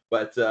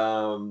 But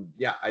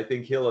I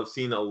think he'll have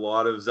seen a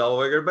lot of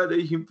Zellweger, but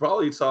he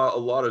probably saw a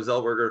lot of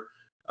Zellweger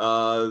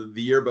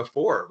the year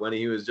before when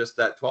he was just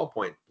that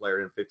 12-point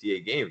player in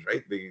 58 games,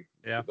 right?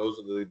 Those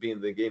are being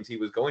the games he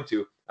was going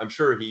to. I'm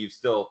sure he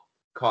still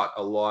caught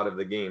a lot of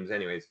the games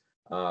anyways.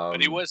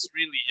 But he was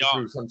really young.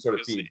 Through some sort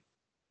of feed.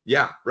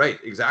 Yeah, right,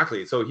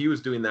 exactly. So he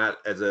was doing that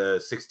as a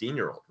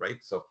 16-year-old, right?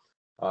 So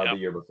the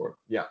year before.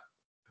 Yeah.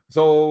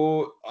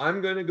 So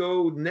I'm going to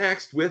go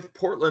next with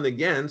Portland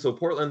again. So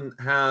Portland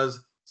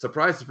has,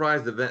 surprise,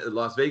 surprise, the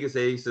Las Vegas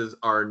Aces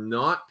are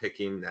not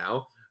picking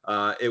now.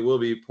 It will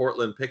be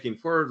Portland picking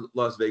for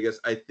Las Vegas.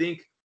 I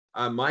think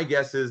my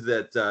guess is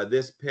that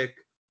this pick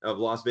of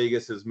Las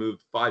Vegas has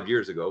moved 5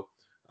 years ago.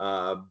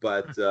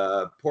 But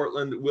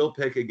Portland will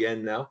pick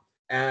again now.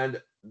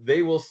 And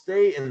they will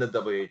stay in the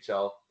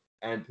WHL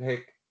and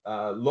pick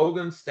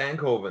Logan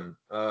Stankoven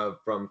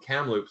from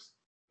Kamloops,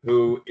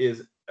 who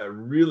is a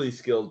really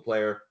skilled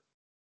player,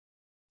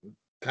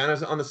 kind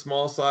of on the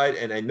small side.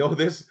 And I know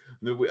this,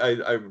 I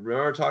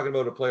remember talking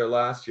about a player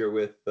last year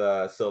with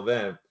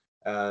Sylvain,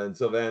 and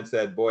Sylvain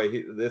said,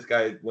 boy, this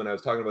guy, when I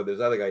was talking about this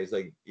other guy, he's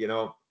like,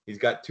 he's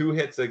got 2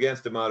 hits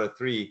against him out of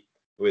 3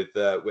 with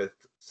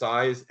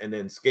size and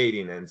then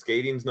skating. And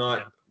skating's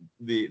not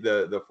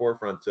the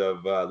forefront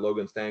of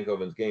Logan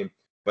Stankoven's game.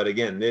 But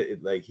again,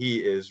 he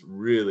is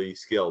really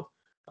skilled.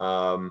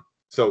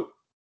 So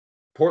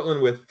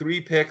Portland with 3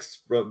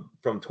 picks from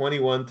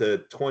 21 to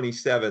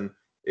 27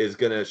 is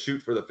going to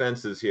shoot for the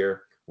fences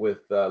here with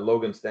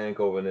Logan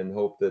Stankoven and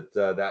hope that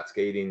that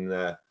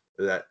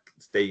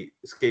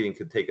skating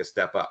could take a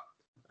step up.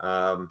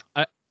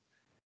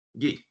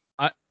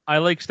 I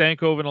like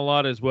Stankoven a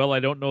lot as well. I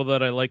don't know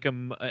that I like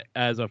him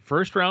as a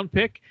first-round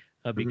pick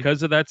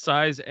because of that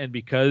size and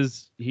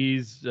because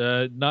he's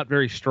not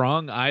very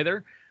strong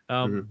either.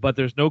 But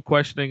there's no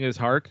questioning his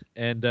heart,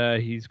 and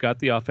he's got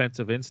the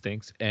offensive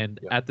instincts. And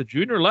at the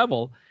junior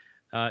level,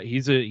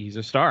 he's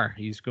a star.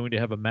 He's going to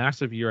have a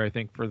massive year, I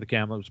think, for the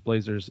Kamloops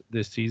Blazers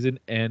this season.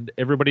 And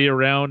everybody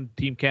around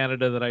Team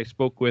Canada that I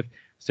spoke with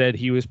said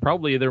he was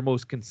probably their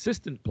most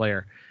consistent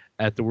player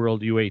at the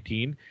World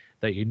U18,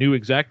 that you knew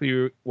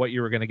exactly what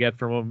you were going to get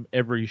from him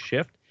every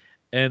shift.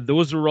 And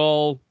those are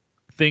all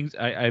things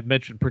I've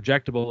mentioned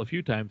projectable a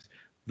few times.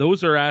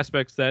 Those are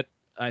aspects that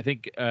I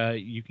think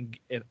you can.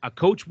 If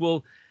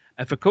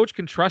a coach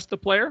can trust the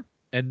player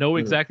and know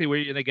exactly what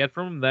you're going to get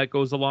from him, that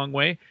goes a long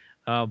way.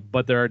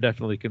 But there are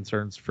definitely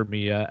concerns for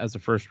me as a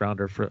first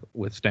rounder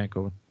with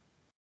Stankoven.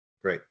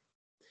 Right,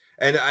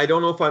 and I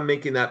don't know if I'm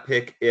making that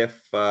pick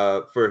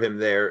for him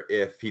there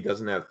if he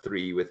doesn't have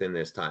 3 within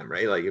this time,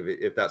 right? Like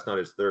if that's not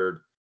his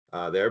third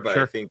there, but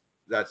sure. I think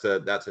that's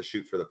a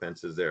shoot for the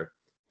fences there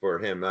for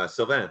him.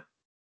 Sylvain.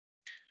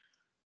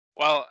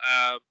 Well.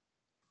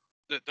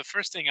 The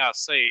first thing I'll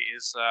say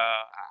is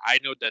I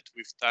know that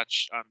we've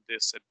touched on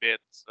this a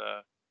bit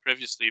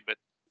previously, but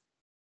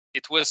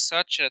it was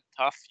such a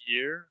tough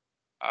year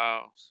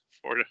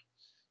for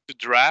the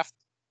draft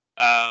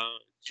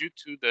due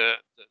to the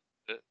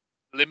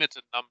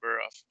limited number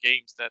of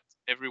games that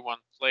everyone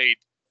played.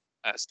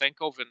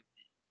 Stankoven,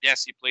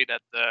 yes, he played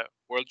at the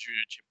World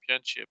Junior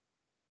Championship,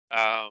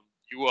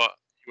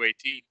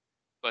 U18,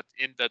 but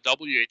in the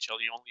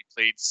WHL he only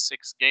played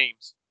 6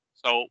 games.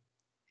 So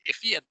if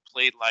he had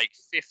played like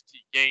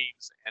 50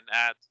 games and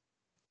had,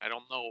 I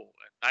don't know,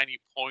 90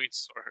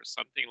 points or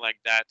something like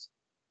that,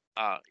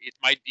 it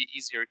might be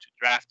easier to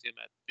draft him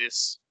at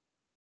this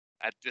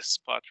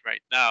spot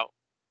right now.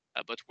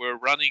 But we're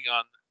running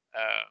on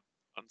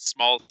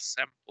small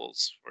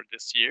samples for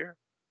this year,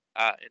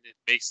 and it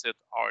makes it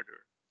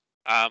harder.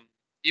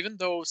 Even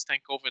though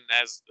Stankoven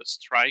has the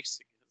strikes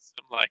against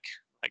him, like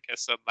I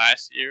said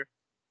last year,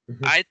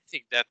 I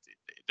think that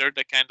they're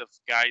the kind of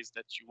guys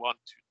that you want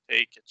to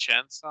take a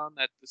chance on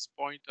at this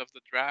point of the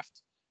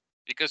draft,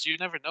 because you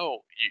never know.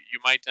 You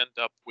might end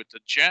up with a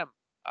gem.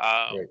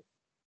 Right.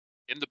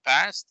 In the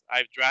past,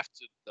 I've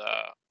drafted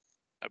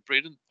a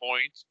Braden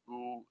Point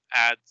who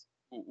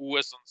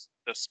was on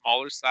the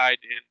smaller side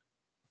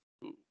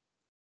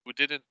who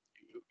didn't.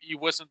 He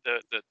wasn't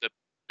the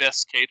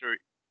best skater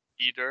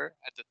either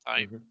at the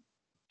time,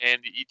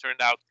 and he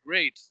turned out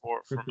great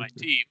for my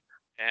team.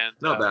 And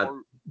not bad.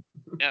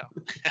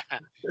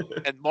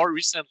 And more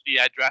recently,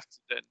 I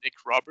drafted Nick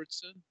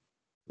Robertson,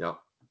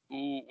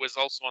 who was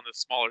also on the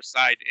smaller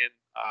side. And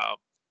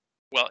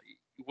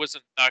he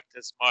wasn't knocked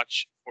as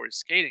much for his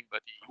skating,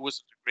 but he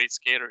wasn't a great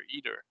skater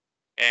either.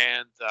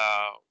 And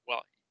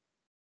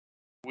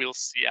we'll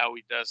see how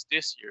he does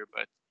this year.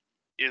 But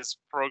his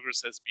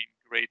progress has been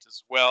great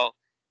as well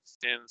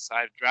since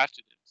I've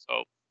drafted him.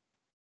 So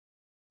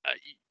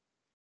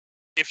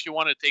if you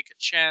want to take a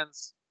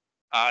chance,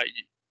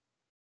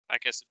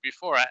 like I said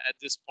before, at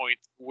this point,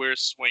 we're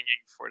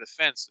swinging for the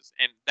fences,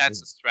 and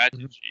that's a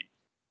strategy.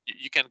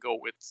 You can go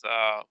with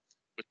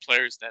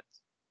players that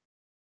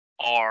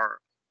are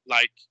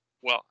like,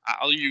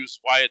 I'll use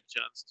Wyatt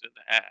Johnston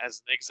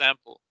as an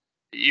example.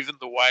 Even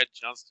though Wyatt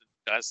Johnston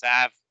does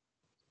have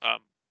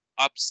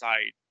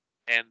upside,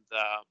 and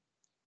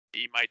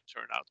he might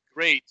turn out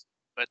great,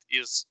 but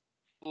his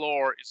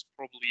floor is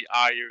probably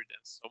higher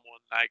than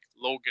someone like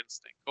Logan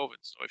Stankoven.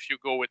 So if you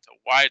go with a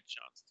Wyatt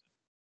Johnston,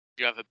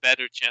 you have a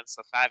better chance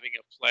of having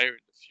a player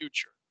in the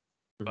future.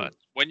 But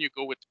when you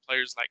go with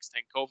players like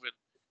Stankoven,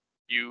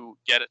 you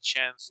get a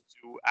chance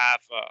to have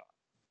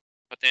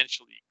a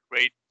potentially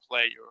great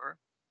player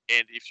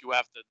And if you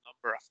have the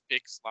number of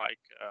picks like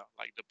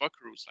the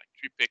Buckaroos, like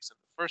 3 picks in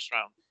the first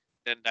round,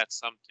 then that's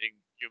something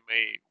you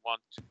may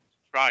want to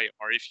try.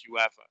 Or if you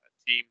have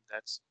a team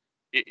that's,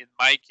 in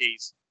my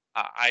case,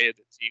 I had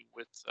a team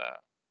with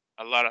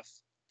a lot of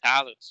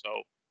talent,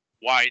 so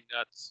why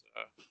not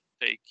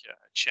take a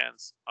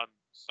chance on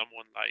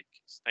someone like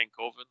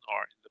Stankoven,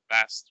 or in the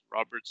past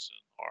Robertson,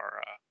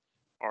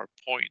 or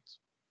Point.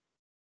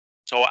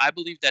 So I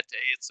believe that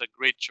it's a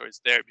great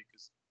choice there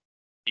because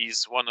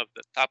he's one of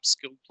the top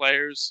skilled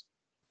players.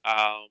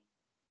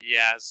 He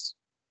has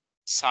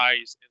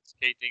size and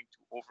skating to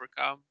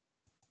overcome.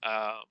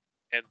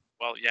 And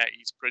well, yeah,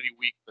 he's pretty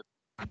weak, but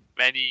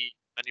many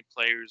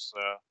players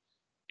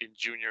in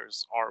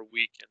juniors are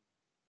weak and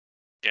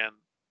can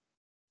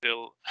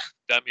still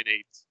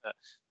dominate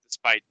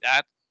despite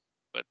that.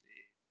 But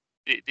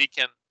they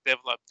can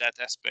develop that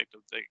aspect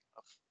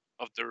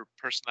of their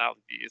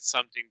personality. It's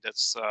something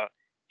that's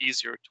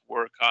easier to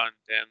work on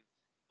than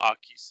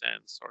hockey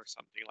sense or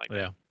something like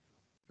that.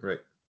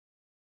 Right.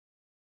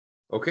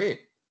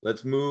 Okay,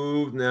 let's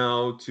move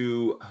now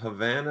to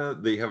Havana,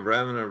 the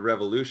Havana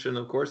Revolution,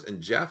 of course,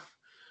 and Jeff.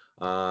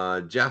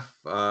 Jeff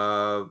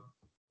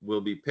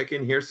will be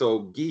picking here. So,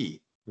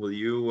 Guy, will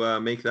you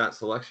make that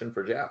selection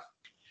for Jeff?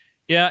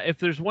 Yeah, if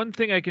there's one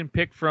thing I can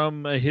pick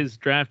from his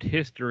draft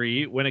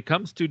history, when it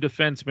comes to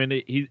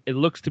defensemen, it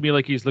looks to me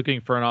like he's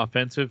looking for an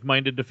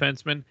offensive-minded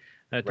defenseman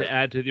to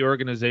add to the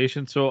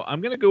organization. So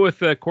I'm going to go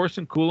with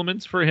Corson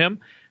Ceulemans for him,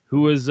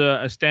 who is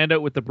a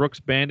standout with the Brooks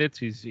Bandits.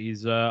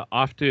 He's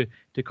off to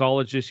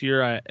college this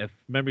year. If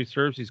memory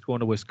serves, he's going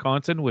to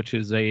Wisconsin, which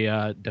is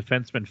a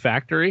defenseman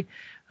factory.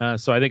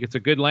 So I think it's a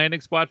good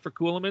landing spot for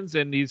Ceulemans,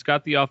 and he's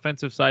got the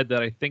offensive side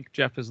that I think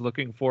Jeff is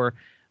looking for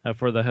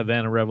the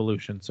Havana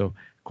Revolution. So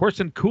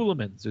Corson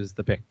Ceulemans is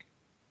the pick.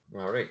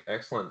 All right,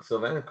 excellent.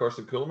 Sylvain,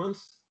 Corson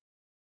Ceulemans?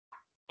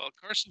 Well,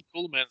 Corson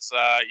Ceulemans,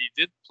 he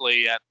did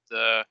play at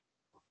the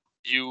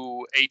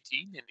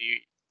U18, and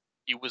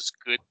he was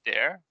good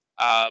there.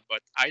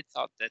 But I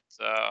thought that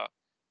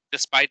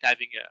despite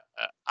having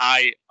a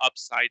high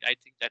upside, I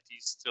think that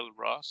he's still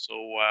raw.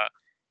 So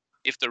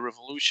if the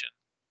Revolution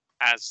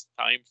has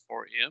time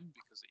for him,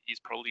 because he's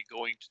probably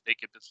going to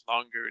take a bit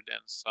longer than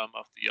some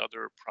of the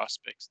other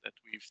prospects that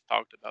we've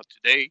talked about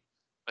today.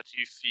 But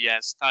if he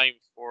has time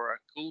for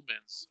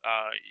Ceulemans,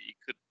 he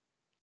could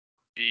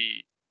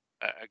be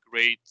a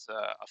great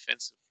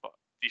offensive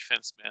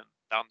defenseman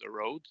down the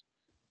road.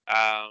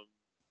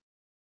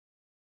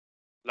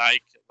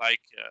 Like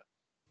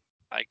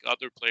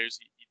other players,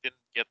 he didn't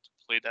get to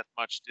play that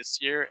much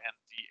this year, and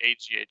the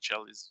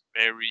AJHL is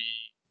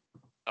very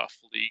tough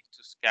league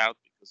to scout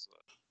because the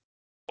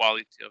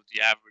quality of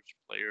the average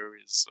player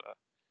is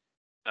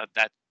not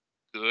that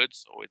good,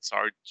 so it's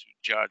hard to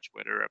judge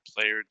whether a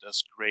player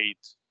does great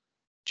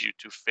due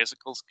to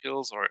physical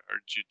skills or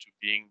due to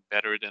being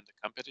better than the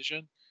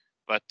competition.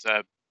 But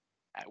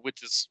with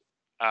his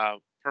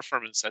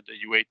performance at the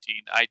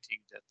U18, I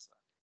think that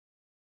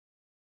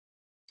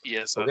he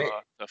has a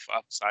lot of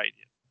upside.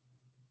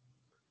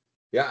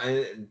 Yeah,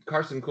 and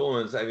Carson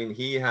Ceulemans, I mean,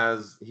 he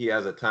has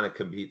a ton of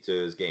compete to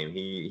his game.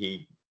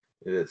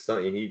 It's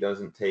something he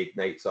doesn't take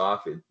nights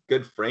off.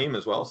 Good frame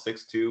as well,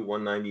 6'2",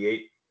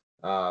 198.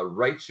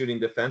 Right shooting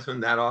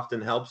defenseman, that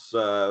often helps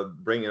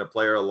bringing a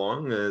player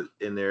along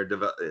in their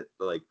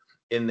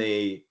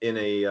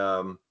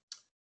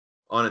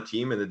on a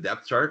team in the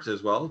depth charts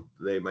as well.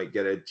 They might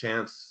get a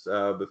chance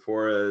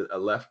before a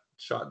left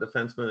shot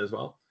defenseman as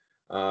well.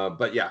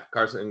 But yeah,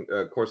 Corson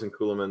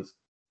Ceulemans,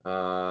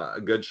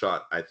 a good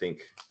shot, I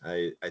think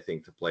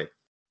to play.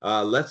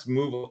 Let's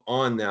move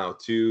on now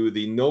to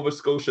the Nova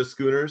Scotia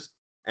Schooners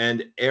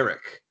and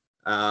Eric.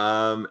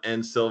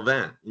 And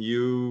Sylvain,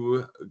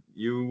 you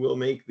will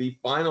make the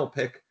final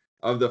pick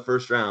of the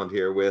first round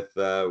here with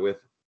the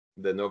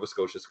Nova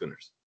Scotia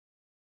Schooners.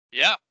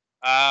 Yeah.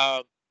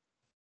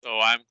 So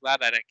I'm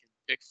glad that I can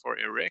pick for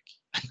Eric.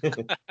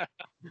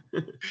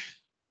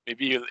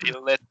 Maybe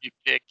he'll let me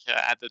pick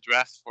at the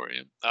draft for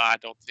him. No, I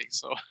don't think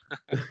so.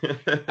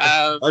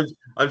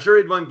 I'm sure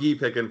he'd want Guy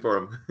picking for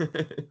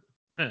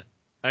him.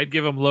 I'd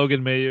give him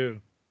Logan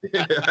Mailloux.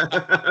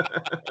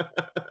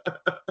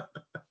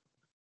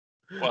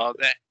 Well,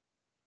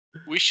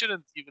 we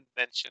shouldn't even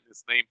mention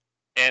his name.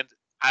 And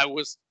I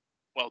was,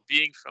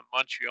 being from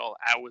Montreal,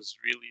 I was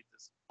really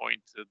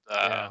disappointed.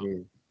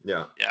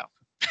 Yeah.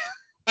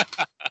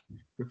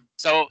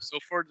 So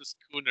for the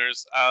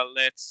Schooners,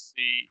 let's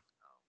see.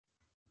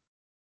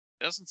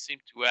 Doesn't seem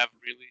to have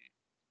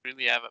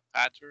really have a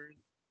pattern.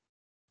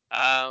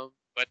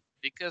 But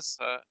because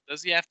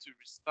does he have to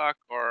restock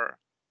or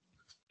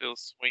still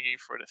swinging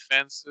for the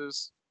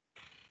fences?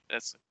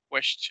 That's a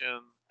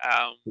question.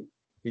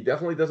 He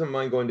definitely doesn't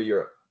mind going to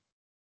Europe.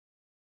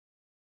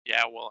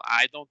 Yeah, well,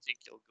 I don't think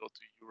he'll go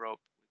to Europe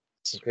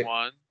with this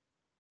one.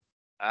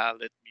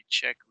 Let me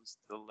check who's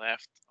still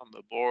left on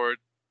the board.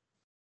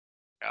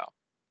 Yeah.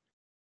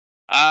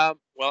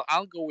 Well,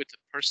 I'll go with a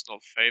personal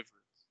favorite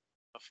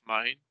of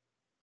mine.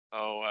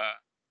 So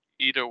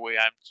either way,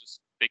 I'm just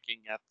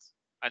picking at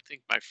I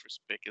think my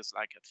first pick is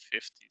like at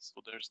 50,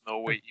 so there's no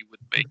way he would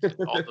make it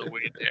all the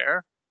way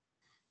there.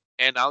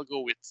 And I'll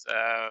go with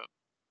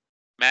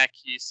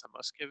Maki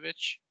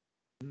Samoskevich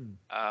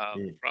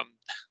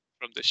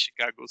from the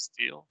Chicago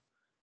Steel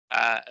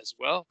as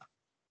well.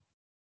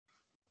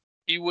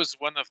 He was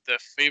one of the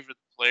favorite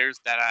players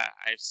that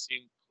I've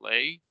seen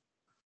play.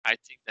 I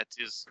think that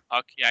his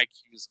hockey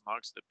IQ is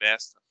amongst the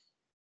best of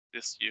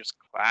this year's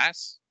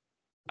class.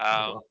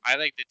 I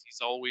like that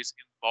he's always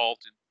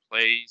involved in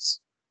plays.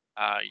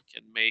 He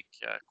can make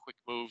quick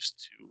moves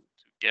to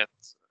get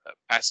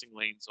passing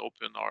lanes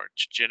open or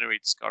to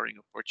generate scoring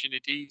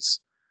opportunities.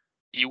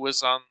 He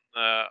was on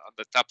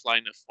the top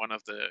line of one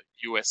of the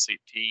USA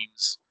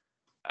teams,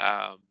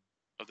 of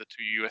the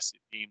two USA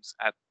teams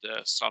at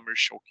the summer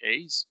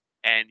showcase,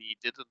 and he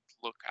didn't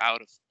look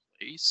out of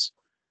place.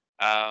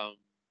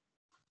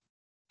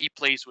 He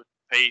plays with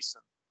pace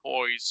and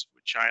poise,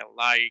 which I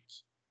like.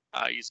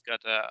 He's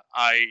got a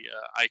high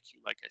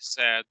IQ, like I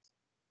said.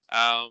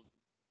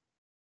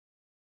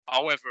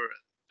 However,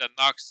 the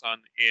knocks on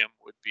him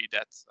would be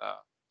that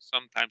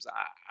sometimes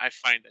I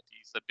find that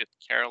he's a bit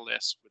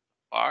careless with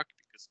the puck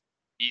because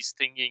he's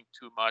thinking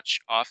too much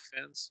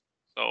offense.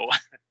 So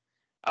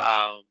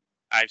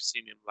I've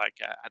seen him like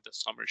at the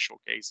summer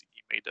showcase.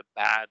 He made a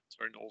bad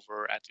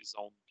turnover at his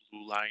own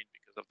blue line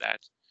because of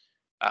that.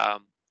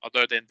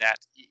 Other than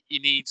that, he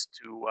needs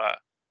to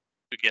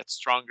get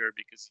stronger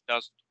because he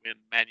doesn't win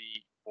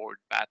many board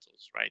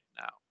battles right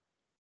now.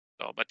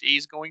 So, but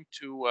he's going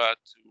to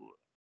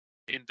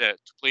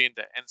play in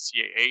the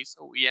NCAA,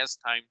 so he has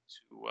time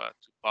to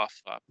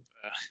buff up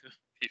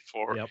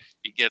before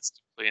he gets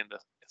to play in the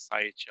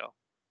SIHL.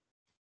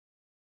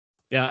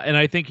 Yeah, and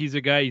I think he's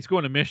a guy. He's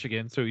going to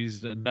Michigan, so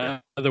he's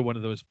another one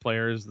of those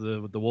players.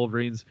 The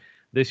Wolverines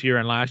this year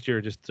and last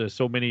year, just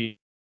so many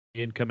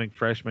incoming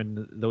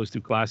freshmen, those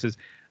two classes.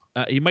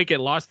 He might get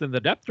lost in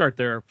the depth chart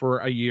there for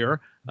a year,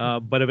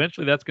 but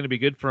eventually that's going to be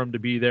good for him to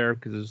be there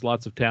because there's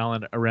lots of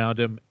talent around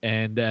him.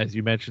 And as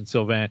you mentioned,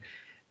 Sylvain,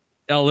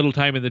 a little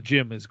time in the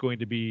gym is going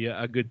to be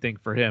a good thing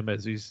for him,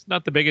 as he's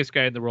not the biggest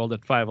guy in the world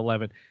at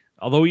 5'11".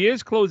 Although he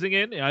is closing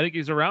in, I think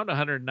he's around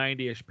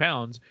 190-ish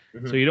pounds,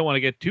 so you don't want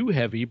to get too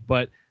heavy.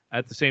 But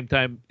at the same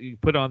time, you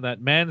put on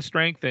that man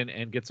strength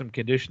and get some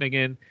conditioning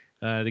in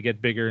to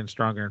get bigger and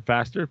stronger and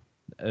faster.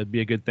 It'd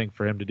be a good thing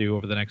for him to do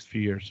over the next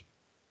few years.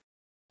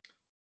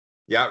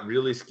 Yeah,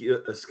 really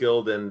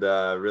skilled and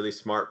really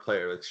smart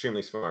player,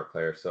 extremely smart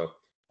player. So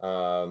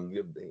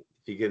if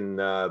he can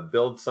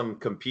build some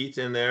compete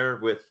in there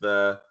with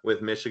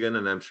Michigan,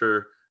 and I'm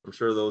sure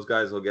those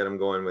guys will get him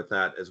going with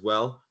that as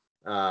well.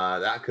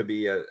 That could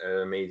be an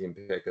amazing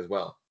pick as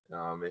well.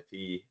 If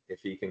he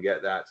can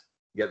get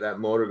that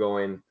motor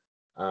going,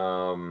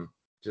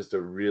 just a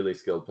really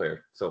skilled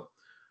player. So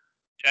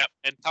yeah,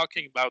 and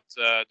talking about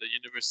the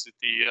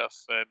University of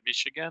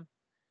Michigan.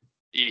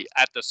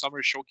 At the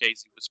summer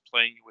showcase, he was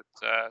playing with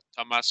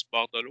Thomas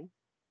Bordeleau.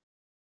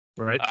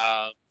 Right.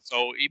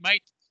 So he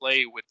might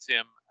play with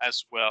him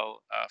as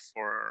well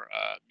for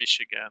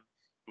Michigan.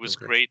 He was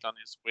great on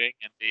his wing,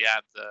 and they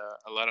had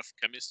a lot of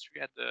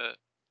chemistry at the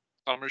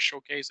summer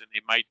showcase, and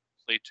they might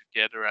play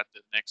together at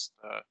the next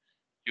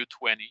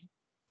U20.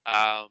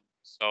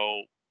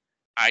 So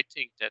I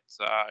think that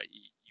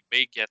he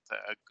may get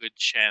a good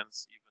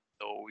chance, even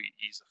though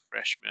he's a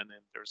freshman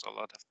and there's a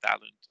lot of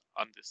talent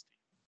on this team.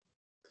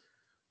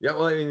 Yeah,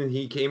 well, I mean,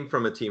 he came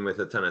from a team with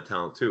a ton of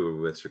talent too,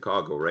 with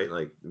Chicago, right?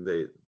 Like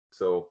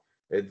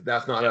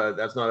that's not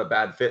a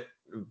bad fit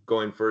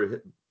going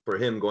for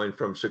him going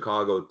from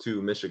Chicago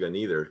to Michigan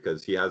either,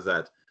 because he has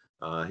that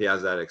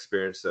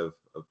experience of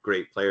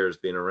great players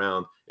being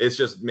around. It's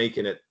just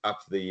making it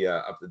up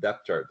the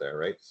depth chart there,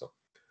 right? So,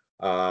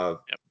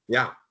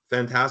 yeah,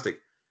 fantastic.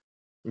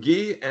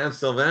 Guy and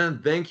Sylvain,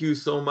 thank you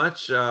so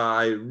much.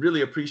 I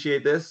really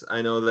appreciate this.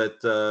 I know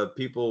that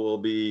people will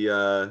be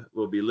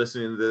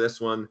listening to this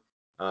one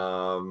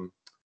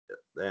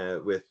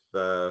with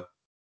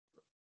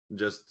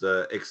just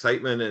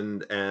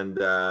excitement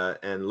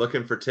and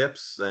looking for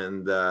tips.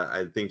 And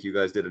I think you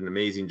guys did an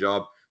amazing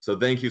job. So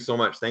thank you so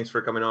much. Thanks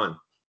for coming on.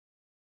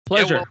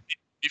 Pleasure. Yeah, well,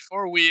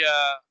 before we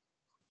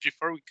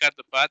cut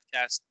the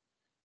podcast,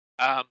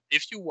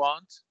 if you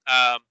want,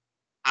 I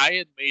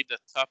had made the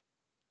top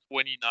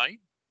 29,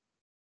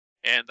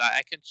 and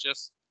I can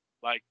just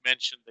like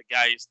mention the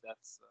guys that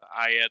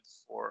I had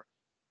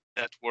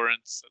that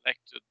weren't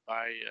selected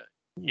by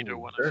either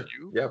one of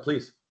you. Yeah,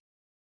 please.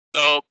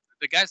 So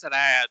the guys that I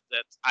had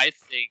that I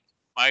think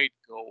might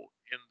go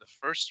in the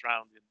first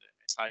round in the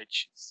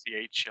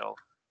SIHL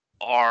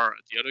are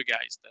the other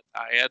guys that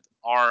I had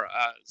are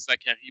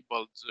Zachary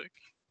Bolduc,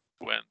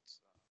 who went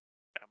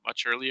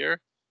much earlier.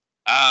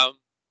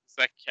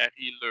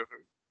 Zachary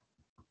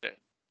Leroux,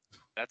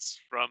 that's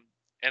from,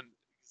 and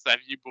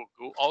Xavier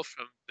Bourgault, all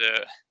from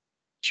the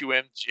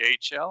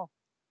QMJHL.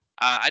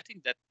 I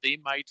think that they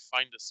might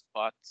find a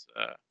spot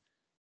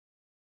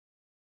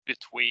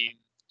between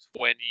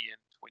 20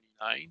 and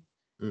 29.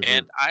 Mm-hmm.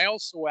 And I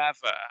also have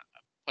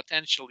a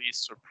potentially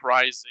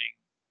surprising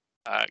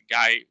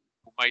guy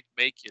who might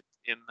make it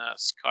in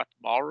Scott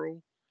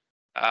Morrow.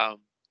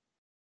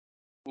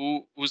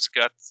 Who's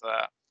got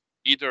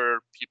either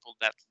people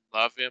that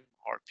love him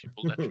or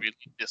people that really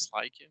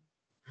dislike him.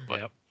 But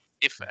Yep.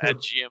 if a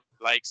GM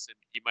likes him,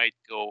 he might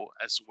go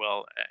as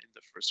well in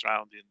the first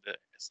round in the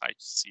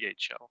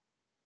SICHL.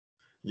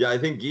 Yeah, I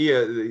think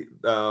Gia,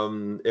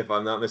 if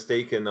I'm not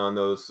mistaken, on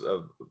those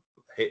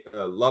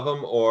love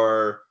him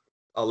or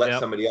I'll let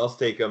somebody else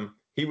take him.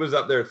 He was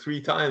up there 3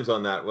 times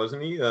on that,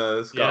 wasn't he?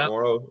 Scott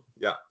Morrow.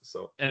 Yeah.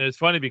 So. And it's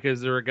funny because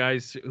there are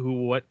guys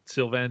who, what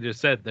Sylvain just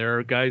said, there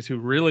are guys who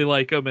really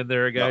like him, and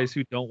there are guys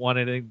who don't want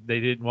anything. They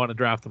didn't want to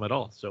draft him at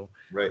all. So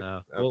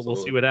we'll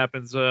see what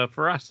happens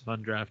for us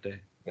on draft day.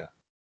 Yeah.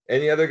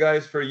 Any other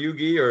guys for you,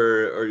 Guy,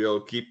 or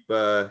you'll keep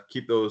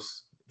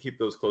those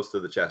close to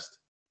the chest?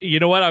 You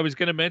know what? I was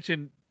going to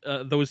mention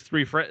those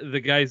 3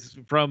 the guys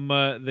from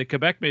the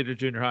Quebec Major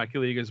Junior Hockey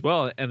League as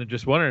well, and I'm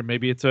just wondering,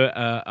 maybe it's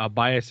a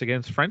bias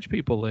against French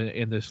people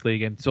in this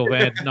league, and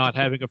Sylvain not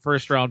having a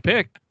first round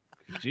pick.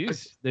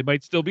 Jeez, they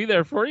might still be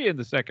there for you in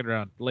the second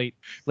round, late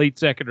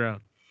second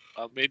round.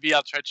 Maybe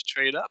I'll try to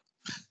trade up.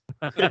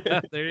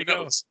 There you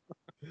go.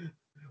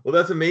 Well,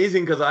 that's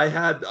amazing because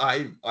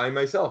I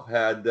myself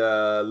had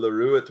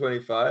Leroux at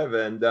 25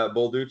 and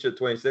Bolduc at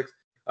 26.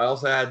 I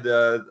also had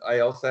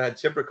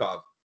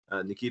Chibrikov.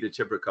 Nikita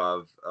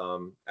Chibrikov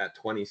at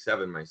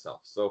 27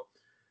 myself. So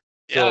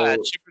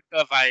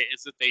Chibrikov, I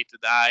hesitated.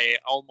 I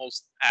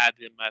almost had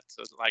him at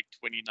like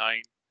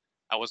 29.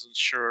 I wasn't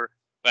sure,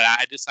 but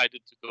I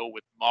decided to go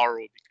with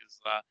Morrow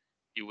because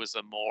he was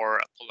a more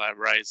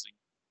polarizing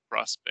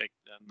prospect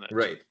than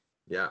right.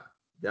 Yeah,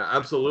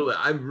 absolutely.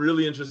 I'm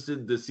really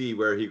interested to see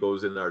where he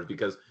goes in ours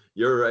because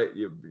you're right.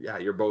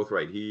 You're both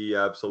right. He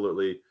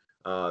absolutely.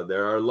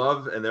 There are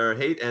love and there are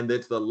hate, and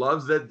it's the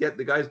loves that get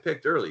the guys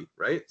picked early,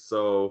 right?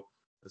 So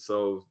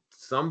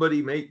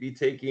somebody might be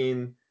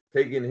taking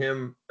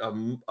him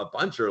a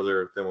bunch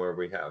earlier than where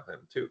we have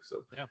him too.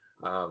 So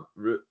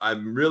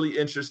I'm really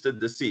interested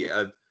to see.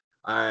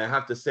 I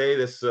have to say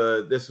this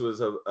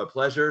was a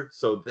pleasure.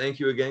 So thank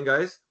you again,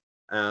 guys.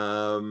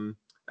 And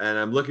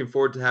I'm looking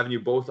forward to having you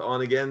both on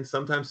again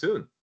sometime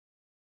soon.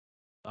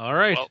 All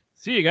right. Well,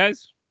 see you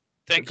guys.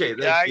 Thank you,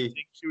 Guy. Thank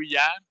you,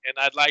 Jan. And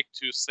I'd like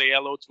to say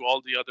hello to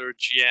all the other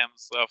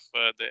GMs of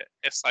the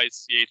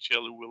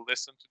SICHL who will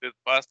listen to this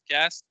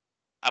podcast.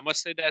 I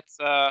must say that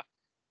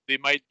they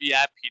might be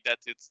happy that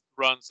it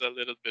runs a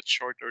little bit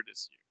shorter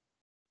this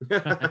year.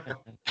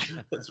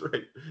 That's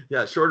right.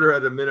 Yeah, shorter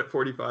at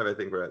 1:45, I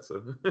think we're at.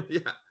 So,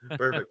 yeah,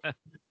 perfect.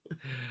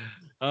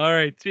 All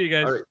right. See you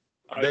guys. All right.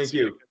 Thank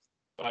you.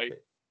 Bye. Okay.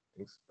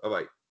 Thanks.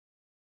 Bye-bye.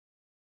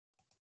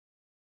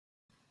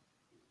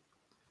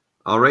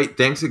 All right.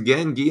 Thanks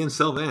again, Guy and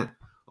Sylvain.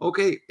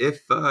 Okay.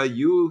 If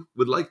you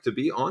would like to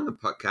be on the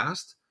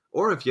podcast,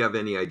 or if you have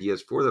any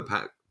ideas for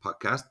the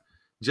podcast,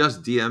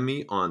 just DM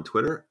me on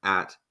Twitter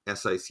at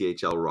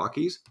SICHL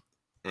Rockies.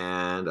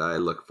 And I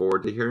look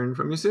forward to hearing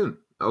from you soon.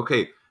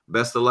 Okay.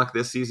 Best of luck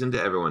this season to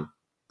everyone.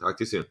 Talk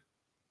to you soon.